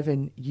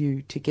enliven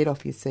you to get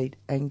off your seat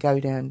and go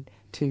down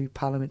to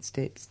Parliament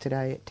Steps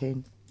today at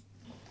 10.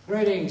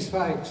 Greetings,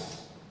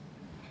 folks.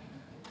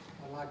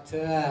 I'd like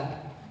to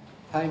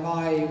pay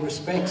my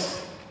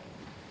respects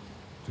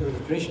to the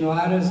traditional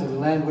owners of the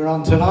land we're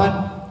on tonight.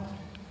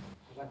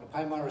 I'd like to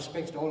pay my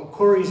respects to all the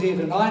Koris here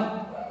tonight.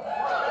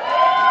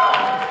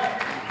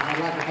 And I'd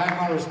like to pay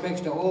my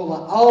respects to all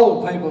the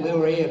old people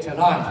who are here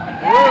tonight.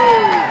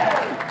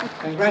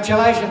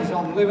 Congratulations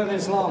on living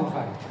this long,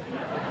 folks.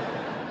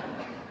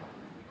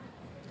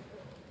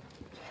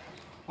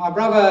 My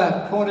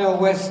brother, Cornell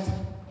West,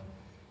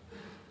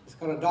 has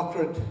got a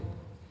doctorate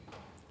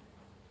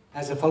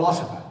as a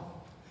philosopher.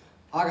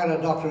 I got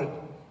a doctorate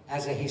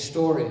as a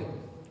historian.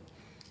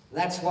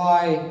 That's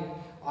why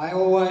I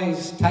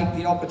always take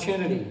the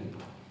opportunity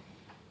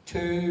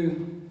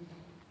to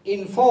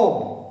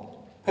inform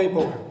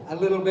people a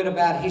little bit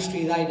about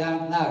history they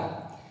don't know.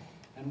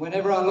 And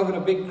whenever I look at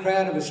a big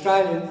crowd of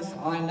Australians,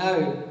 I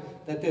know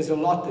that there's a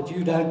lot that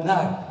you don't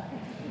know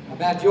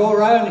about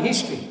your own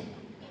history.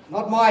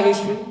 Not my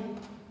history,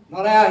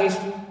 not our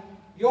history,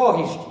 your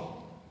history.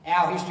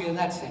 Our history in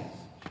that sense.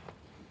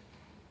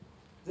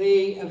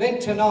 The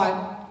event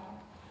tonight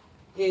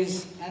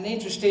is an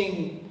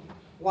interesting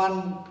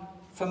one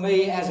for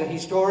me as a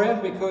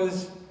historian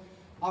because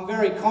I'm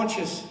very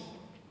conscious,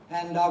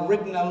 and I've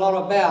written a lot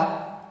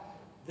about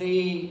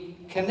the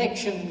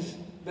connections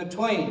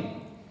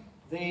between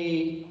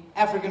the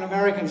African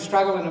American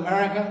struggle in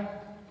America,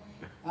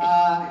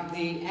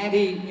 the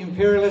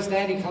anti-imperialist,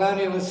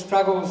 anti-colonialist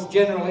struggles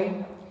generally,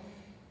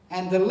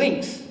 and the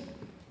links,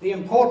 the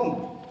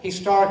important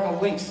historical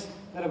links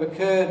that have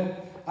occurred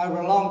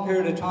over a long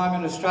period of time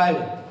in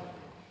Australia.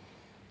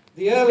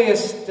 The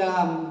earliest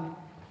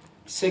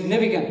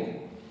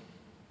significant,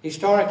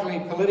 historically,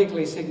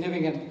 politically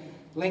significant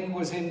link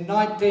was in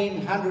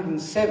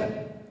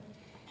 1907,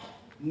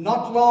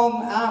 not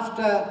long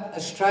after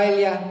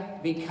Australia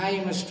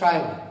became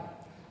Australia.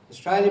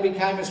 Australia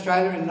became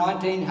Australia in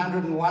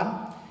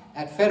 1901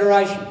 at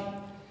Federation.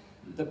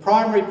 The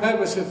primary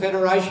purpose of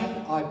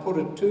Federation, I put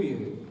it to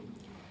you,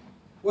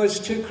 was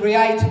to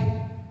create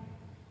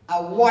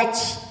a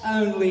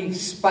whites-only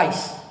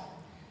space.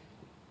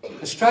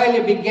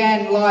 Australia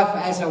began life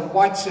as a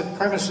white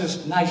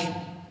supremacist nation.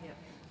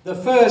 The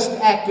first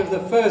act of the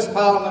first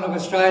Parliament of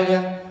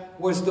Australia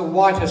was the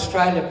White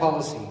Australia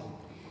policy,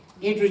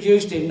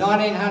 introduced in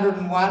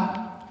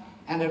 1901,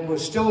 and it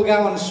was still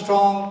going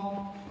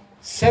strong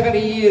 70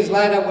 years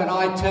later when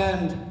I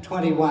turned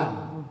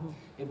 21.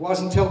 It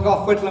wasn't until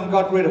Gough Whitlam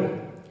got rid of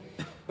it.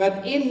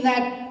 But in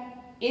that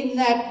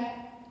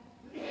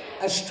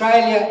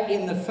Australia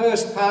in the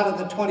first part of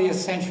the 20th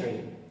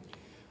century,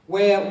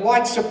 where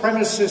white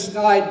supremacist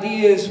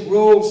ideas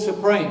ruled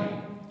supreme,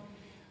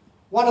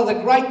 one of the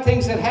great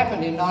things that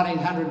happened in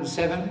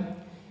 1907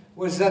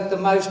 was that the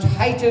most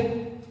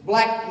hated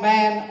black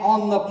man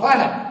on the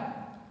planet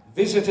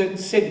visited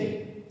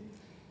Sydney.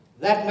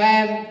 That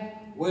man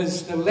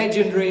was the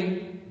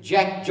legendary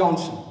Jack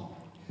Johnson,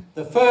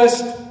 the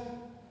first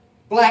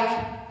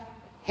black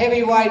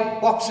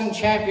heavyweight boxing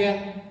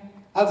champion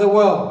of the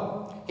world.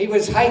 He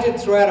was hated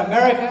throughout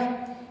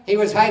America, he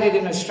was hated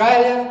in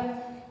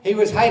Australia, he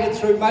was hated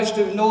through most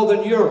of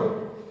Northern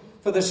Europe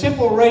for the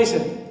simple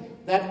reason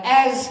that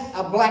as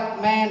a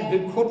black man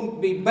who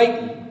couldn't be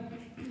beaten,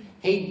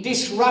 he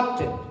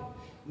disrupted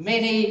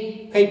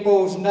many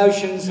people's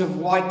notions of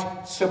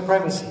white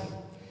supremacy.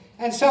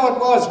 And so it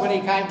was when he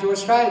came to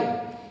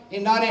Australia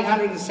in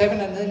 1907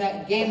 and then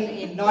again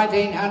in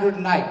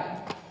 1908,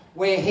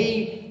 where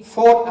he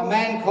fought a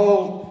man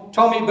called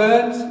Tommy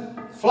Burns,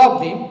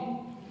 flogged him,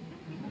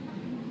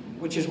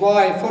 which is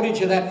why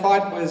footage of that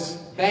fight was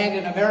banned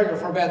in America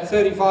for about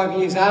 35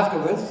 years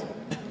afterwards.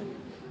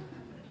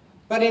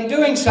 But in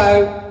doing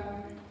so,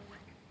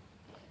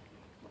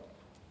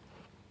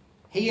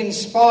 he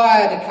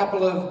inspired a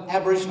couple of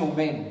Aboriginal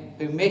men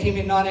who met him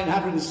in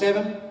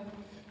 1907,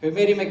 who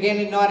met him again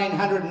in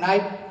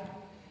 1908,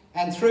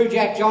 and through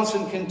Jack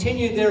Johnson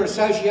continued their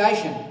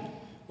association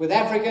with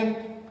African,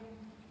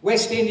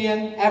 West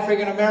Indian,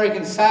 African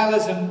American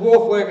sailors and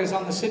wharf workers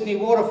on the Sydney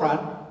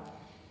waterfront,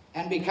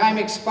 and became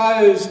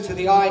exposed to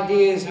the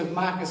ideas of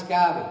Marcus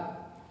Garvey.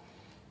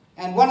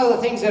 And one of the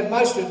things that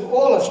most of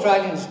all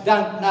Australians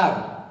don't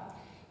know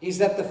is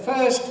that the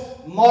first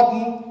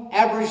modern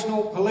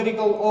Aboriginal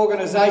political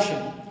organisation,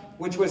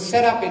 which was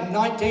set up in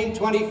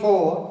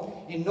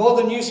 1924 in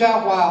northern New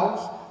South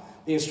Wales,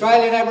 the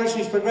Australian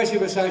Aborigines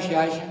Progressive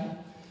Association,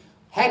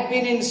 had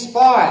been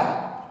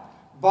inspired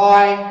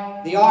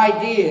by the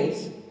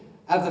ideas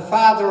of the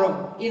father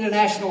of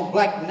international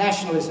black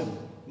nationalism,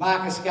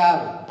 Marcus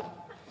Garvey.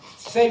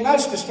 See,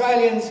 most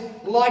Australians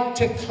like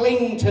to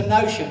cling to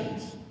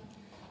notions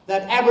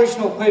that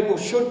Aboriginal people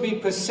should be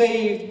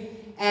perceived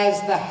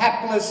as the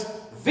hapless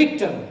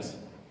victims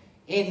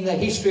in the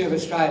history of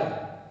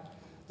Australia.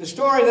 The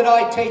story that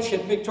I teach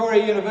at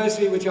Victoria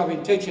University, which I've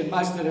been teaching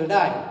most of the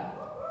day,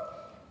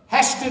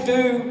 has to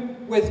do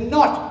with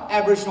not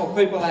Aboriginal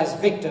people as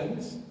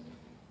victims,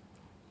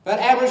 but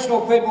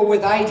Aboriginal people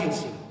with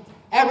agency.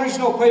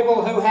 Aboriginal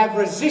people who have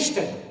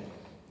resisted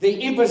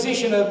the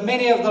imposition of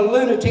many of the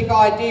lunatic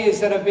ideas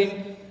that have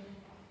been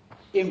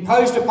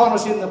imposed upon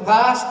us in the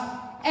past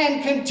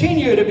and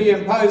continue to be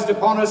imposed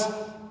upon us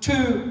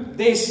to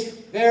this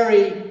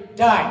very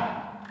day.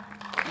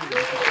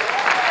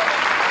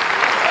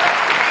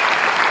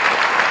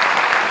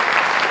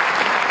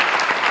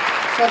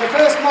 So the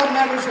first modern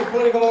Aboriginal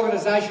political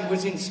organisation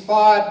was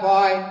inspired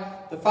by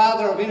the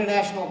father of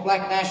international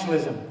black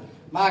nationalism,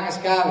 Marcus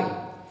Garvey.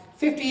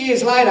 50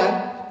 years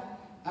later,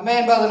 a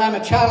man by the name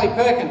of Charlie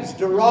Perkins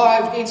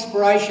derived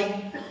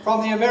inspiration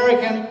from the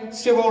American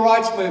Civil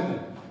Rights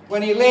Movement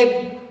when he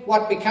led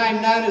what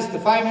became known as the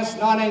famous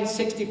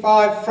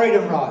 1965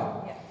 Freedom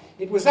Ride.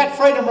 It was that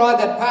Freedom Ride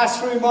that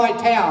passed through my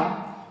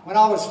town when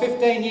I was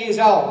 15 years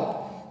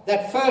old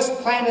that first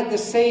planted the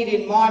seed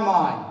in my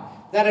mind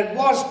that it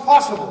was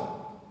possible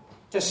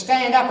to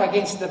stand up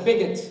against the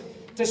bigots,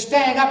 to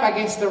stand up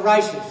against the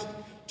racists,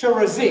 to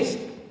resist.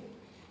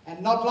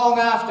 And not long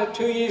after,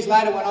 2 years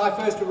later, when I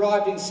first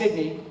arrived in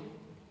Sydney,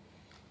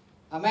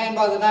 a man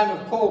by the name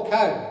of Paul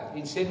Coe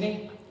in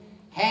Sydney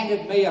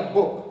handed me a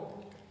book.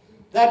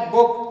 That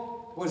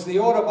book was the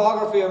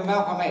autobiography of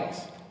Malcolm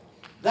X.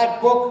 That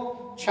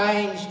book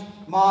changed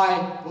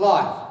my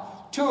life.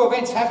 Two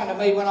events happened to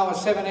me when I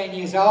was 17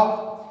 years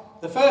old.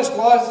 The first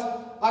was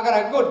I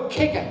got a good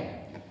kicking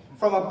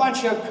from a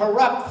bunch of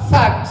corrupt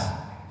thugs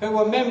who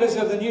were members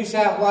of the New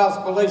South Wales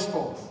Police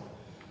Force.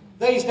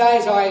 These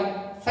days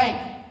I thank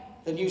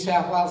the New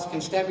South Wales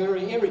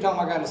Constabulary every time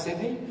I go to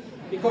Sydney,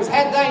 because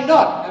had they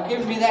not have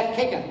given me that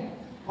kicking,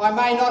 I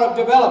may not have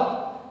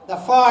developed the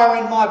fire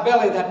in my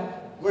belly that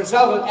was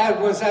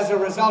as a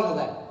result of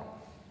that.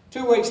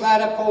 2 weeks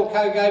later, Paul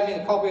Coe gave me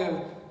a copy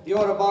of the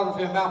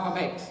autobiography of Malcolm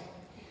X.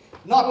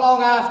 Not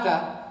long after,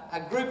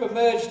 a group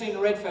emerged in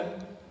Redfern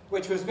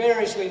which was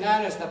variously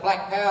known as the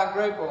Black Power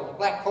Group or the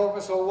Black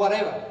Caucus or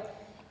whatever.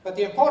 But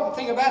the important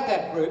thing about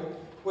that group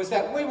was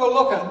that we were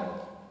looking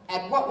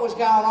at what was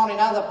going on in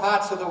other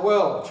parts of the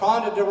world,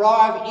 trying to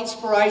derive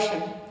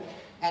inspiration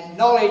and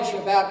knowledge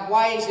about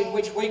ways in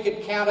which we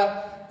could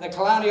counter the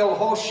colonial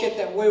horse shit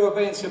that we were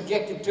being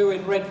subjected to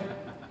in Redfern.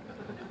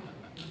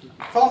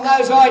 From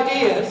those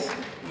ideas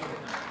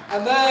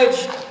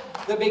emerged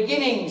the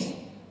beginnings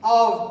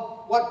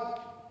of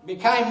what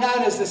became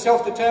known as the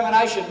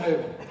self-determination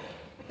movement.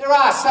 There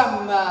are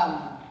some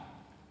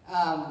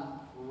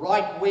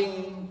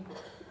right-wing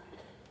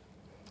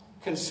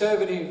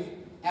conservative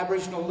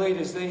Aboriginal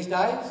leaders these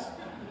days.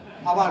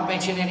 I won't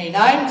mention any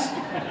names.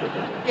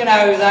 You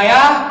know who they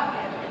are.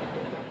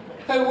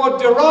 Who would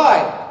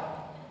deride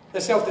the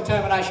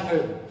self-determination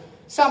movement.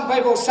 Some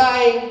people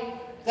say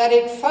that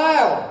it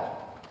failed.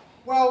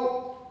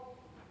 Well,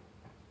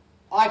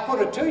 I put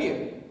it to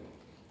you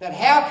that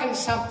how can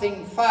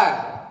something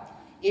fail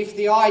if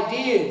the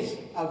ideas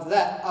of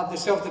the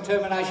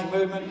self-determination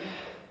movement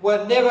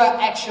were never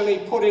actually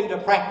put into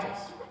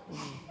practice?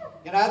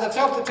 You know, the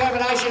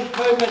self-determination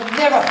movement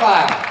never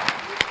failed.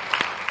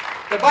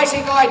 The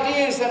basic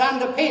ideas that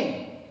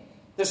underpin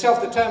the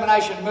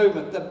self-determination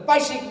movement, the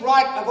basic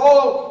right of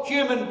all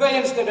human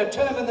beings to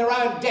determine their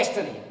own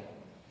destiny,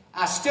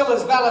 are still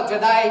as valid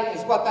today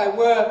as what they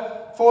were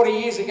 40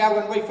 years ago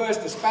when we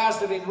first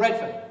espoused it in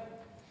Redfern.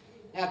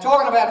 Now,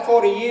 talking about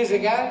 40 years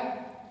ago,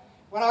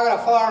 when I got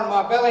a fire in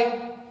my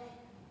belly,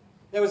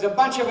 there was a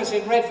bunch of us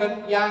in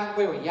Redfern, young,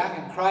 we were young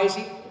and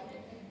crazy,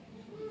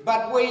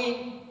 but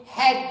we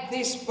had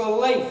this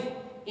belief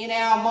in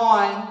our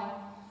mind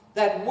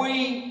that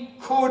we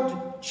could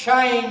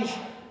change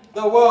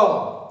the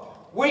world.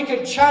 We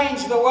could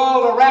change the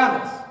world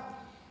around us.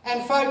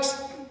 And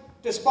folks,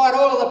 despite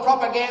all of the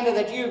propaganda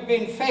that you've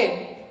been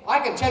fed, I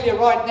can tell you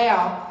right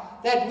now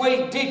that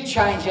we did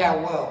change our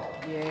world.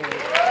 Yeah.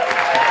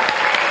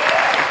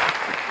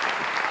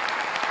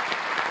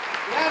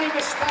 The only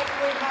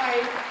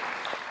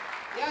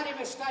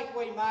mistake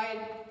we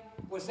made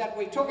was that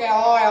we took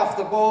our eye off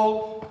the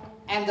ball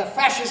and the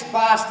fascist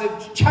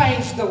bastard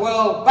changed the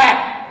world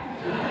back.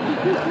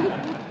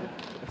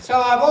 So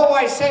I've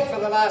always said for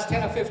the last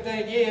 10 or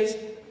 15 years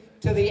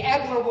to the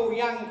admirable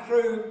young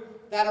crew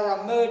that are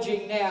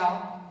emerging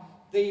now,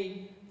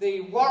 the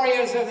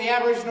warriors of the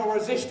Aboriginal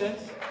resistance,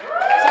 some of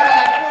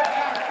that good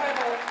young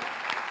people,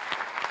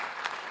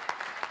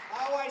 I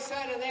always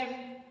say to them,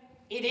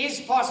 it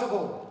is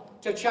possible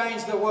to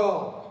change the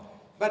world.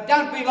 But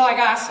don't be like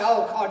us,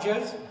 old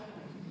codgers.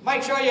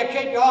 Make sure you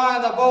keep your eye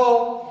on the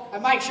ball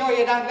and make sure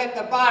you don't let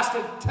the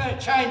bastard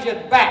change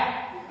it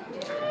back.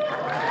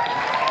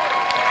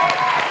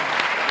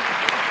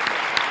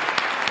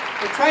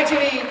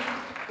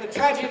 The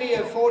tragedy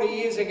of 40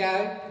 years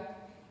ago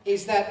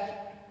is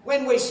that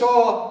when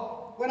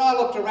I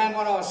looked around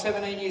when I was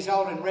 17 years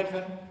old in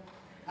Redfern,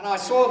 and I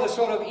saw the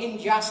sort of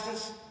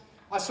injustice,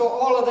 I saw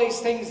all of these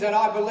things that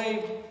I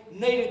believed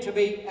needed to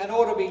be and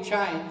ought to be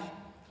changed.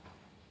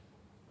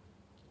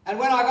 And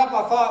when I got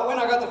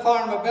the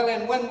Fire and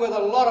Rebellion, when with a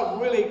lot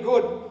of really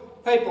good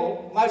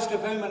people, most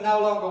of whom are no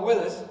longer with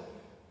us,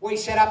 we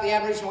set up the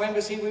Aboriginal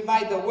Embassy. We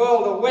made the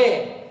world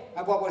aware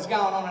of what was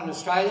going on in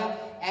Australia,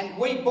 and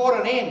we brought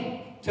an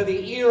end to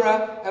the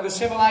era of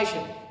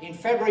assimilation in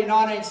February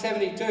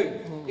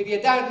 1972. If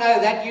you don't know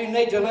that, you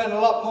need to learn a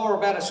lot more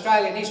about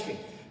Australian history.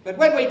 But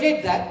when we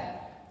did that,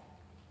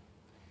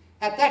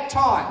 at that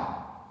time,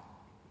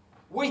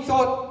 we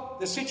thought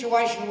the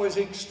situation was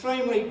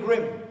extremely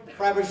grim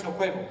for Aboriginal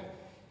people.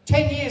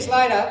 10 years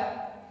later,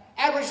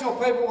 Aboriginal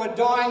people were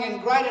dying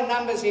in greater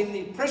numbers in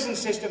the prison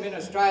system in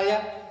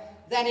Australia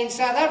than in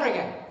South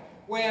Africa,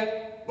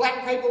 where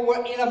black people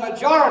were in a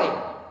majority.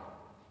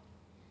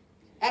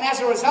 And as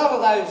a result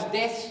of those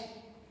deaths,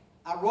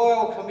 a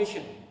royal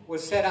commission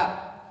was set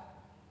up,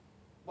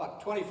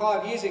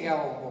 25 years ago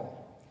or more.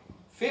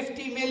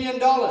 $50 million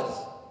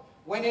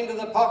went into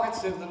the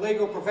pockets of the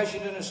legal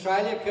profession in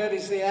Australia,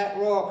 courtesy of that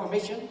Royal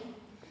Commission.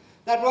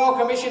 That Royal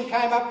Commission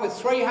came up with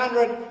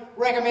 300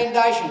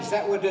 recommendations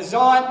that were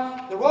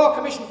designed. The Royal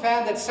Commission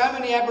found that so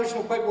many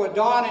Aboriginal people were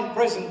dying in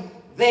prison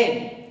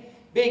then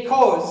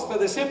because, for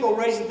the simple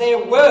reason, there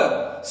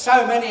were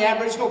so many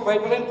Aboriginal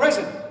people in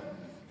prison.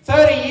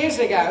 30 years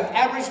ago,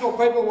 Aboriginal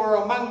people were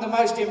among the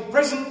most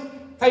imprisoned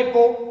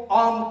people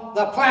on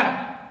the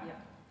planet.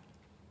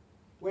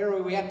 Where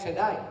are we at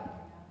today?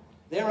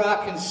 There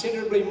are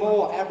considerably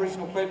more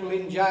Aboriginal people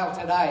in jail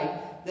today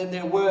than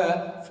there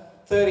were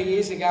 30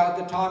 years ago at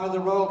the time of the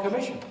Royal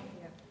Commission.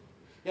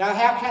 You know,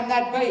 how can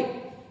that be?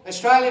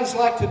 Australians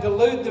like to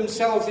delude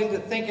themselves into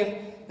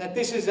thinking that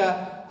this is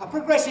a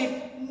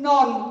progressive,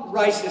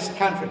 non-racist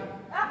country.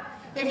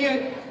 If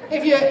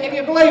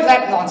you believe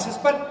that nonsense,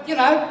 but, you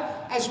know,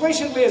 as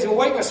recently as a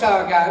week or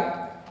so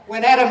ago,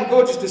 when Adam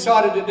Goodes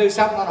decided to do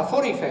something on a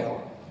footy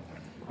field,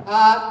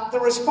 the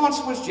response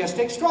was just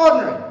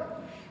extraordinary.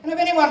 And if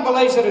anyone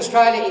believes that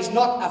Australia is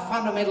not a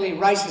fundamentally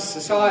racist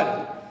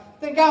society,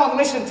 then go and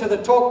listen to the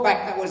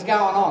talkback that was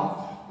going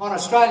on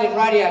Australian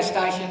radio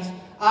stations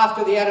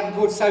after the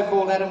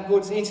so-called Adam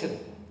Goodes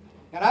incident.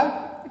 You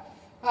know?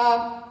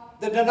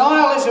 The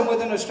denialism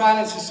within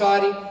Australian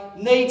society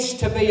needs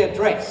to be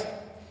addressed.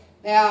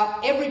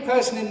 Now, every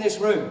person in this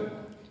room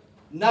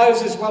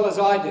knows as well as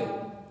I do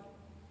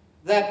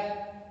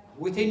that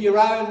within your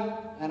own,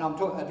 and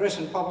I'm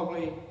addressing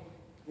probably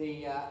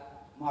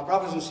my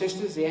brothers and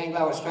sisters, the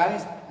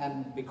Anglo-Australians,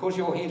 and because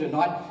you're here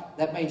tonight,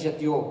 that means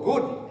that you're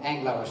good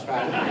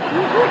Anglo-Australians.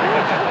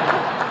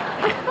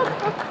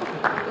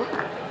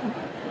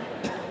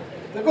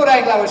 The good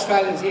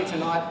Anglo-Australians here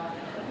tonight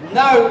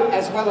know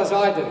as well as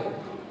I do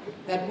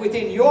that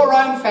within your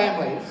own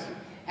families,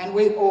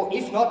 or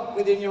if not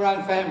within your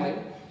own family,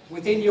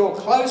 within your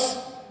close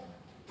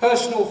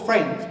personal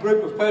friends,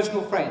 group of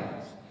personal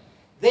friends,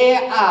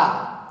 there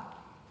are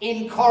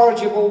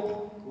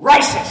incorrigible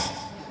racists.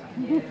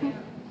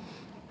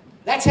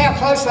 That's how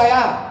close they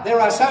are. There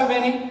are so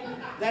many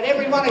that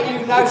every one of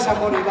you knows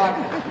somebody like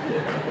that.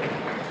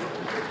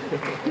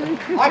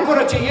 I put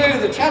it to you,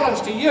 the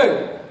challenge to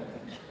you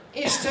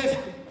is to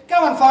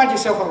go and find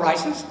yourself a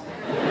racist.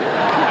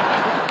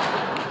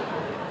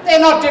 They're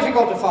not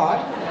difficult to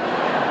find.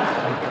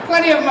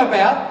 Plenty of them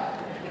about.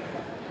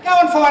 Go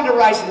and find a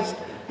racist,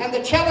 and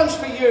the challenge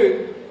for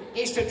you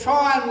is to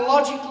try and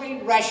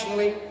logically,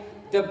 rationally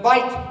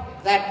debate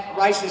that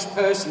racist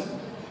person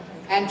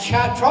and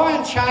try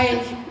and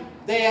change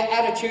their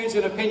attitudes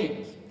and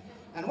opinions.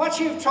 And once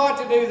you've tried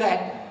to do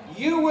that,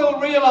 you will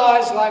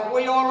realise, like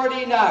we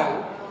already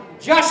know,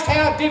 just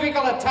how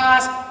difficult a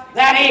task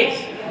that is.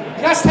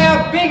 Just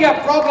how big a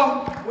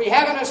problem we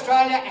have in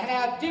Australia and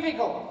how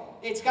difficult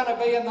it's going to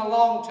be in the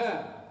long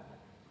term.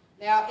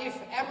 Now, if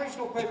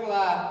Aboriginal people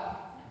are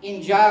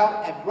in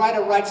jail at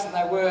greater rates than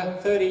they were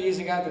 30 years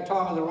ago at the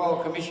time of the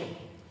Royal Commission,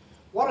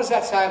 what does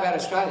that say about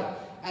Australia?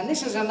 And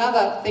this is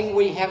another thing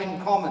we have in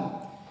common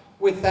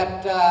with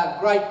that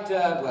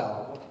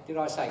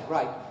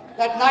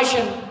that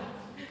nation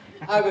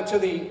over to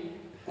the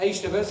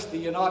east of us, the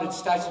United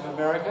States of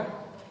America.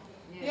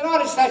 The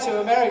United States of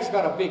America's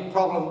got a big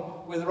problem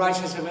with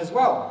racism as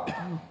well.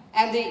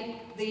 And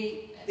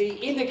the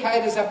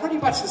indicators are pretty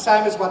much the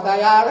same as what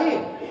they are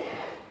here.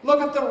 Look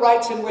at the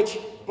rates in which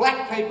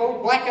black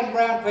and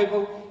brown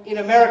people in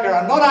America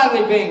are not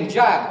only being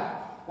jailed,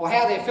 or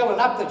how they're filling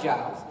up the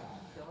jails.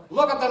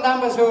 Look at the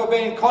numbers who are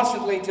being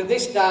constantly, to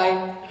this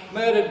day,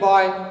 murdered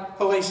by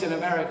police in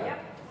America.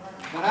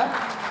 You know?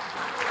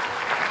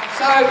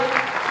 So,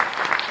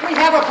 we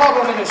have a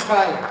problem in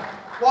Australia.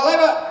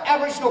 While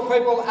Aboriginal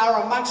people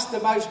are amongst the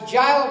most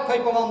jailed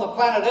people on the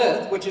planet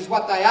Earth, which is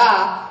what they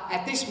are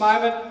at this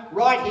moment,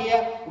 right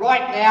here,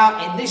 right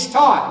now, in this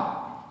time,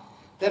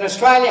 then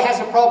Australia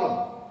has a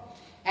problem.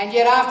 And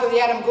yet after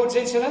the Adam Goodes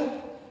incident,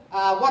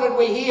 what did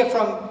we hear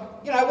from,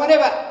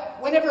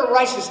 whenever a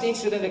racist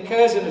incident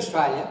occurs in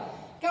Australia,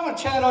 go and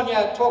turn on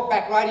your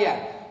talkback radio.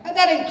 And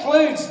that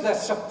includes the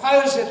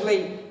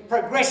supposedly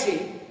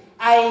progressive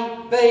A,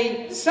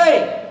 B, C.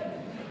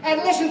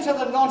 And listen to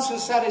the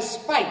nonsense that is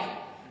spake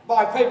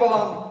by people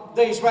on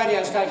these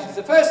radio stations.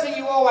 The first thing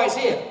you always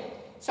hear,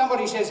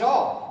 somebody says,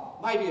 oh,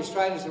 maybe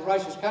Australia's a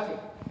racist country.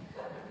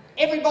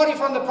 Everybody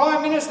from the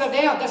Prime Minister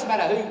down, doesn't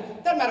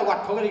matter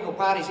what political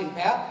party's in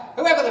power,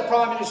 whoever the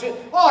Prime Minister,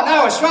 oh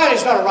no,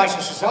 Australia's not a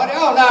racist society,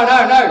 oh no,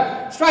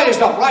 Australia's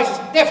not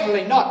racist,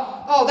 definitely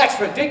not, oh that's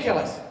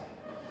ridiculous.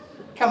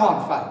 Come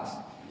on folks,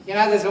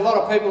 there's a lot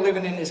of people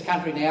living in this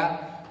country now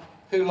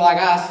who, like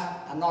us,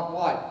 are not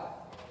white.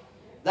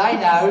 They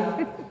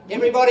know,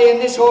 everybody in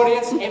this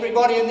audience,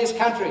 everybody in this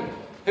country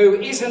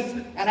who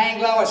isn't an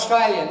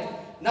Anglo-Australian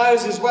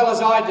knows as well as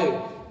I do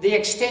the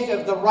extent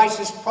of the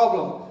racist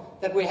problem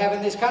that we have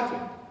in this country.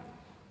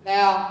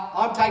 Now,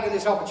 I'm taking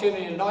this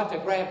opportunity tonight to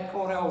grab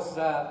Cornell's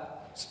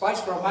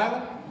space for a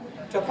moment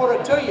to put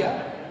it to you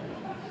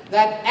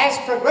that as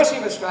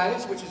progressive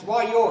Australians, which is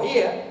why you're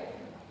here,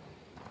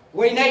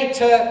 we need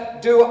to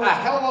do a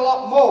hell of a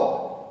lot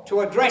more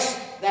to address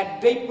that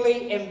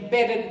deeply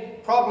embedded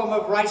problem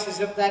of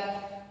racism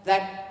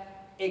that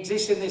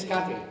exists in this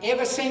country.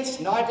 Ever since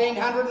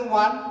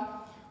 1901,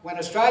 when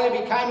Australia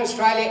became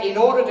Australia, in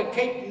order to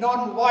keep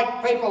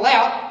non-white people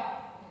out,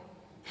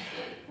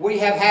 we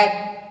have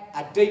had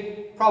a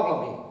deep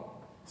problem here.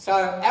 So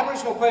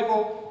Aboriginal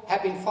people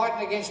have been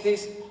fighting against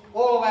this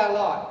all of our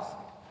lives.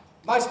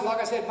 Most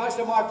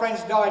of my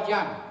friends died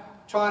young,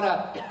 trying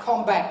to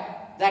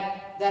combat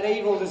that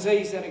evil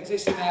disease that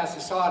exists in our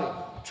society,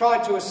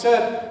 tried to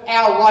assert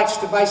our rights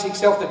to basic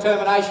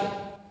self-determination.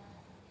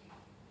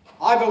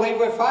 I believe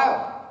we've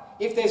failed.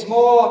 If there's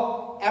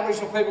more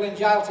Aboriginal people in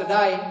jail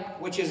today,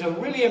 which is a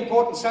really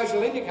important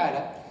social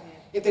indicator,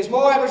 if there's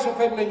more Aboriginal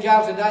people in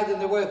jail today than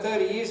there were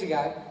 30 years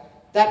ago,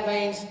 that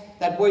means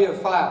that we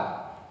have failed.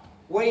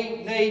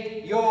 We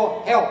need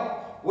your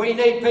help. We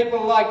need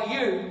people like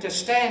you to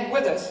stand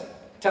with us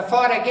to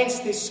fight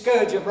against this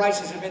scourge of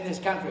racism in this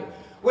country.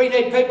 We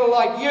need people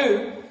like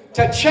you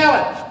to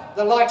challenge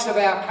the likes of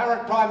our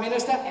current Prime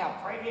Minister, our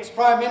previous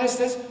Prime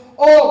Ministers,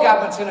 all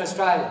governments in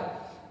Australia.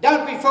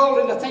 Don't be fooled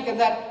into thinking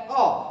that,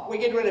 we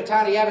get rid of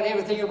Tony Abbott,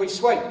 everything will be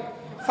sweet.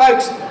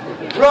 Folks,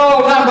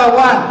 rule number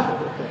one,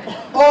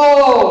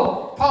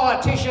 all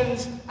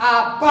politicians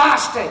are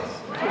bastards.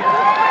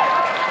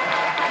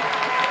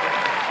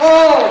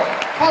 All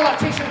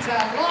politicians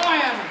are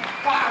lying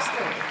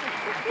bastards.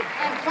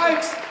 And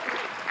folks,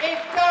 it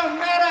don't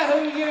matter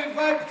who you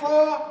vote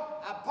for,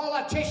 a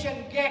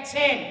politician gets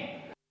in.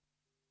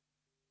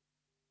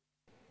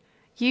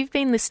 You've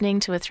been listening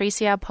to a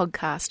 3CR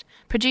podcast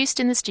produced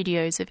in the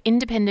studios of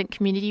independent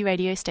community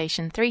radio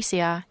station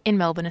 3CR in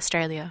Melbourne,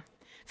 Australia.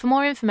 For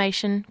more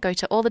information, go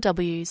to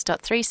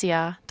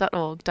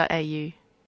allthews.3cr.org.au.